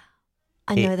drops out.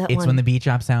 I know that It's one. When the Beat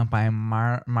Drops Out by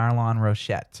Marlon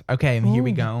Rochette. Okay, here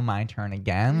we Ooh. go. My turn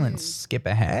again. Let's skip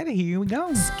ahead. Here we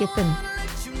go. Skipping.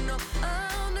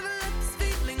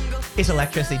 It's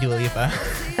Electricity, Dua Lipa.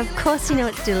 Of course you know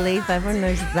it's Dua Lipa. Everyone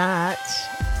knows that.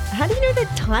 How do you know the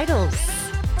titles?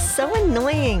 So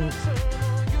annoying.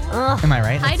 Ugh. Am I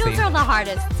right? Let's Titles see. are the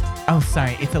hardest. Oh,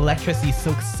 sorry. It's Electricity,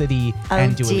 Silk City,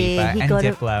 and Dua dear, Lipa, he and got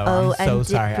it- Diplo. Oh, I'm so and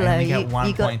sorry. I Diplo. only got one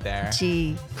You got point there.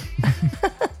 G.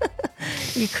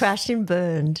 You crashed and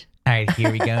burned. All right,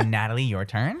 here we go. Natalie, your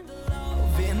turn.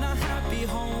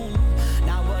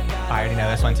 I already know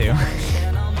this one too.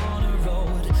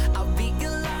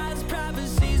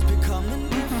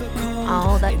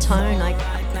 Oh, that tone.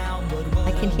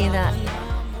 I can hear that.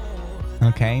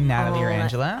 Okay, Natalie or Oh, that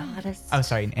Angela? artist. Oh,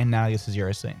 sorry. And Natalie, this is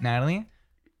yours. So, Natalie?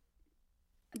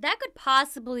 That could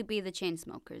possibly be the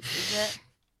Chainsmokers, is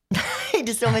it? He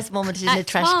just almost vomited in That the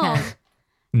trash tone, can.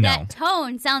 No. That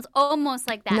tone sounds almost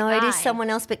like that No, guy. it is someone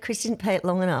else, but Chris didn't play it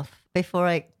long enough before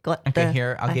I got Okay, the...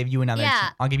 here, I'll give you another Yeah.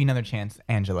 I'll give you another chance,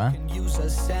 Angela. Use a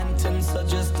sentence or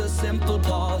just a simple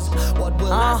pause. What will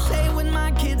Ah. I say when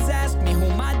my kids ask me who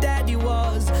my daddy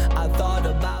was? I thought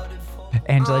about it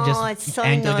for Angela Oh, just I so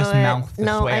Angela know just it. mouthed the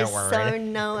No, swear I word. so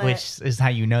know it. Which is how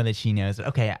you know that she knows it.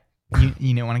 Okay,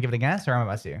 you don't want to give it a guess, or I'm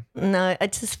about to? No, I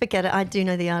just forget it. I do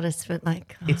know the artist, but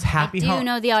like... It's I Happy do Home.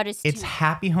 know the artist It's too.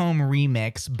 Happy Home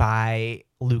remix by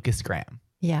Lucas Graham.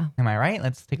 Yeah. Am I right?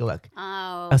 Let's take a look.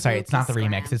 Oh, Oh, sorry, it's not the Lucas remix.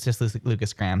 Graham. It's just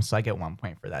Lucas Graham. So I get 1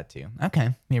 point for that too.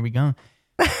 Okay, here we go.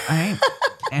 All right,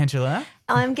 Angela.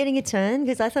 I'm getting a turn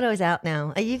because I thought I was out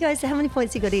now. Are you guys, how many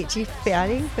points you got each? Are you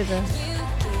fighting for the...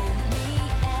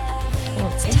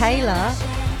 Oh, it's Taylor.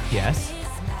 Yes.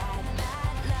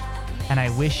 And I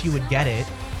wish you would get it.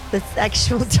 The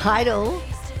actual title.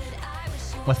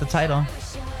 What's the title?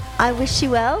 I wish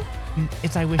you well.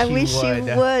 It's I wish I you wish would.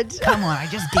 you would. Come on, I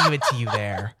just gave it to you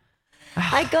there.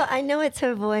 I know it's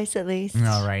her voice at least.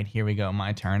 All right, here we go.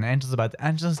 My turn.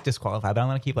 Angela's disqualified, but I'm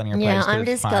gonna keep letting her play. Yeah, just 'cause I'm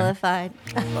it's fun. disqualified.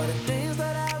 things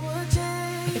that I would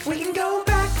change. If we can go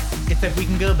back. It's if we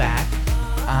can go back.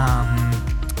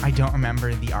 I don't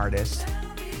remember the artist.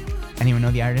 Anyone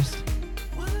know the artist?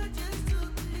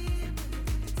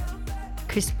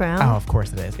 Chris Brown. Oh, of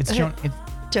course it is. It's Okay. Joan. It's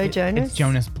Joe Jonas? It's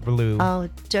Jonas Blue. Oh,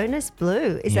 Jonas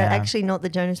Blue. Is Yeah. that actually not the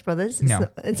Jonas Brothers? No.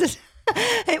 It's just,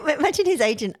 imagine his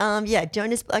agent. Yeah,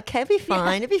 Jonas. Okay, it'll be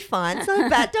fine. It'll be fine. It's not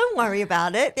bad. Don't worry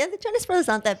about it. Yeah, the Jonas Brothers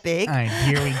aren't that big. All right,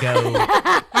 here we go.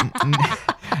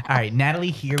 All right,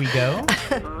 Natalie, here we go.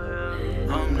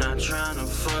 I'm not trying to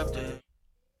fuck that.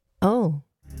 Oh.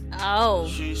 Oh.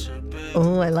 She's a bitch.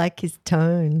 Oh, I like his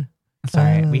tone.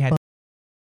 Sorry, we had.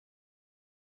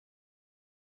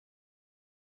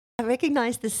 I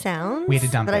recognize the sounds. We had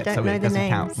to dump but it, I don't so know it the doesn't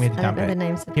names. count. We had to I don't dump know it. the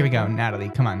names. Of Here we go, people. Natalie.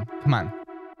 Come on, come on.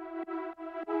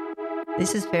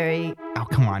 This is very. Oh,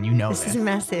 come on, you know This this. is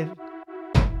massive.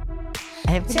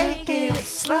 Take it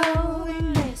slow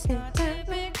and listen to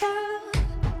me go.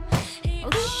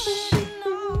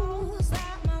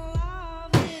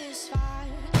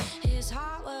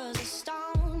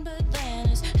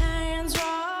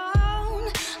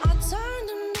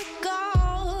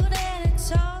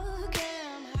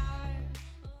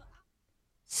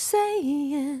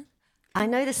 Saying, I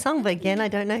know the song, but again, I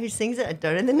don't know who sings it. I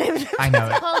don't know the name of it. I know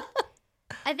it.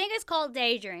 I think it's called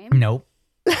Daydream. Nope.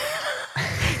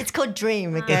 It's called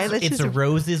Dream. Okay, It's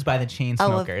Roses by the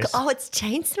Chainsmokers. Oh, it's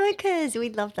Chainsmokers. We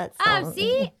love that song. Oh,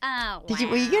 see? Oh,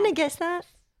 Were you gonna guess that?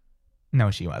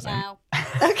 No, she wasn't. No.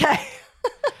 Okay.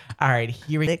 All right,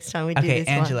 here we Next time we do Okay, this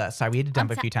one. Angela. Sorry, we had to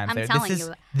dump I'm a few times I'm there. telling This is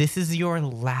you. this is your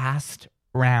last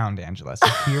round, Angela. So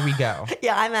here we go.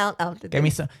 Yeah, I'm out after this. Give me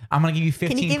some. I'm gonna give you 15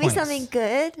 Can you give points. me something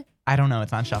good? I don't know.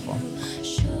 It's on shuffle.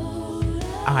 Oh,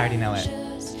 I already know it.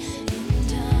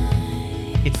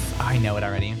 I know it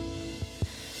already.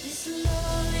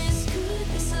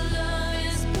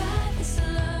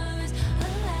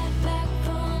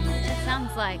 It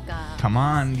sounds like Come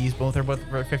on, these both are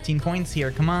for 15 points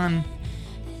here. Come on.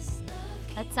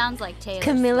 that sounds like Taylor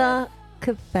Camila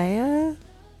Cabello?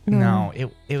 No,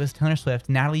 it was Taylor Swift.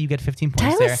 Natalie, you get 15 points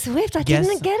Taylor there. Swift. I Guess-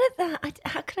 didn't get it.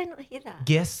 How could I not hear that?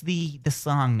 Guess the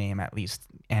song name at least,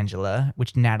 Angela,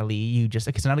 which Natalie, you just,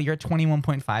 because Natalie, you're at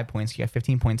 21.5 points. You got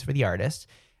 15 points for the artist.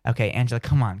 Okay, Angela,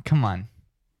 come on.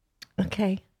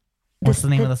 Okay. What's the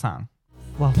name of the song?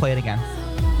 Well, play it again.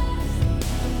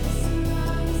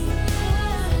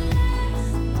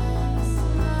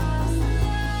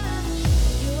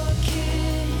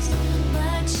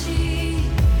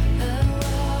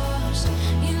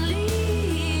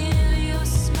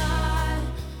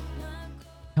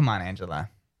 Come on, Angela.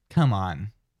 Come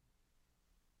on.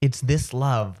 It's This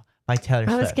Love by Taylor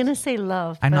Swift. I was going to say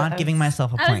love. I'm but not giving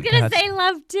myself a point. I was gonna 'cause say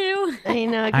love too. I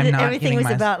know, I'm because not everything giving was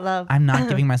my- about love. I'm not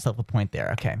giving myself a point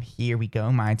there. Okay, here we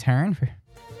go. My turn.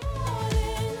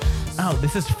 Oh,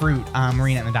 this is Fruit,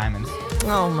 Marina and the Diamonds.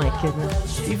 Oh my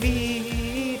goodness.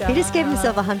 He just gave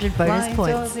himself 100 bonus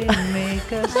points.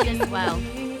 Wow.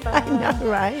 I know,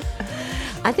 right?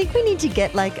 I think we need to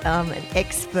get like an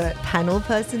expert panel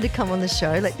person to come on the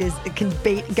show. Like this, it can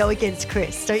go against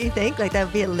Chris. Don't you think? Like that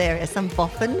would be hilarious. Some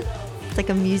boffin. It's like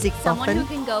a music Someone who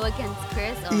boffin. can go against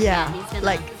Chris. Oh, Yeah, man, he's gonna,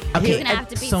 like- Okay, he's gonna have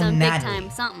to be so some Natalie. big time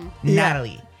something.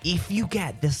 Natalie, if you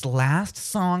get this last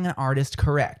song and artist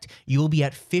correct, you will be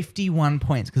at 51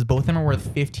 points because both of them are worth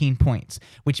 15 points,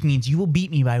 which means you will beat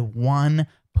me by 1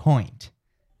 point.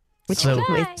 Which so,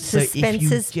 Okay. so if you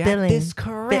Suspense get billing. this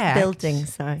correct, Building,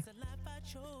 sorry.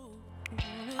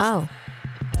 Oh.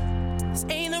 This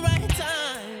ain't the right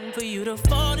time for you to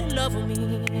fall in love with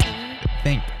me.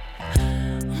 think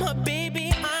My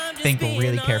baby, I'm just Think being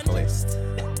really carefully. honest.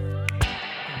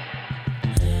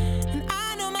 And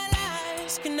I know my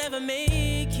lies can never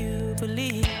make you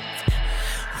believe.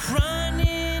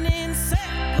 Running in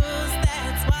circles,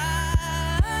 that's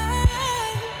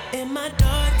why. In my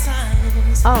dark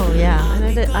times. Oh yeah,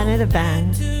 I know the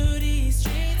band. To these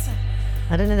streets,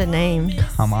 I don't know the name.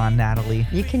 Come on, Natalie.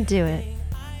 You can do it.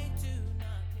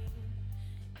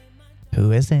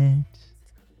 Who is it?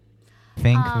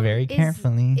 Think very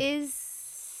carefully.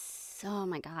 Oh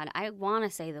my God, I want to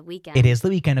say The Weeknd. It is The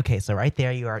Weeknd. Okay, so right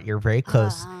there you're very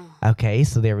close. Okay,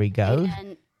 so there we go.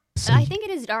 And So I think it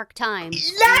is Dark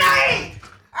Times. Natalie!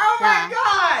 Oh Yeah.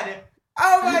 God!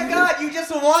 Oh my God! You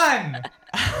just won!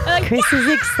 Chris is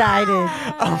excited.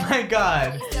 Oh my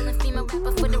God!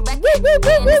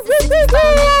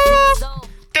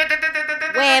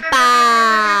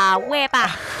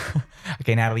 Wepa.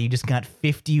 Okay, Natalie, you just got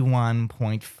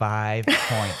 51.5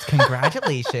 points.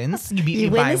 Congratulations! You beat You me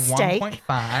win by a steak.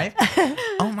 1.5.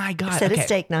 Oh my God! Set okay. of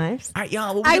steak knives. All right,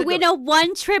 y'all. Well, I we win gotta a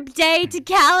one-trip day to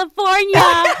California.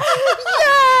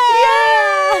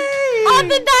 On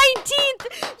the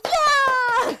 19th.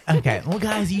 Yeah. Okay, well,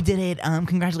 guys, you did it.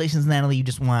 Congratulations, Natalie. You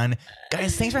just won.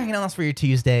 Guys, thanks for hanging out with us for your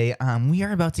Tuesday. We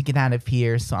are about to get out of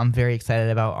here, so I'm very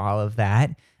excited about all of that.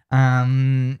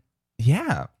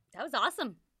 Yeah. That was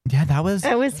awesome. Yeah, that was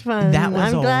fun. That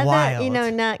was I'm glad that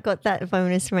wild. Nat got that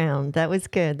bonus round. That was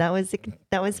good. That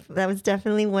was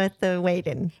definitely worth the wait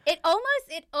in. It almost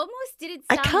didn't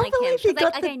I sound can't like him. believe you 'cause,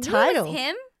 got like, the I knew title. it was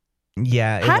him.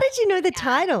 Yeah. How did you know the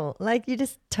title? Like you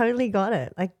just totally got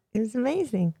it. Like it was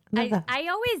amazing. Love that. I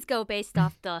always go based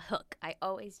off the hook. I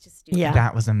always just do Yeah.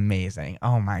 That was amazing.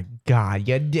 Oh my God,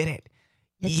 you did it.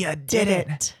 You did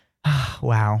it.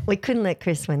 Wow. We couldn't let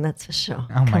Chris win, that's for sure.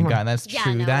 Oh my Come on. God, that's Yeah,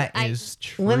 true. no, That is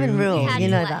true. Women rule. We had You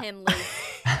to know let that. him loose.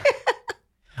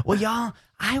 Well, y'all,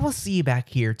 I will see you back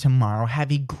here tomorrow.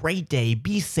 Have a great day.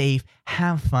 Be safe.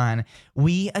 Have fun.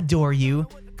 We adore you.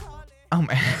 Oh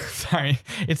my, sorry.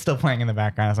 It's still playing in the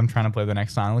background as I'm trying to play the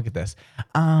next song. Look at this.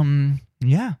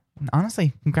 Yeah.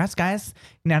 Honestly, congrats, guys.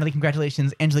 Natalie,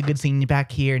 congratulations. Angela, good seeing you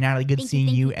back here. Natalie, good seeing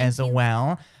you as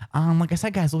well. Like I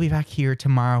said, guys, we'll be back here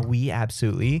tomorrow. We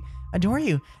absolutely adore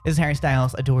you. This is Harry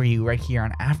Styles, Adore You, right here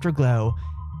on Afterglow.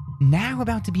 Now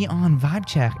about to be on Vibe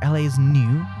Check, LA's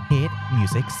new hit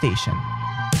music station.